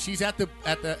school. She's at the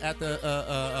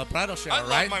bridal shower, I love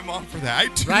right? my mom for that. I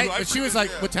do. Right? I But she was forget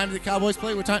like, that. "What time do the Cowboys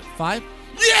play? What time? 5?"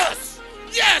 Yes.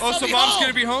 Yes. Oh, I'll so be mom's home.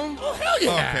 gonna be home? Oh, hell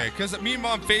yeah. Okay, because me and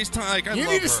mom FaceTime. Like, I You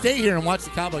love need to her. stay here and watch the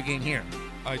Cowboy game here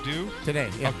I do. today.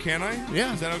 Yeah. Oh, can I?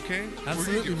 Yeah. Is that okay?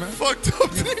 Absolutely, We're gonna man. get fucked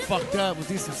up. Get fucked up. We'll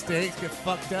do some steaks. Get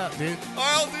fucked up, dude.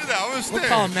 I'll do that. I'm gonna stay. We'll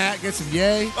call Matt. Get some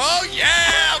yay. Oh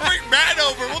yeah, bring Matt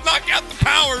over. We'll knock out the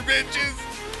power, bitches.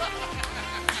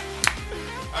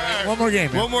 All right, One more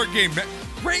game, man. One more game.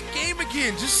 Great game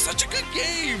again. Just such a good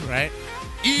game. Right.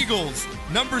 Eagles,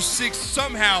 number 6,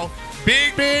 somehow.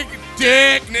 Big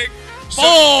Dick Nick. So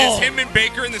Foles. is him and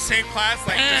Baker in the same class?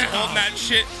 Like, just holding that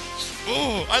shit.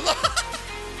 Oh, I love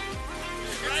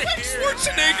It's like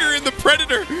Schwarzenegger in The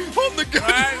Predator holding the gun.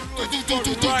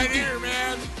 Right here,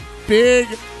 man. Big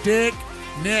Dick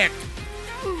Nick.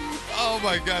 Oh,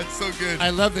 my God. So good. I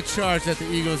love the charge that the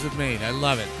Eagles have made. I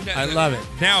love it. I love it.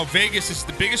 Now, Vegas is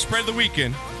the biggest spread of the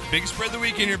weekend. Biggest spread of the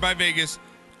weekend here by Vegas.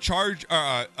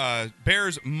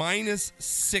 Bears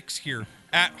 -6 here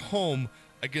at home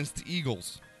against the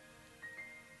Eagles.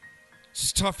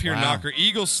 It's tough here, Wow. Knocker.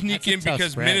 Eagles sneak That's a in tough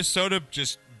because spread. Minnesota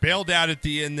just bailed out at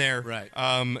the end there. Right.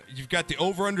 You've got the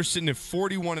over-under sitting at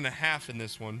 41.5 in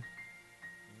this one.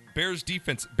 Bears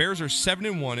defense. Bears are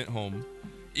 7-1 at home.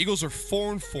 Eagles are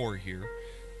 4-4 here.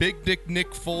 Big Dick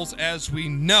Nick Foles, as we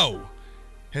know,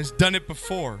 has done it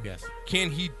before. Yes.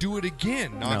 Can he do it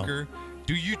again, Knocker? No.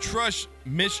 Do you trust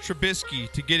Mitch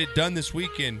Trubisky to get it done this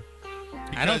weekend?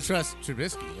 I don't trust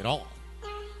Trubisky at all.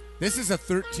 This is a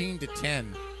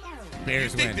 13-10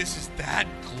 Bears You think win. this is that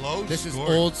close? This is score?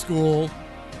 old school.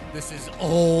 This is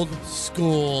old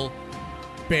school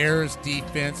Bears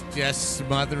defense just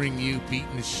smothering you,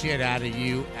 beating the shit out of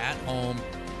you at home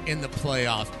in the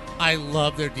playoffs. I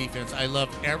love their defense. I love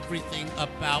everything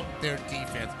about their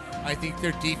defense. I think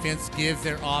their defense gives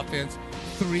their offense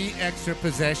 3 extra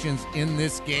possessions in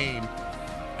this game.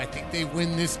 I think they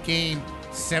win this game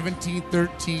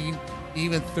 17-13,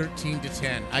 even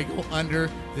 13-10. I go under.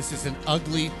 This is an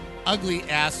ugly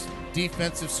ass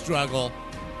defensive struggle,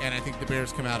 and I think the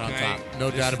Bears come out on top.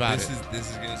 No doubt about it. This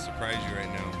is going to surprise you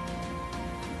right now.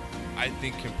 I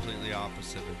think completely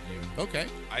opposite of you. Okay.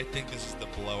 I think this is the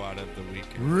blowout of the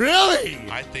weekend. Really?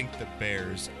 I think the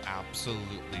Bears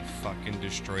absolutely fucking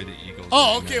destroy the Eagles.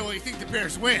 Oh, right okay. now. Well, you think the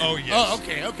Bears win? Oh, yes. Oh,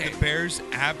 okay. The Bears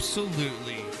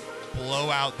absolutely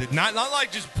blow out. Not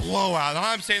like just blow out.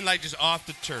 I'm saying like just off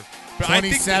the turf. But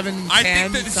 27-10, I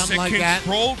think that this something is a like that.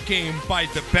 controlled game by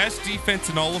the best defense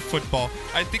in all of football.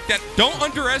 I think that don't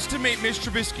underestimate Mitch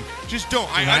Trubisky. Just don't.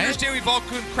 I Right. understand we've all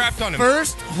crapped on him.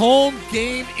 First home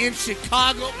game in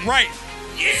Chicago. Right.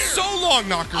 Years. So long,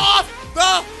 Knocker. Off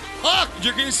the hook.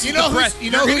 You're going to see You know the breath. who's- you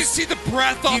know You're going to who's- see the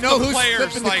breath off You know the who's players.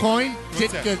 flipping like, the coin?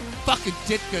 what's that? Ditka. Fucking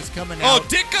Ditka's coming Oh, out.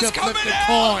 Ditka's to coming flip the out.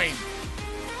 coin.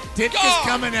 Ditka's God.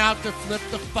 coming out to flip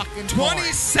the fucking coin.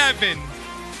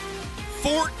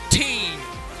 27-14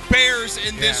 Bears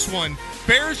in this one.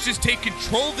 Bears just take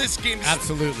control of this game. This is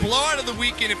Absolutely. blowout of the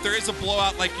weekend. If there is a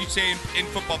blowout, like you say in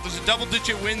football, if there's a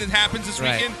double-digit win that happens this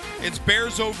Right. weekend, it's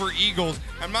Bears over Eagles.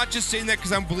 I'm not just saying that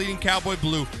because I'm bleeding cowboy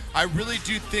blue. I really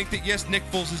do think that, yes, Nick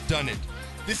Foles has done it.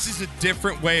 This is a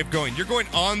different way of going. You're going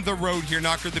on the road here,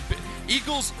 Knocker. The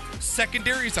Eagles'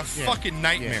 secondary is a fucking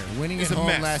nightmare. Yeah. Winning It's at a home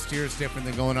mess. last year is different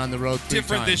than going on the road 3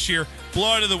 Different times. this year.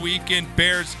 Blowout of the weekend.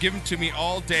 Bears, give them to me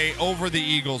all day over the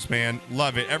Eagles, man.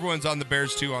 Love it. Everyone's on the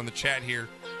Bears, too, on the chat here.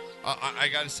 I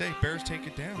got to say, Bears take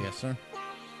it down. Yes, sir.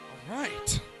 All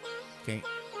right. Okay.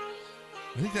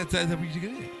 I think that's what you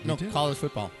get. No, college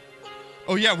football.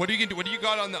 Oh yeah, what do you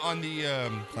got on the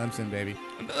Clemson, baby.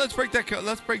 Let's break that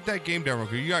game down real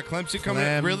quick. You got Clemson coming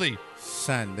in? Really?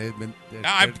 Son,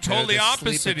 I'm totally the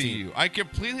opposite sleeper of team. you. I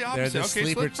completely They're opposite. the Okay, so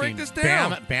sleeper let's break team. this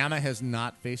down. Bama has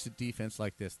not faced a defense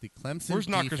like this. The Clemson Where's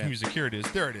Knocker's defense, music? Here it is.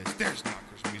 There it is. There's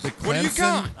Knocker's The music. Clemson,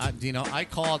 What do you got? I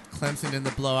called Clemson in the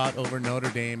blowout over Notre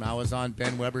Dame. I was on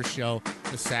Ben Weber's show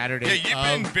the Saturday.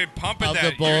 Yeah, you've been pumping of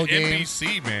that. the bowl You're game,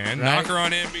 NBC, man. right? Knocker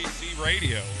on NBC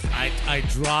radio. I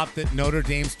dropped that Notre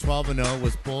Dame's 12-0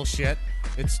 was bullshit.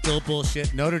 It's still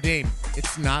bullshit. Notre Dame,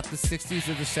 it's not the 60s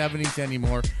or the 70s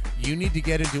anymore. You need to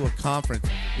get into a conference.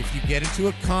 If you get into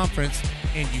a conference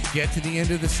and you get to the end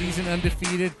of the season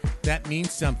undefeated, that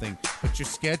means something. But your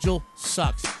schedule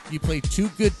sucks. You play 2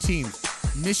 good teams.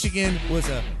 Michigan was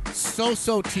a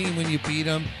so-so team when you beat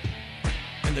them.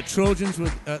 And the Trojans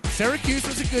were... Syracuse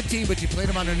was a good team, but you played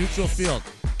them on a neutral field.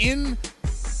 In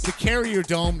the Carrier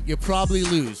Dome, you probably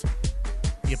lose.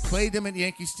 You played them at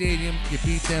Yankee Stadium, you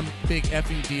beat them, big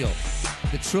effing deal.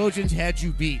 The Trojans had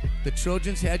you beat. The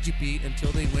Trojans had you beat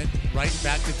until they went right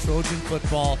back to Trojan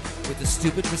football with the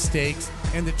stupid mistakes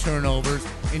and the turnovers,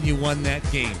 and you won that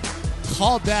game.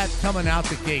 Called that coming out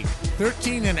the gate.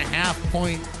 13.5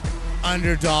 point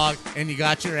underdog, and you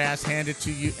got your ass handed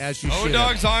to you as you should.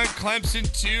 O-Dog's on Clemson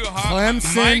too.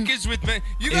 Clemson Mike is with me.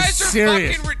 You guys are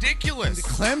serious. fucking ridiculous.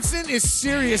 Clemson is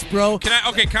serious, bro. Can I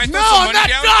throw No, some I'm money not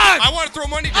down? done. I want to throw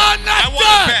money down. I'm not I want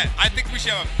done. to bet. I think we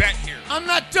should have a bet here. I'm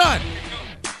not done.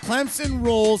 Clemson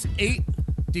rolls 8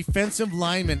 defensive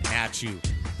linemen at you.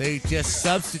 They just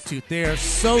substitute. They are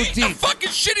so Beat deep. the fucking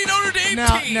shitty Notre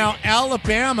Dame team. Now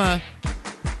Alabama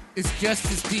is just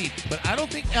as deep, but I don't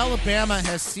think Alabama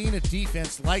has seen a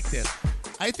defense like this.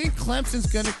 I think Clemson's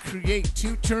going to create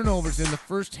 2 turnovers in the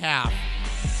first half,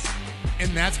 and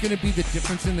that's going to be the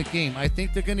difference in the game. I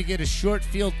think they're going to get a short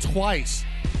field twice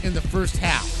in the first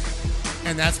half,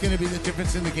 and that's going to be the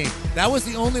difference in the game. That was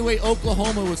the only way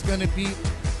Oklahoma was going to beat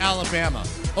Alabama.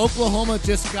 Oklahoma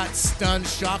just got stunned,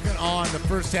 shock and awe in the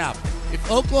first half. If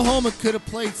Oklahoma could have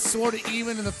played sort of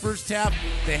even in the first half,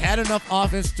 they had enough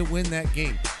offense to win that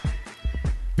game.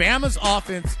 Bama's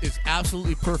offense is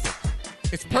absolutely perfect.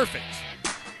 It's perfect.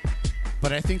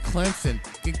 But I think Clemson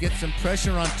can get some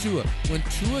pressure on Tua. When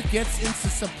Tua gets into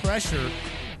some pressure,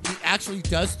 he actually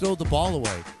does throw the ball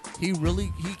away. He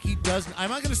really, he does, I'm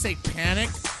not going to say panic,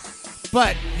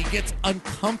 but he gets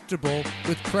uncomfortable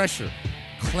with pressure.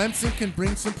 Clemson can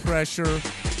bring some pressure.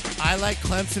 I like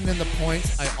Clemson in the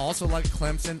points. I also like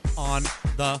Clemson on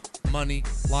the money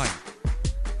line.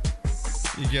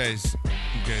 You guys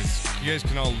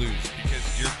can all lose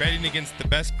because you're betting against the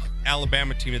best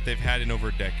Alabama team that they've had in over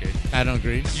a decade. I don't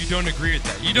agree. You don't agree with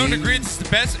that. You don't agree it's the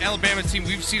best Alabama team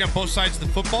we've seen on both sides of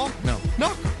the football? No. No.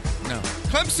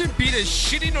 Clemson beat a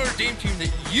shitty Notre Dame team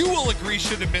that you will agree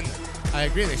should have been there. I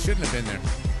agree. They shouldn't have been there.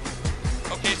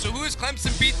 Okay, so who has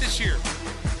Clemson beat this year?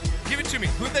 Give it to me.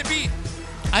 Who'd they beat?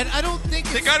 I don't think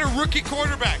they got a rookie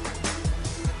quarterback.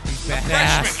 He's a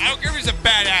freshman. I don't care if he's a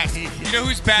badass. You know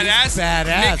who's badass? He's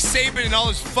badass. Nick Saban and all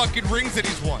his fucking rings that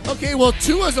he's won. Okay, well,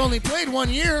 Tua's only played 1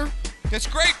 year. That's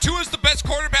great. Tua's the best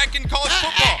quarterback in college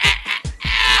football.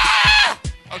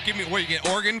 Oh, give me, what, you get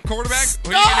Oregon quarterback?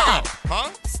 Stop! Huh?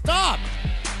 Stop!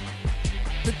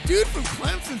 The dude from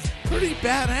Clemson's pretty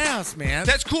badass, man.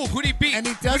 That's cool. Who'd he beat? And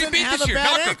he Who'd he doesn't beat have this a year?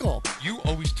 bad Knocker. ankle. You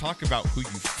always talk about who you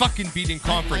fucking beat in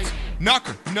conference.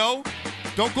 Knocker, no.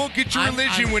 Don't go get your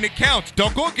religion when it counts.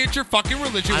 Don't go get your fucking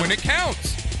religion when it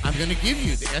counts. I'm going to give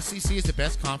you the SEC is the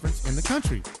best conference in the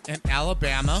country. And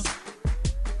Alabama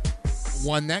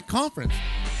won that conference.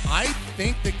 I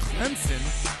think that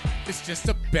Clemson is just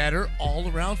a better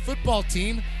all-around football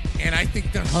team, and I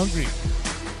think they're hungry.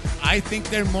 I think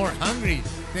they're more hungry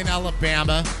than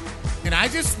Alabama. And I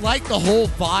just like the whole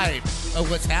vibe of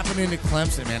what's happening to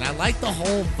Clemson, man. I like the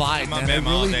whole vibe, I'm on man. Bama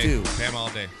I all really day. do. Bama all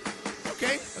day.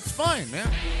 Okay, that's fine, man.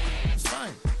 It's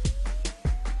fine.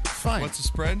 It's fine. What's the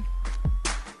spread?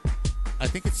 I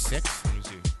think it's 6. Let me see.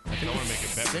 I don't want to make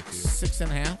a bet with you.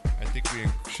 6.5. I think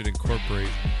we should incorporate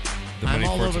the I'm money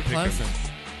all for over to pick 'em.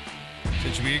 Clemson.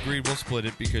 Since we agreed, we'll split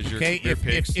it because Okay, your if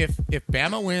picks.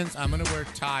 Bama wins, I'm gonna wear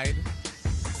Tide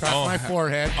across my he-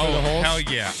 forehead for oh, the whole hell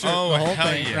yeah. shirt, Oh, the whole hell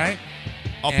thing, yeah. right?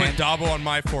 I'll And put Dabo on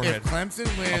my forehead. If Clemson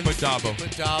wins, I'll put Dabo. you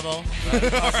put Dabo right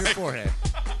across your forehead.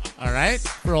 All right,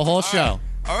 for a whole show.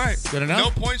 All right. Good enough?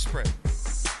 No point spread.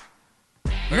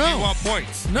 Or No. do you want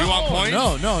points? No, you want points?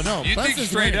 no. You think Clemson's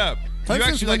straight winning. up. Clemson's you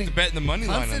actually winning. like to bet in the money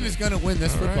line on Clemson it. is going to win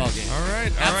this football game. All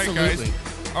right, Absolutely.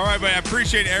 guys. All right, but I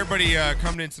appreciate everybody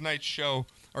coming in tonight's show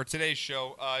or today's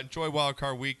show. Enjoy Wild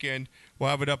Card Weekend. We'll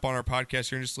have it up on our podcast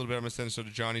here in just a little bit. I'm gonna send it to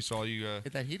Johnny, so all you.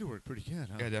 That heater worked pretty good,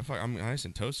 huh? Yeah, I'm nice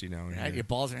and toasty now. in Right, here. your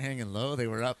balls are hanging low. They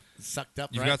were sucked up.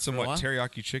 You've right, got some for a while?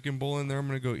 teriyaki chicken bowl in there. I'm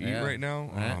gonna go eat Yeah. right now.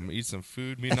 Right. I'm gonna eat some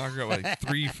food. Me and Knocker got like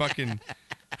 3 fucking.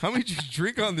 How many did you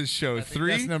drink on this show? I think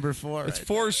 3. that's number 4. It's right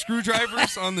 4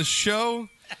 screwdrivers on the show.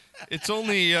 It's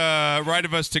only right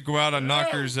of us to go out on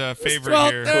Knocker's favorite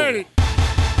here. 12:30.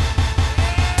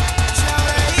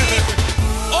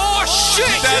 Oh shit!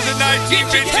 2019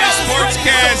 Vintage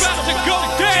Sportscast.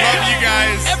 Love you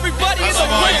guys. Everybody I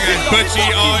love all you guys.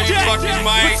 Butchie, all you fucking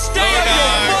Mike,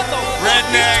 O-Dog,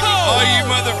 Redneck, all you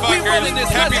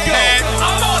motherfuckers. Happy Pat.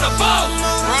 I'm on a boat.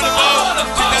 We're on a boat.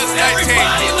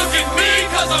 2019. Look at me,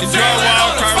 'cause I'm Enjoy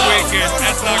Wild Card Weekend.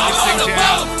 That's Knocker I'm on a 6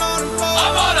 boat.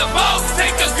 I'm on a boat.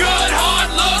 Take a good hard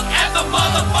look at the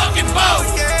motherfucking boat.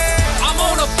 I'm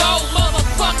on a boat,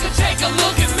 motherfucker. Take a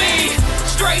look at me.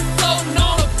 Straight floating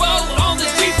on a boat on the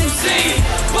deep blue sea.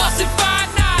 Busted 5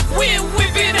 knots, wind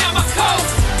whipping out my coat.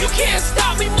 You can't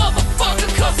stop me, motherfucker,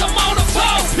 'cause I'm on a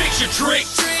boat. Picture trick.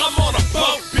 I'm on a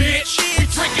boat, bitch. We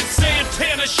drinking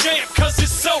Santana champ 'cause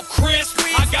it's so crisp.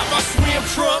 I got my swim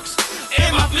trunks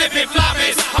and my flippin'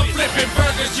 floppies. I'm flipping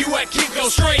burgers, you at Kinko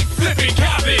straight flipping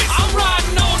cabbage. I'm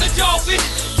riding on a dolphin,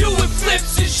 doing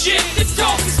flips and shit. The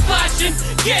dolphin splashing,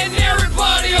 getting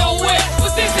everybody all wet.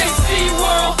 But this ain't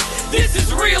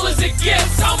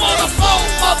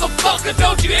motherfucker,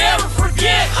 don't you ever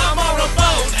forget. I'm on a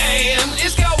boat and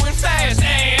it's going fast,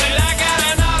 and I got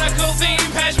an nautical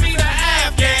theme, pass me the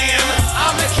Afghan.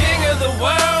 I'm the king of the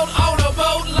world on a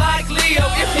boat like Leo.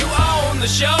 If you own the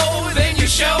show, then you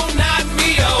show not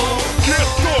me-o. Get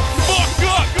the fuck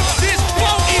up! This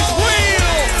boat is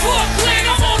real! Fuck land,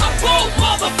 I'm on a boat,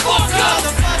 motherfucker.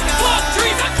 Fuck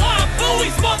trees, I climb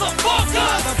buoys,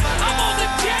 motherfucker. I'm on the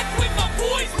deck with my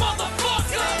boys,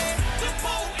 motherfucker. The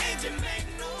boat engine make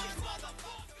noise,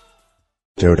 motherfucker.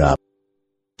 Dude up.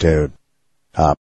 Dude up.